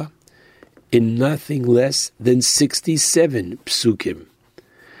Torah in nothing less than 67 psukim.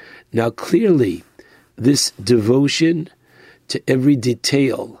 Now clearly, this devotion to every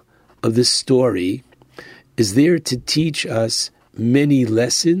detail of the story is there to teach us many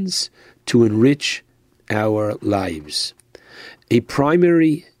lessons to enrich our lives. A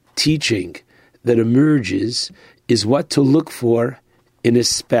primary teaching that emerges is what to look for in a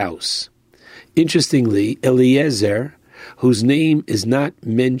spouse. Interestingly, Eliezer, whose name is not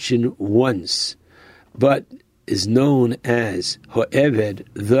mentioned once, but is known as Ho'eved,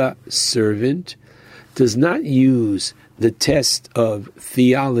 the servant, does not use the test of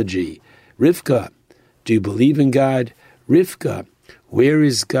theology. Rifka, do you believe in God? Rifka, where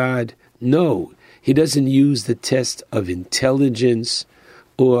is God? No, he doesn't use the test of intelligence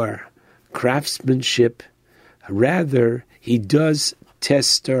or craftsmanship. Rather, he does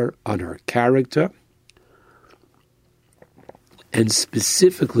test her on her character, and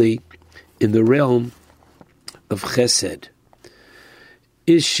specifically in the realm of chesed.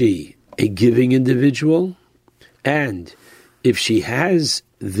 Is she a giving individual? And if she has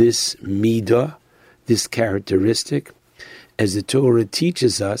this midah, this characteristic, as the Torah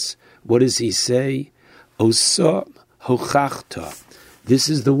teaches us. What does he say? Osa hochachta. This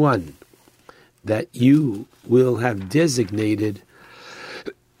is the one that you will have designated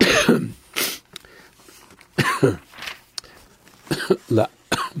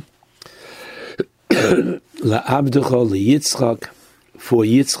la'abdecha liYitzchak, for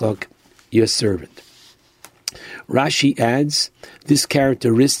Yitzchak, your servant. Rashi adds, this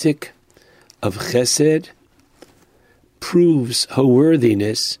characteristic of chesed proves her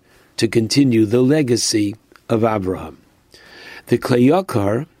worthiness to continue the legacy of Abraham. The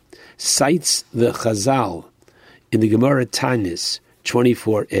Kleyakar cites the Chazal in the Gemara Tanis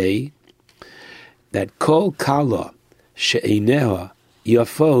 24a that kol kala she'eineha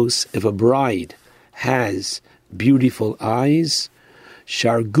yafos, if a bride has beautiful eyes,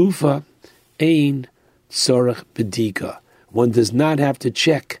 shargufa ein tzorach bedika, one does not have to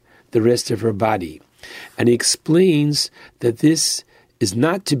check the rest of her body. And he explains that this is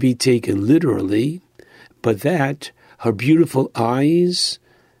not to be taken literally, but that her beautiful eyes,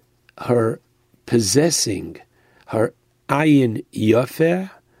 her possessing, her ayin yafeh,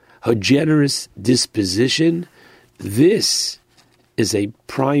 her generous disposition, this is a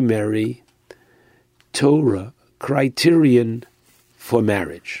primary Torah criterion for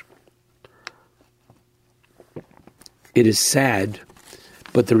marriage. It is sad,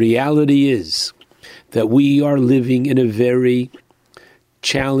 but the reality is that we are living in a very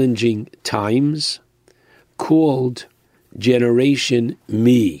challenging times called Generation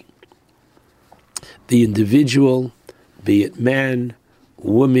Me. The individual, be it man,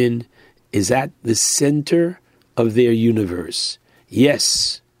 woman, is at the center of their universe.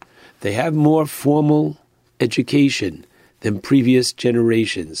 Yes, they have more formal education than previous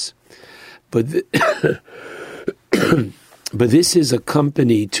generations, but but this is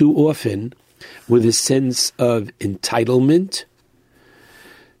accompanied too often with a sense of entitlement.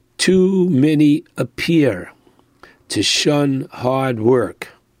 Too many appear to shun hard work.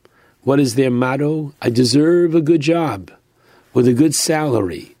 What is their motto? I deserve a good job with a good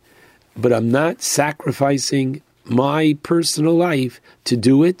salary, but I'm not sacrificing my personal life to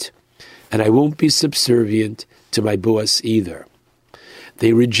do it, and I won't be subservient to my boss either.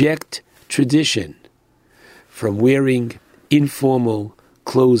 They reject tradition, from wearing informal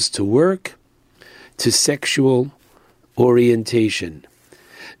clothes to work to sexual orientation.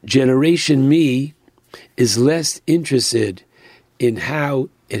 Generation Me is less interested in how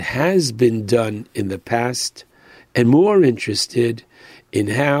it has been done in the past and more interested in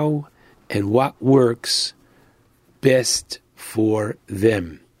how and what works best for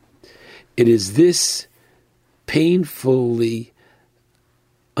them. It is this painfully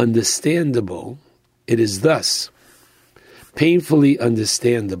understandable, it is thus painfully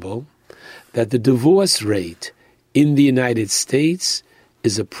understandable that the divorce rate in the United States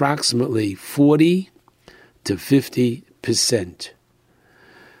is approximately 40 to 50%.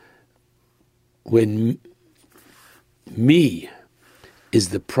 When me is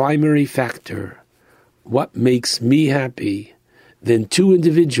the primary factor, what makes me happy, then two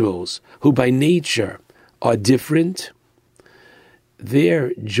individuals who by nature are different,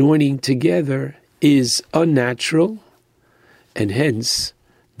 their joining together is unnatural, and hence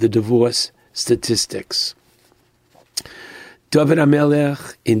the divorce statistics. David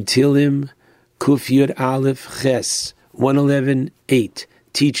HaMelech in Tilim Kuf Yud Aleph Ches 111:8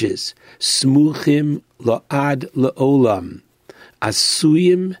 teaches Smuchim La'ad La'olam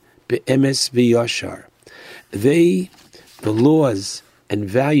Asuyim Be'emes V'yashar. They, the laws and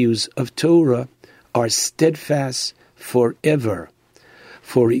values of Torah, are steadfast forever,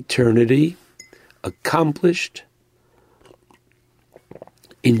 for eternity, accomplished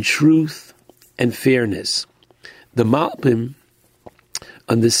in truth and fairness. The Malbim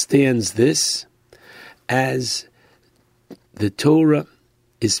understands this as the Torah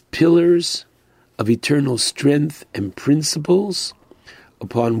is pillars of eternal strength and principles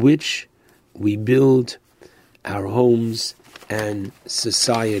upon which we build our homes and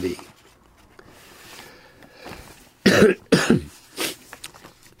society.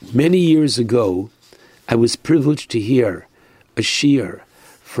 Many years ago, I was privileged to hear a shiur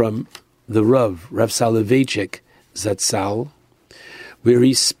from the Rav Soloveitchik Zatzal, where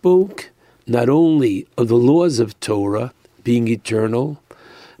he spoke not only of the laws of Torah being eternal,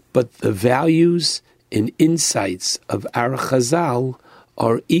 but the values and insights of our Chazal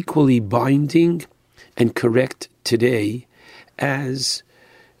are equally binding and correct today as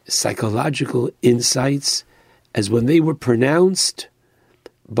psychological insights as when they were pronounced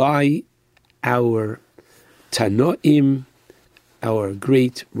by our Tanoim, our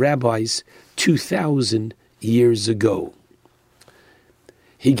great rabbis, 2,000 years ago.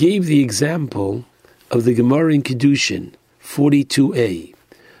 He gave the example of the Gemara in Kedushin 42a,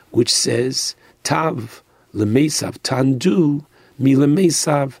 which says, Tav lemesav tandu mi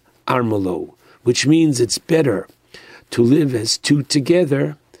lemesav armalo, which means it's better to live as two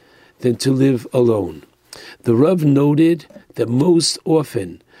together than to live alone. The Rav noted that most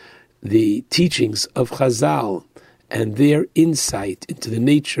often the teachings of Chazal and their insight into the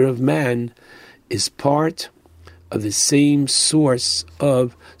nature of man is part of the same source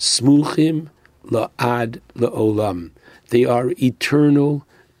of smuchim la'ad la'olam. They are eternal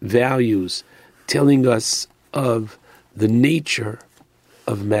values telling us of the nature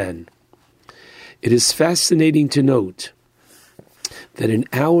of man. It is fascinating to note that in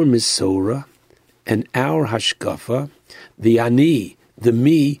our Mesorah and our Hashkafa, the Ani, the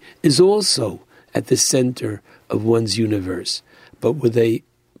me, is also at the center of one's universe, but with a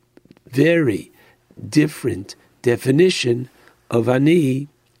very different definition of Ani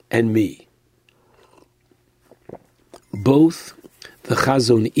and me. Both the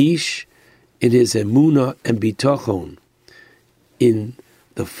Chazon Ish in his Emunah and Bitochon in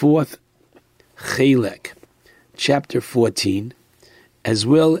the 4th Chelek, chapter 14, as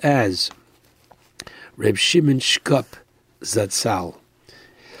well as Reb Shimon Shkup Zatzal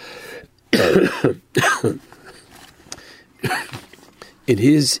in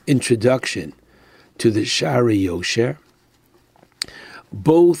his introduction to the Shari Yosher,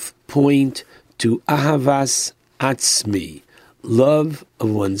 both point to Ahavas Atzmi, love of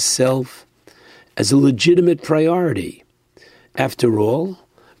oneself, as a legitimate priority. After all,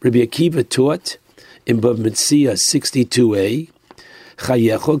 Rabbi Akiva taught in Bav Metzia 62a,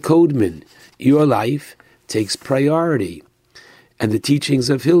 Chayecho Kodman, your life takes priority. And the teachings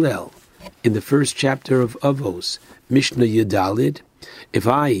of Hillel in the 1st chapter of Avos, Mishnah Yudalid, if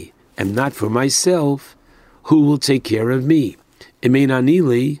I am not for myself, who will take care of me?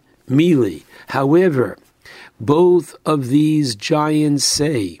 Emenanili, mili. However, both of these giants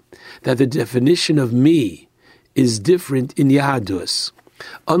say that the definition of me is different in Yahadus.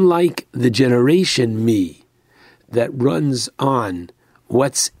 Unlike the generation me that runs on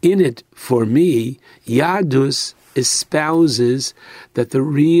what's in it for me, Yahadus espouses that the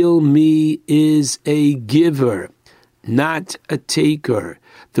real me is a giver, not a taker.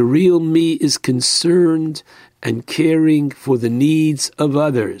 The real me is concerned and caring for the needs of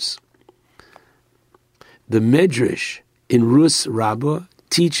others. The Medrash in Rus Rabbah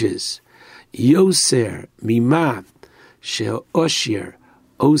teaches, Yoser mima she'oshir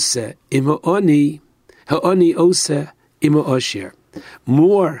ose ima oni, ha'oni ose ima oshir.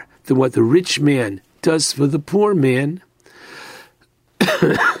 More than what the rich man does for the poor man,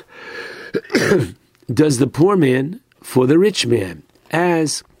 does the poor man for the rich man,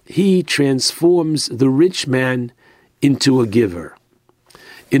 as he transforms the rich man into a giver.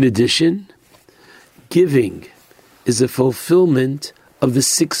 In addition, giving is a fulfillment of the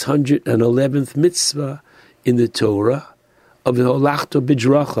 611th mitzvah in the Torah of the Holachto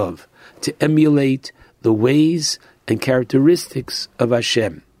B'drachav, to emulate the ways and characteristics of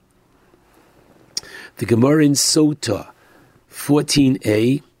Hashem. The Gemara in Sota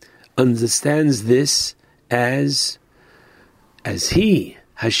 14a understands this as he,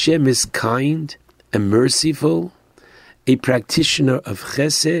 Hashem, is kind and merciful, a practitioner of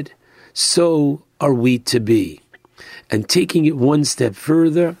chesed, so are we to be. And taking it one step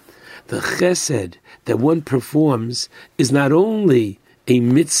further, the chesed that one performs is not only a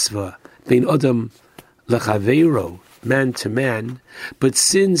mitzvah, bein adam lechaveiro, man to man, but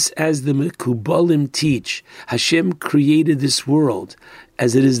since, as the Mekubalim teach, Hashem created this world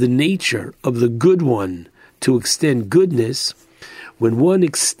as it is the nature of the good one to extend goodness, when one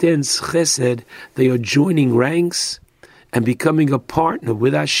extends chesed, they are joining ranks and becoming a partner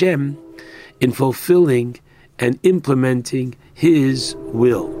with Hashem in fulfilling and implementing His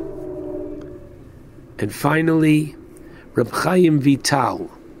will. And finally, Reb Chaim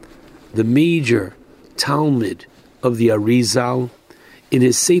Vital, the major Talmud of the Arizal, in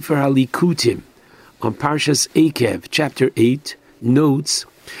his Sefer HaLikutim on Parshas Ekev, chapter 8, notes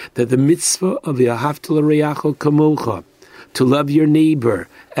that the mitzvah of V'ahavta l'reacho kamocha, to love your neighbor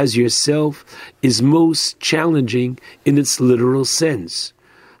as yourself, is most challenging in its literal sense,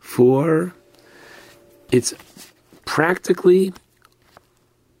 for it's practically,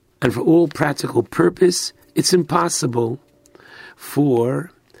 and for all practical purpose, it's impossible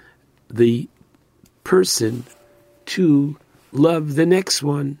for the person to love the next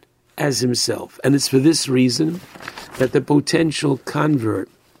one as himself. And it's for this reason that the potential convert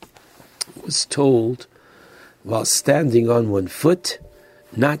was told, while standing on one foot,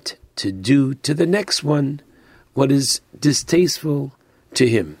 not to do to the next one what is distasteful to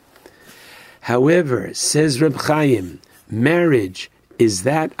him. However, says Reb Chaim, marriage is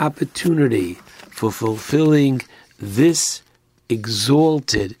that opportunity for fulfilling this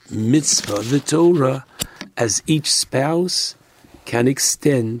exalted mitzvah of the Torah, as each spouse can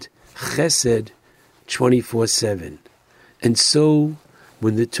extend chesed 24/7. And so,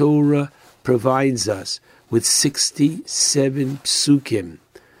 when the Torah provides us with 67 psukim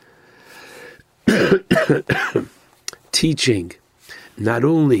teaching not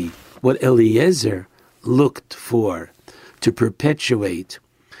only what Eliezer looked for to perpetuate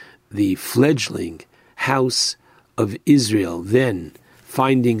the fledgling house of Israel, then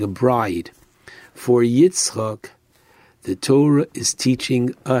finding a bride for Yitzchak, the Torah is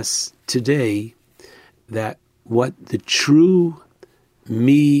teaching us today that what the true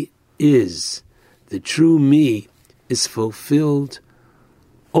me is, the true me is fulfilled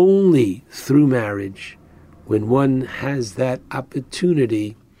only through marriage, when one has that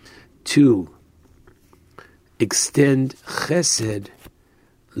opportunity to extend chesed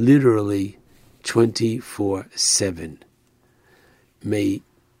literally 24/7. May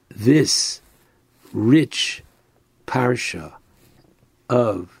this rich parsha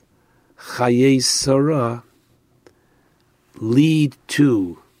of Chayei Sarah lead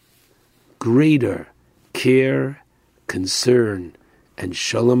to greater care, concern, and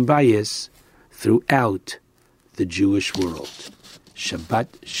shalom bayis throughout the Jewish world. Shabbat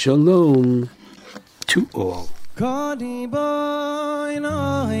Shalom to all.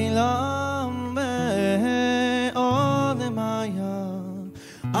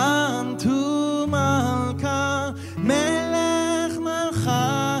 Antu Malka Melech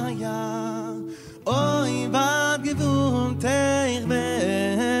Malchaya Oy vad gewuntech be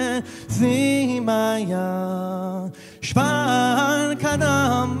Zimaya Shvar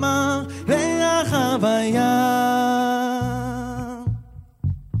Kadama Leachavaya.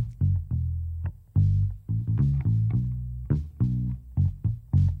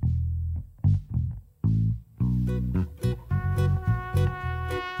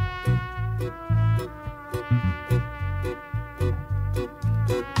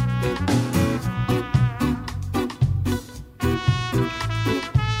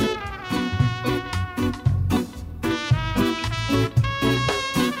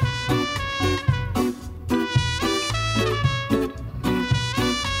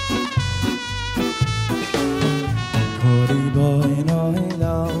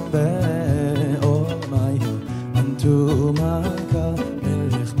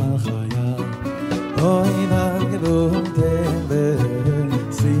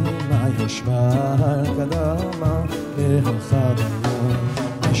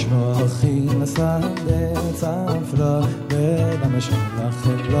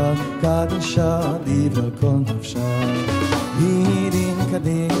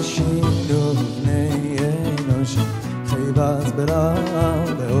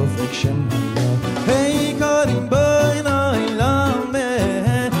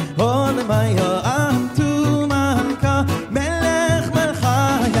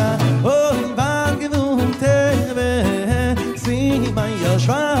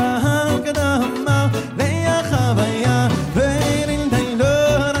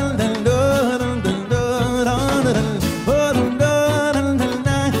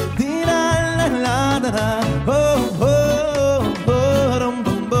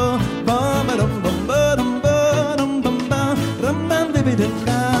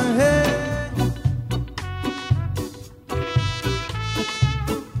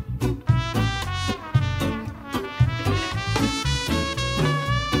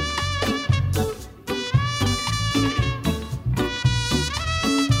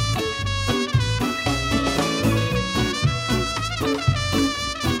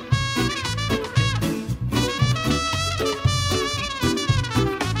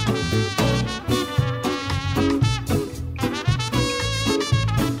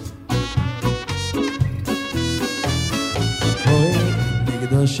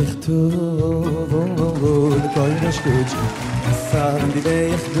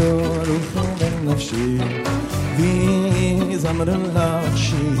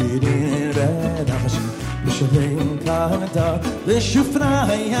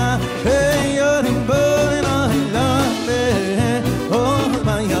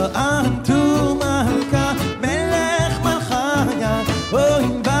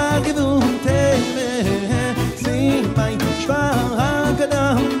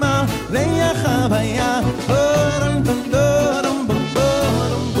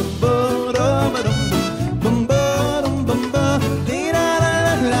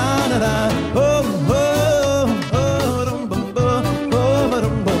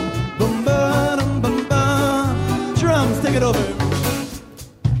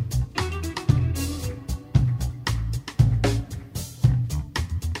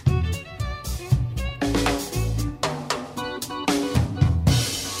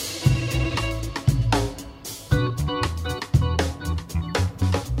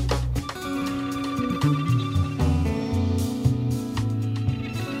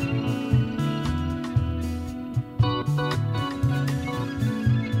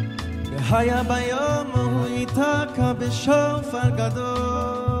 והיה ביום הוא ייתקע בשופר גדול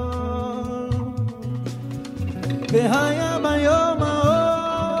והיה ביום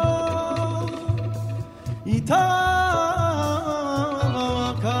ההוא ייתקע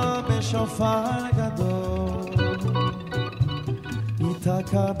בשופר גדול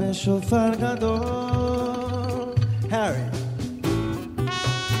ייתקע בשופר גדול הארי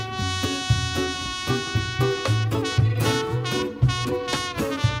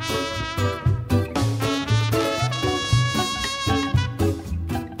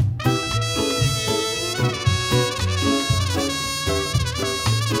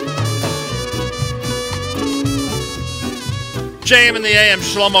JM in the AM,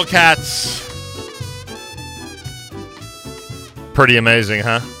 Shlomo Katz. Pretty amazing,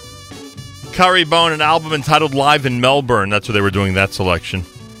 huh? Curry Bone, an album entitled Live in Melbourne. That's where they were doing that selection.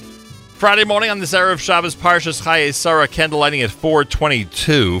 Friday morning on this Erev Shabbos, Parshas Chayei Sarah, candlelighting at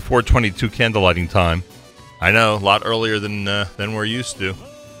 4:22. 4:22 candlelighting time. I know, a lot earlier than we're used to.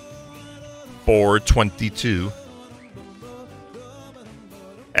 4:22.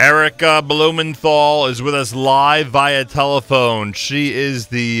 Erica Blumenfeld is with us live via telephone. She is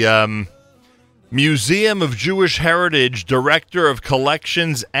the Museum of Jewish Heritage Director of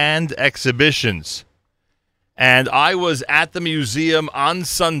Collections and Exhibitions. And I was at the museum on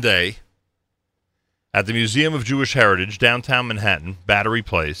Sunday, at the Museum of Jewish Heritage, downtown Manhattan, Battery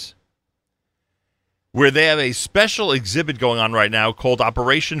Place, where they have a special exhibit going on right now called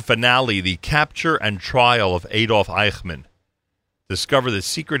Operation Finale, the Capture and Trial of Adolf Eichmann. Discover the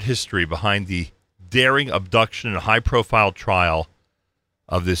secret history behind the daring abduction and high-profile trial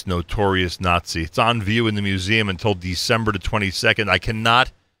of this notorious Nazi. It's on view in the museum until December the 22nd. I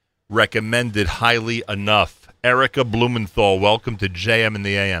cannot recommend it highly enough. Erica Blumenthal, welcome to JM in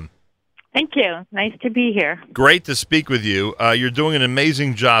the AM. Thank you. Nice to be here. Great to speak with you. You're doing an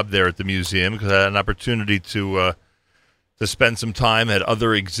amazing job there at the museum because I had an opportunity to spend some time at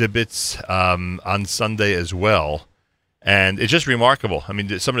other exhibits on Sunday as well. And it's just remarkable. I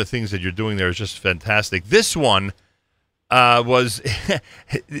mean, some of the things that you're doing there is just fantastic. This one was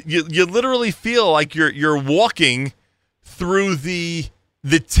you literally feel like you're walking through the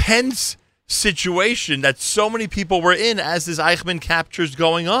tense situation that so many people were in as this Eichmann capture is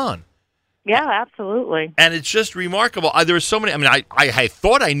going on. Yeah, absolutely. And it's just remarkable. There were so many. I mean, I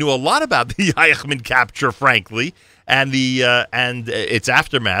thought I knew a lot about the Eichmann capture, frankly, and and its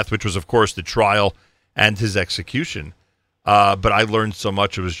aftermath, which was, of course, the trial and his execution. But I learned so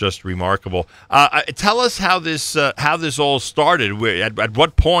much; it was just remarkable. Tell us how this all started. At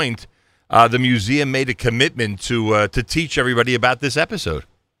what point the museum made a commitment to teach everybody about this episode?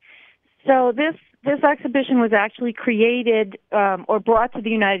 So this exhibition was actually created or brought to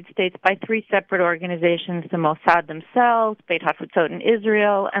the United States by three separate organizations: the Mossad themselves, Beit HaTfutzot in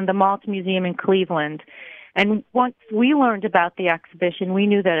Israel, and the Malta Museum in Cleveland. And once we learned about the exhibition, we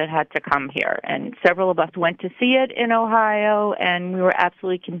knew that it had to come here. And several of us went to see it in Ohio, and we were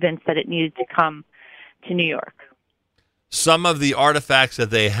absolutely convinced that it needed to come to New York. Some of the artifacts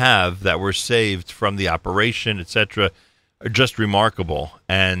that they have that were saved from the operation, etc., are just remarkable.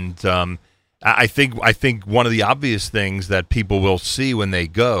 And I think one of the obvious things that people will see when they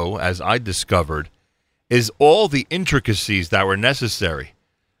go, as I discovered, is all the intricacies that were necessary.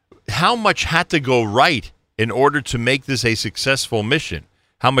 How much had to go right in order to make this a successful mission?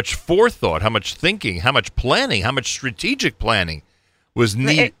 How much forethought, how much thinking, how much planning, how much strategic planning was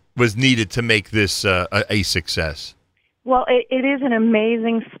needed to make this a success? Well, it is an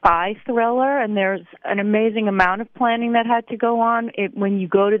amazing spy thriller, and there's an amazing amount of planning that had to go on. When you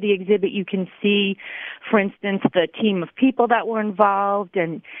go to the exhibit, you can see, for instance, the team of people that were involved.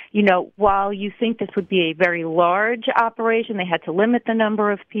 And, you know, while you think this would be a very large operation, they had to limit the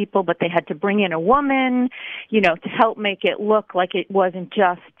number of people, but they had to bring in a woman, you know, to help make it look like it wasn't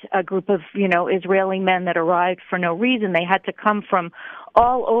just a group of, you know, Israeli men that arrived for no reason. They had to come from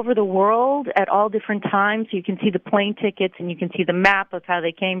all over the world at all different times. You can see the plane tickets and you can see the map of how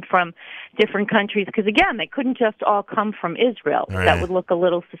they came from different countries. Because, again, they couldn't just all come from Israel. Right. That would look a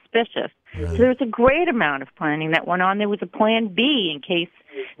little suspicious. Right. So there was a great amount of planning that went on. There was a plan B in case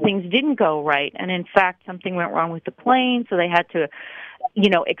things didn't go right. And, in fact, something went wrong with the plane, so they had to, you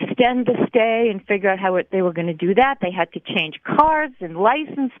know, extend the stay and figure out how they were going to do that. They had to change cards and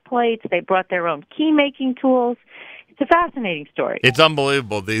license plates. They brought their own key-making tools. It's a fascinating story. It's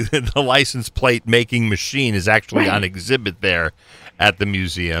unbelievable. The license plate making machine is actually on exhibit there at the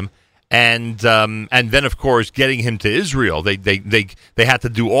museum, and then of course getting him to Israel. They had to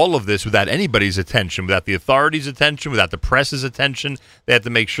do all of this without anybody's attention, without the authorities' attention, without the press's attention. They had to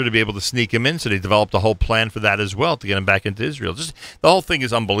make sure to be able to sneak him in. So they developed a whole plan for that as well to get him back into Israel. Just the whole thing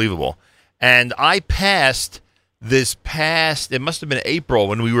is unbelievable. And I passed it must have been April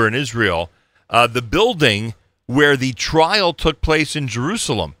when we were in Israel, the building where the trial took place in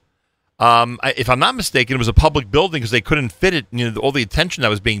Jerusalem. If I'm not mistaken, it was a public building because they couldn't fit it. All the attention that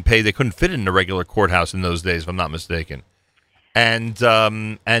was being paid, they couldn't fit it in a regular courthouse in those days, if I'm not mistaken. And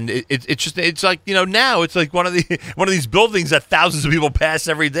it's like, now it's like one of these buildings that thousands of people pass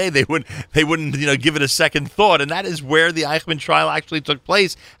every day. They wouldn't give it a second thought. And that is where the Eichmann trial actually took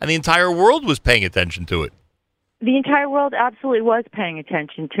place, and the entire world was paying attention to it. The entire world absolutely was paying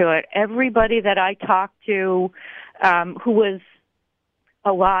attention to it. Everybody that I talked to who was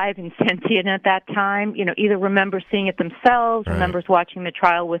alive and sentient at that time, either remembers seeing it themselves, right, remembers watching the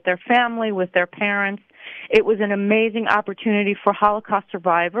trial with their family, with their parents. It was an amazing opportunity for Holocaust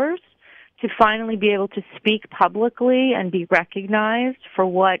survivors to finally be able to speak publicly and be recognized for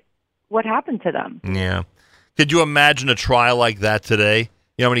what happened to them. Yeah. Could you imagine a trial like that today?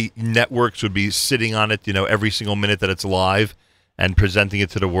 How many networks would be sitting on it, every single minute that it's live and presenting it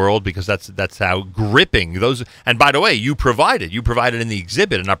to the world, because that's how gripping those. And by the way, you provided in the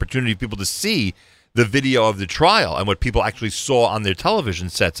exhibit an opportunity for people to see the video of the trial and what people actually saw on their television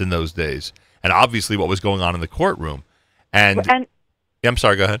sets in those days, and obviously what was going on in the courtroom. And yeah, I'm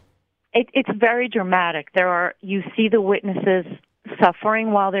sorry, go ahead. It's very dramatic. You see the witnesses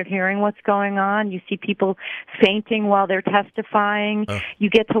suffering while they're hearing what's going on. You see people fainting while they're testifying. You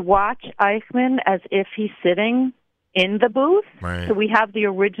get to watch Eichmann as if he's sitting in the booth. Right. So we have the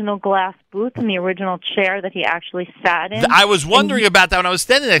original glass booth and the original chair that he actually sat in. I was wondering about that when I was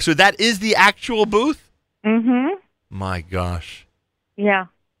standing next to it. That is the actual booth? Mm-hmm. My gosh. Yeah.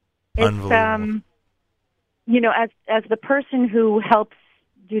 Unbelievable. It's, as the person who helps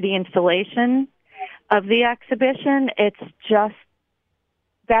do the installation of the exhibition, it's just,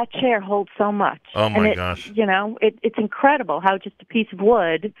 that chair holds so much. Oh, my gosh. It's incredible how just a piece of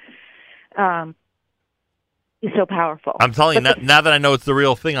wood is so powerful. I'm telling you, now that I know it's the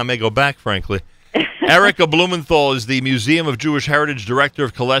real thing, I may go back, frankly. Erica Blumenfeld is the Museum of Jewish Heritage Director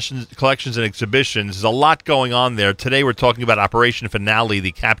of Collections and Exhibitions. There's a lot going on there. Today we're talking about Operation Finale,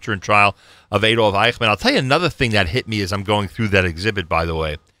 the capture and trial of Adolf Eichmann. I'll tell you another thing that hit me as I'm going through that exhibit, by the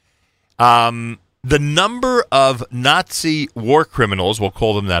way. The number of Nazi war criminals, we'll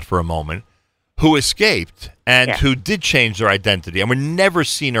call them that for a moment, who escaped and who did change their identity and were never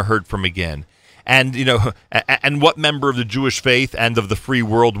seen or heard from again. And, and what member of the Jewish faith and of the free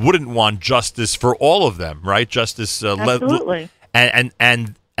world wouldn't want justice for all of them, right? Justice. Absolutely. And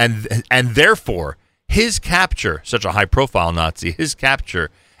therefore, his capture, such a high-profile Nazi, his capture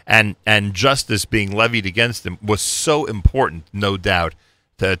and justice being levied against him was so important, no doubt,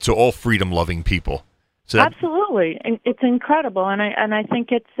 to all freedom-loving people. So absolutely, and it's incredible, and I think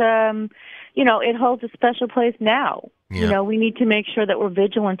it's it holds a special place now. Yeah. We need to make sure that we're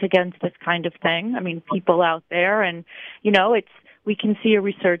vigilant against this kind of thing. I mean, people out there, and we can see a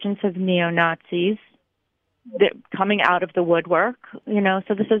resurgence of neo-Nazis coming out of the woodwork.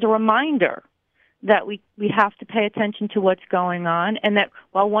 So this is a reminder that we have to pay attention to what's going on, and that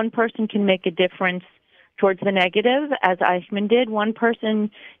while one person can make a difference towards the negative, as Eichmann did, one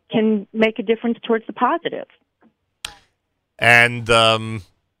person can make a difference towards the positive. And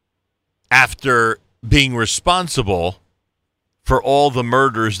after being responsible for all the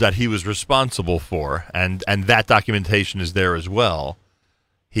murders that he was responsible for, and that documentation is there as well,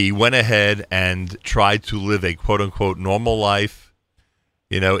 he went ahead and tried to live a quote-unquote normal life,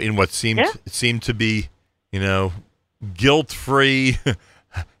 in what seemed to be, guilt-free,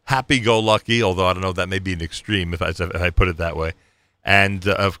 happy-go-lucky, although I don't know if that may be an extreme if I put it that way. And,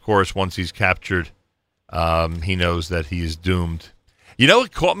 of course, once he's captured, he knows that he is doomed.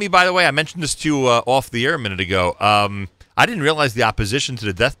 What caught me, by the way? I mentioned this to you off the air a minute ago. I didn't realize the opposition to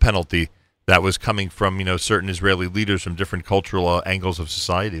the death penalty that was coming from, certain Israeli leaders from different cultural angles of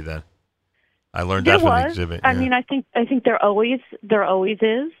society then. I learned that from the exhibit. I mean, I think there always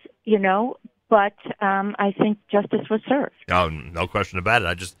is, but I think justice was served. Oh, no question about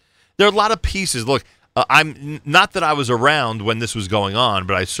it. There are a lot of pieces. Look, I'm not that I was around when this was going on,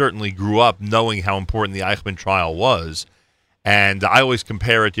 but I certainly grew up knowing how important the Eichmann trial was. And I always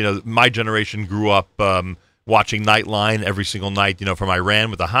compare it, my generation grew up watching Nightline every single night, from Iran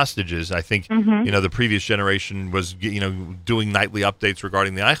with the hostages. I think, the previous generation was, doing nightly updates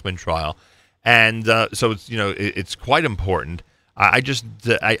regarding the Eichmann trial. And so it's, it's quite important. I just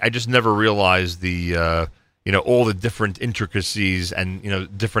never realized the, all the different intricacies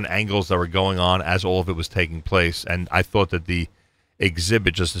and, different angles that were going on as all of it was taking place. And I thought that the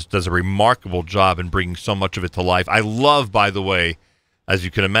exhibit just does a remarkable job in bringing so much of it to life. I love, by the way, as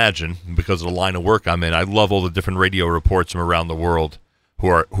you can imagine, because of the line of work I'm in, I love all the different radio reports from around the world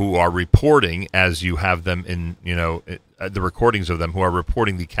who are reporting, as you have them in, the recordings of them, who are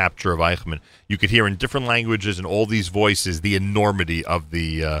reporting the capture of Eichmann. You could hear in different languages and all these voices the enormity of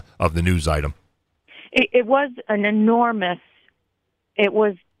the news item. It was an enormous. It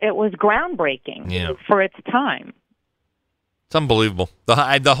was groundbreaking for its time. It's unbelievable.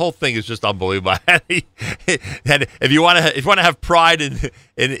 The whole thing is just unbelievable. And if you want to have pride in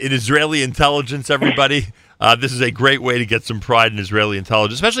Israeli intelligence, everybody, this is a great way to get some pride in Israeli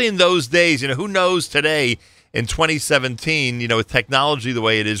intelligence, especially in those days. Who knows today in 2017, with technology the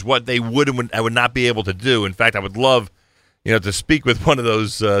way it is, what they would and would not be able to do. In fact, I would love, to speak with one of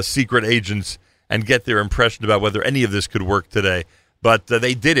those secret agents and get their impression about whether any of this could work today. But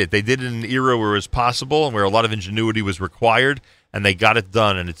they did it. They did it in an era where it was possible and where a lot of ingenuity was required, and they got it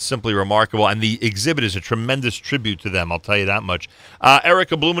done, and it's simply remarkable. And the exhibit is a tremendous tribute to them, I'll tell you that much.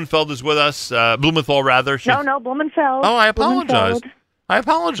 Erica Blumenfeld is with us. Blumenthal, rather. No, Blumenfeld. Oh, I apologize. I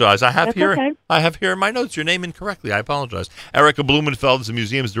apologize. I have here in my notes your name incorrectly. I apologize. Erica Blumenfeld is the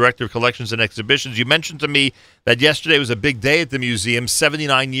museum's director of collections and exhibitions. You mentioned to me that yesterday was a big day at the museum,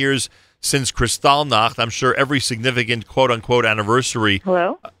 79 years since Kristallnacht. I'm sure every significant quote-unquote anniversary.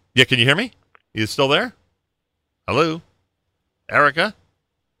 Hello? Yeah, can you hear me? You still there? Hello? Erica?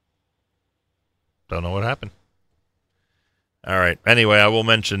 Don't know what happened. All right. Anyway, I will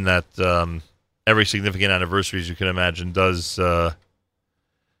mention that every significant anniversary, as you can imagine, does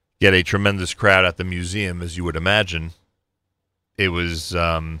get a tremendous crowd at the museum, as you would imagine. It was...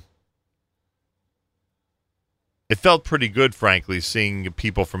 It felt pretty good, frankly, seeing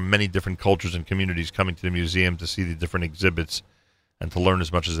people from many different cultures and communities coming to the museum to see the different exhibits and to learn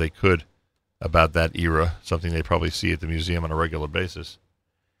as much as they could about that era, something they probably see at the museum on a regular basis.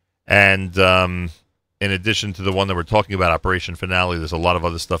 And in addition to the one that we're talking about, Operation Finale, there's a lot of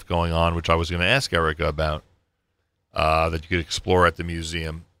other stuff going on, which I was going to ask Erica about, that you could explore at the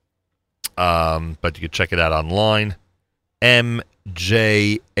museum. But you could check it out online,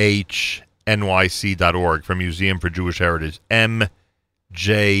 mjhnyc.org, from Museum for Jewish Heritage,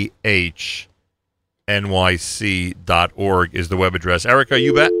 mjhnyc.org is the web address. Erica, are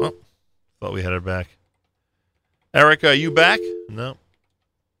you back? Oh, thought we had her back. Erica, are you back? No.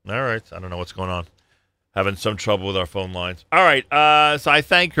 All right. I don't know what's going on. Having some trouble with our phone lines. All right. So I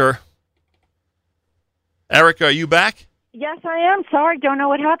thank her. Erica, are you back? Yes, I am. Sorry, don't know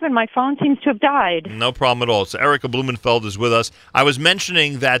what happened. My phone seems to have died. No problem at all. So Erica Blumenfeld is with us. I was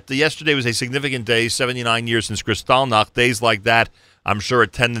mentioning that yesterday was a significant day, 79 years since Kristallnacht. Days like that, I'm sure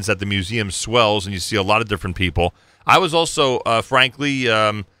attendance at the museum swells, and you see a lot of different people. I was also, frankly,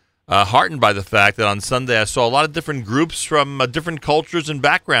 heartened by the fact that on Sunday I saw a lot of different groups from different cultures and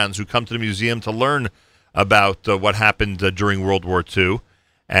backgrounds who come to the museum to learn about what happened during World War II.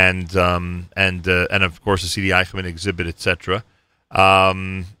 And of course the C.D. Eichmann exhibit, etc.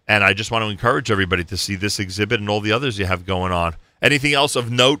 And I just want to encourage everybody to see this exhibit and all the others you have going on. Anything else of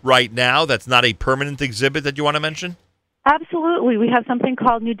note right now that's not a permanent exhibit that you want to mention? Absolutely. We have something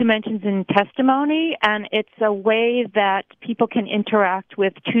called New Dimensions in Testimony, and it's a way that people can interact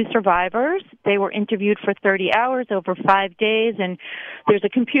with two survivors. They were interviewed for 30 hours over 5 days, and there's a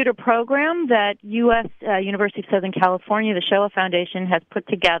computer program that University of Southern California, the Shoah Foundation, has put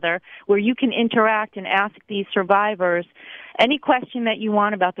together where you can interact and ask these survivors any question that you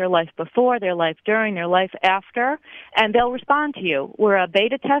want about their life before, their life during, their life after, and they'll respond to you. We're a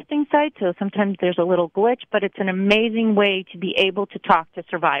beta testing site, so sometimes there's a little glitch, but it's an amazing way to be able to talk to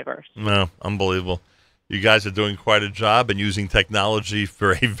survivors. No, unbelievable. You guys are doing quite a job and using technology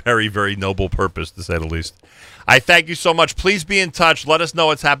for a very, very noble purpose, to say the least. I thank you so much. Please be in touch. Let us know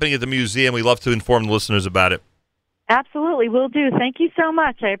what's happening at the museum. We love to inform the listeners about it. Absolutely, will do. Thank you so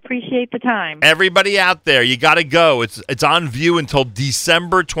much. I appreciate the time. Everybody out there, you got to go. It's on view until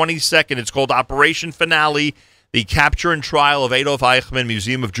December 22nd. It's called Operation Finale, the capture and trial of Adolf Eichmann,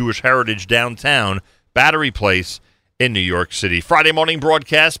 Museum of Jewish Heritage, downtown, Battery Place in New York City. Friday morning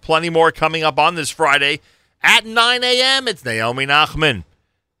broadcast, plenty more coming up on this Friday. At 9 a.m., it's Naomi Nachman.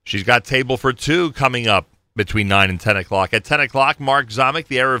 She's got Table for Two coming up between 9 and 10 o'clock. At 10 o'clock, Mark Zamek,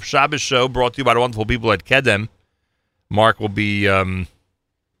 the Erev Shabbos show, brought to you by the wonderful people at Kedem. Mark will be on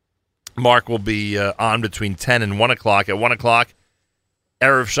between 10 and 1 o'clock. At 1 o'clock,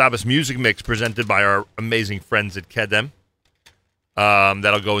 Erev Shabbos music mix presented by our amazing friends at Kedem.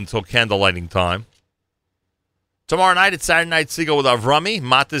 That'll go until candlelighting time. Tomorrow night, it's Saturday Night Segal with Avrami.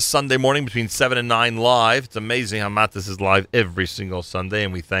 Matis Sunday morning between 7 and 9 live. It's amazing how Matis is live every single Sunday,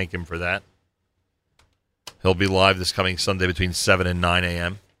 and we thank him for that. He'll be live this coming Sunday between 7 and 9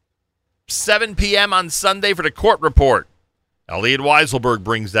 a.m. 7 p.m. on Sunday for the Court Report. Elliot Weiselberg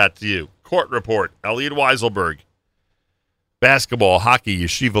brings that to you. Court Report, Elliot Weiselberg. Basketball, hockey,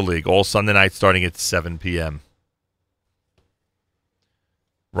 Yeshiva League, all Sunday nights starting at 7 p.m.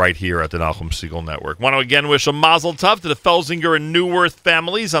 right here at the Nachum Segal Network. Want to again wish a mazel tov to the Felsinger and Neuwirth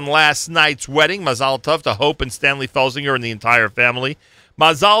families on last night's wedding. Mazel tov to Hope and Stanley Felsinger and the entire family.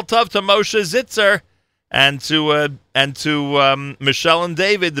 Mazel tov to Moshe Zitzer and to Michelle and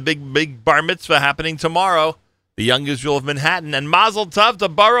David, the big bar mitzvah happening tomorrow, the young Israel of Manhattan. And mazel tov to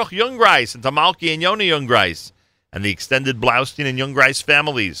Baruch Jungreis and to Malkie and Yoni Jungreis and the extended Blaustein and Jungreis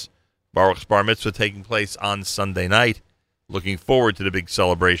families. Baruch's bar mitzvah taking place on Sunday night. Looking forward to the big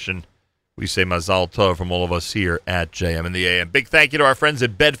celebration. We say Mazal Tov from all of us here at JM in the AM. Big thank you to our friends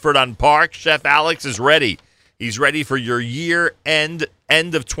at Bedford on Park. Chef Alex is ready. He's ready for your year-end,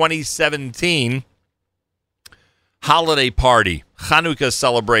 end of 2017 holiday party, Chanukah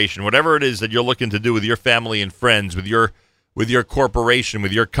celebration, whatever it is that you're looking to do with your family and friends, with your corporation,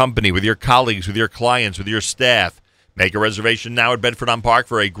 with your company, with your colleagues, with your clients, with your staff. Make a reservation now at Bedford on Park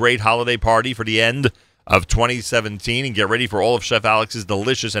for a great holiday party for the end of 2017 and get ready for all of Chef Alex's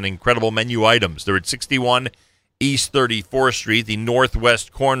delicious and incredible menu items. They're at 61 East 34th Street, the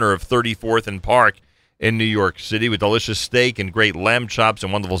northwest corner of 34th and Park in New York City, with delicious steak and great lamb chops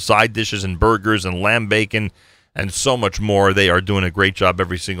and wonderful side dishes and burgers and lamb bacon and so much more. They are doing a great job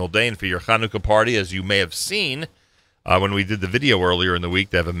every single day. And for your Chanukah party, as you may have seen when we did the video earlier in the week,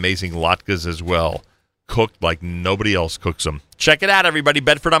 they have amazing latkes as well, cooked like nobody else cooks them. Check it out, everybody.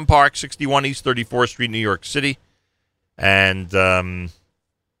 Bedford on Park, 61 East 34th Street, New York City. And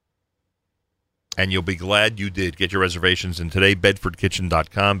you'll be glad you did. Get your reservations in today,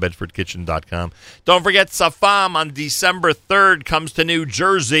 bedfordkitchen.com, bedfordkitchen.com. Don't forget, Safam on December 3rd comes to New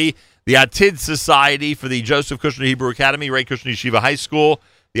Jersey. The Atid Society for the Joseph Kushner Hebrew Academy, Ray Kushner Yeshiva High School.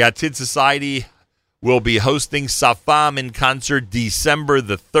 The Atid Society will be hosting Safam in concert December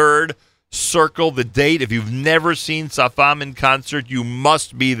the 3rd. Circle the date. If you've never seen Safam in concert, you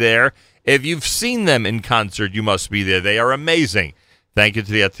must be there. If you've seen them in concert, you must be there. They are amazing. Thank you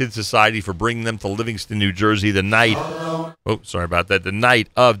to the Atid Society for bringing them to Livingston, New Jersey the night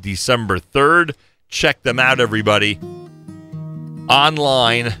of December 3rd. Check them out, everybody.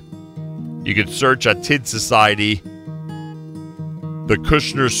 Online, you can search Atid Society, the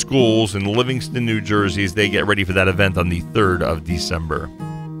Kushner Schools in Livingston, New Jersey, as they get ready for that event on the 3rd of December.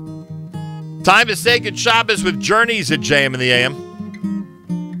 Time to say good Shabbos with Journeys at JM in the AM.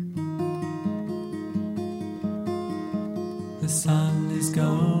 The sun is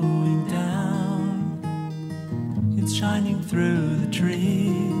going down. It's shining through the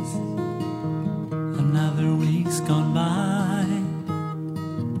trees. Another week's gone by.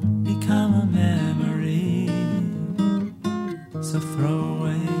 Become a memory. So throw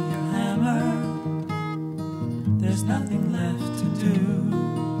away your hammer. There's nothing left to do.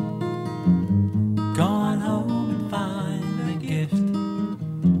 Go on home and find a gift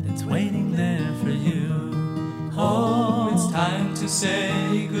that's waiting there for you. Oh, it's time to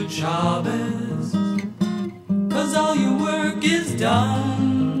say good Shabbos, 'cause all your work is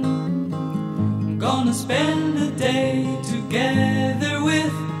done. I'm gonna spend a day together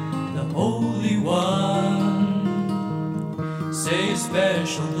with the Holy One. Say a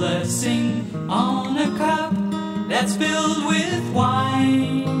special blessing on a cup that's filled with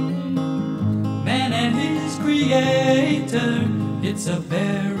wine. Man and his creator, it's a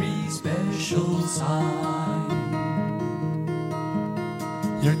very special sign.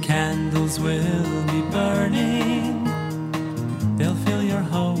 Your candles will be burning. They'll fill your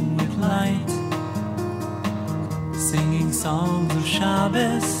home with light. Singing songs of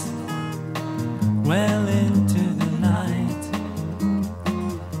Shabbos well into the night.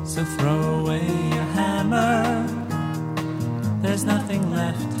 So throw away your hammer. There's nothing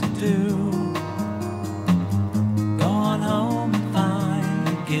left to do. Home and find a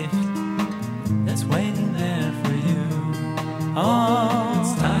gift that's waiting there for you. Oh,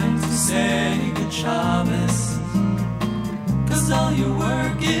 it's time to say good Shabbos, 'cause all your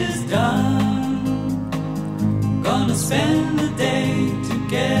work is done. Gonna spend the day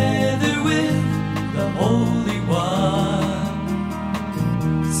together with the Holy One.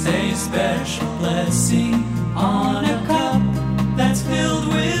 Say a special blessing on a cup that's filled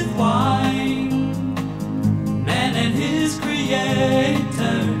with wine. And his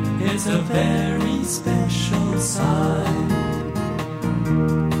creator is a very special sign.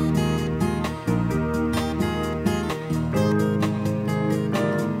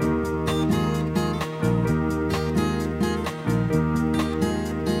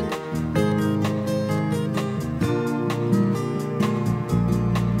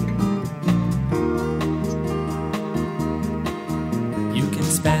 You can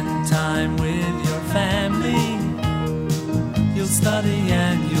spend time with your family study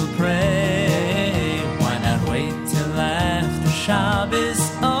and you'll pray. Why not wait till after Shabbos?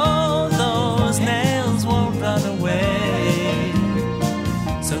 Oh, those nails won't run away.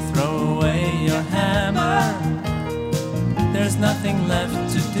 So throw away your hammer. There's nothing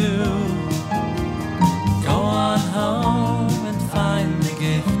left to do. Go on home and find the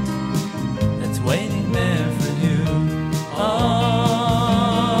gift that's waiting there for you. Oh,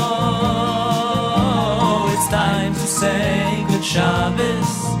 it's time to say good Shabbos,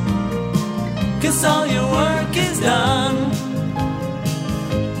 'cause all your work is done.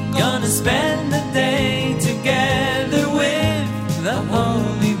 Gonna spend the day together with the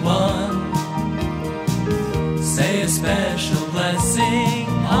Holy One. Say a special blessing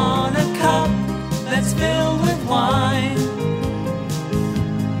on a cup that's filled with wine.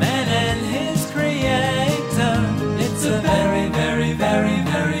 Man and his creator, it's a very, very, very,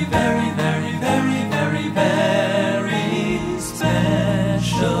 very, very, very, very, very, very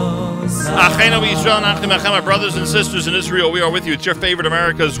special song. My brothers and sisters in Israel, we are with you. It's your favorite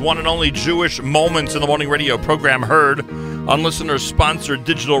America's one and only Jewish Moments in the Morning radio program, heard on listener-sponsored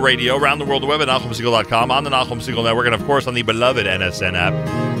digital radio around the world, the web at NachumSegal.com, on the Nachum Segal Network, and of course on the beloved NSN app.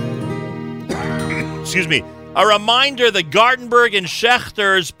 Excuse me. A reminder that Gartenberg and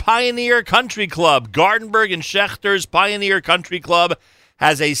Schechter's Pioneer Country Club, Gartenberg and Schechter's Pioneer Country Club,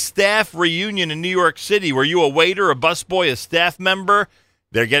 has a staff reunion in New York City. Were you a waiter, a busboy, a staff member?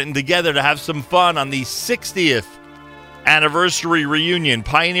 They're getting together to have some fun on the 60th anniversary reunion.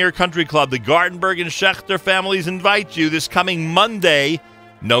 Pioneer Country Club, the Gartenberg and Schechter families invite you this coming Monday,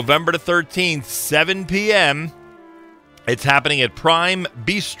 November the 13th, 7 p.m. It's happening at Prime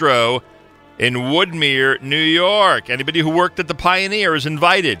Bistro in Woodmere, New York. Anybody who worked at the Pioneer is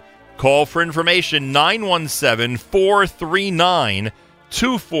invited. Call for information,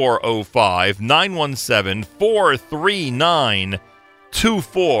 917-439-2405,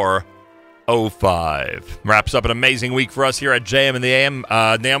 917-439-2405. Wraps up an amazing week for us here at JM and the AM.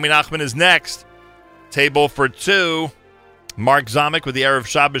 Naomi Nachman is next. Table for two. Mark Zamek with the Erev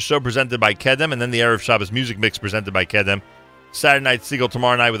Shabbos show presented by Kedem, and then the Erev Shabbos music mix presented by Kedem. Saturday night Segal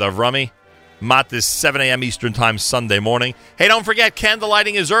tomorrow night with Avrami. Matis, 7 a.m. Eastern Time, Sunday morning. Hey, don't forget,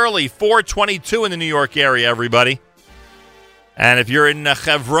 candlelighting is early, 4:22 in the New York area, everybody. And if you're in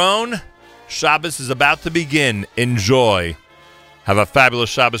Chevron, Shabbos is about to begin. Enjoy. Have a fabulous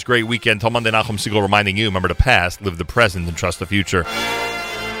Shabbos, great weekend. Till Monday, Nachum Segal reminding you, remember the past, live the present, and trust the future.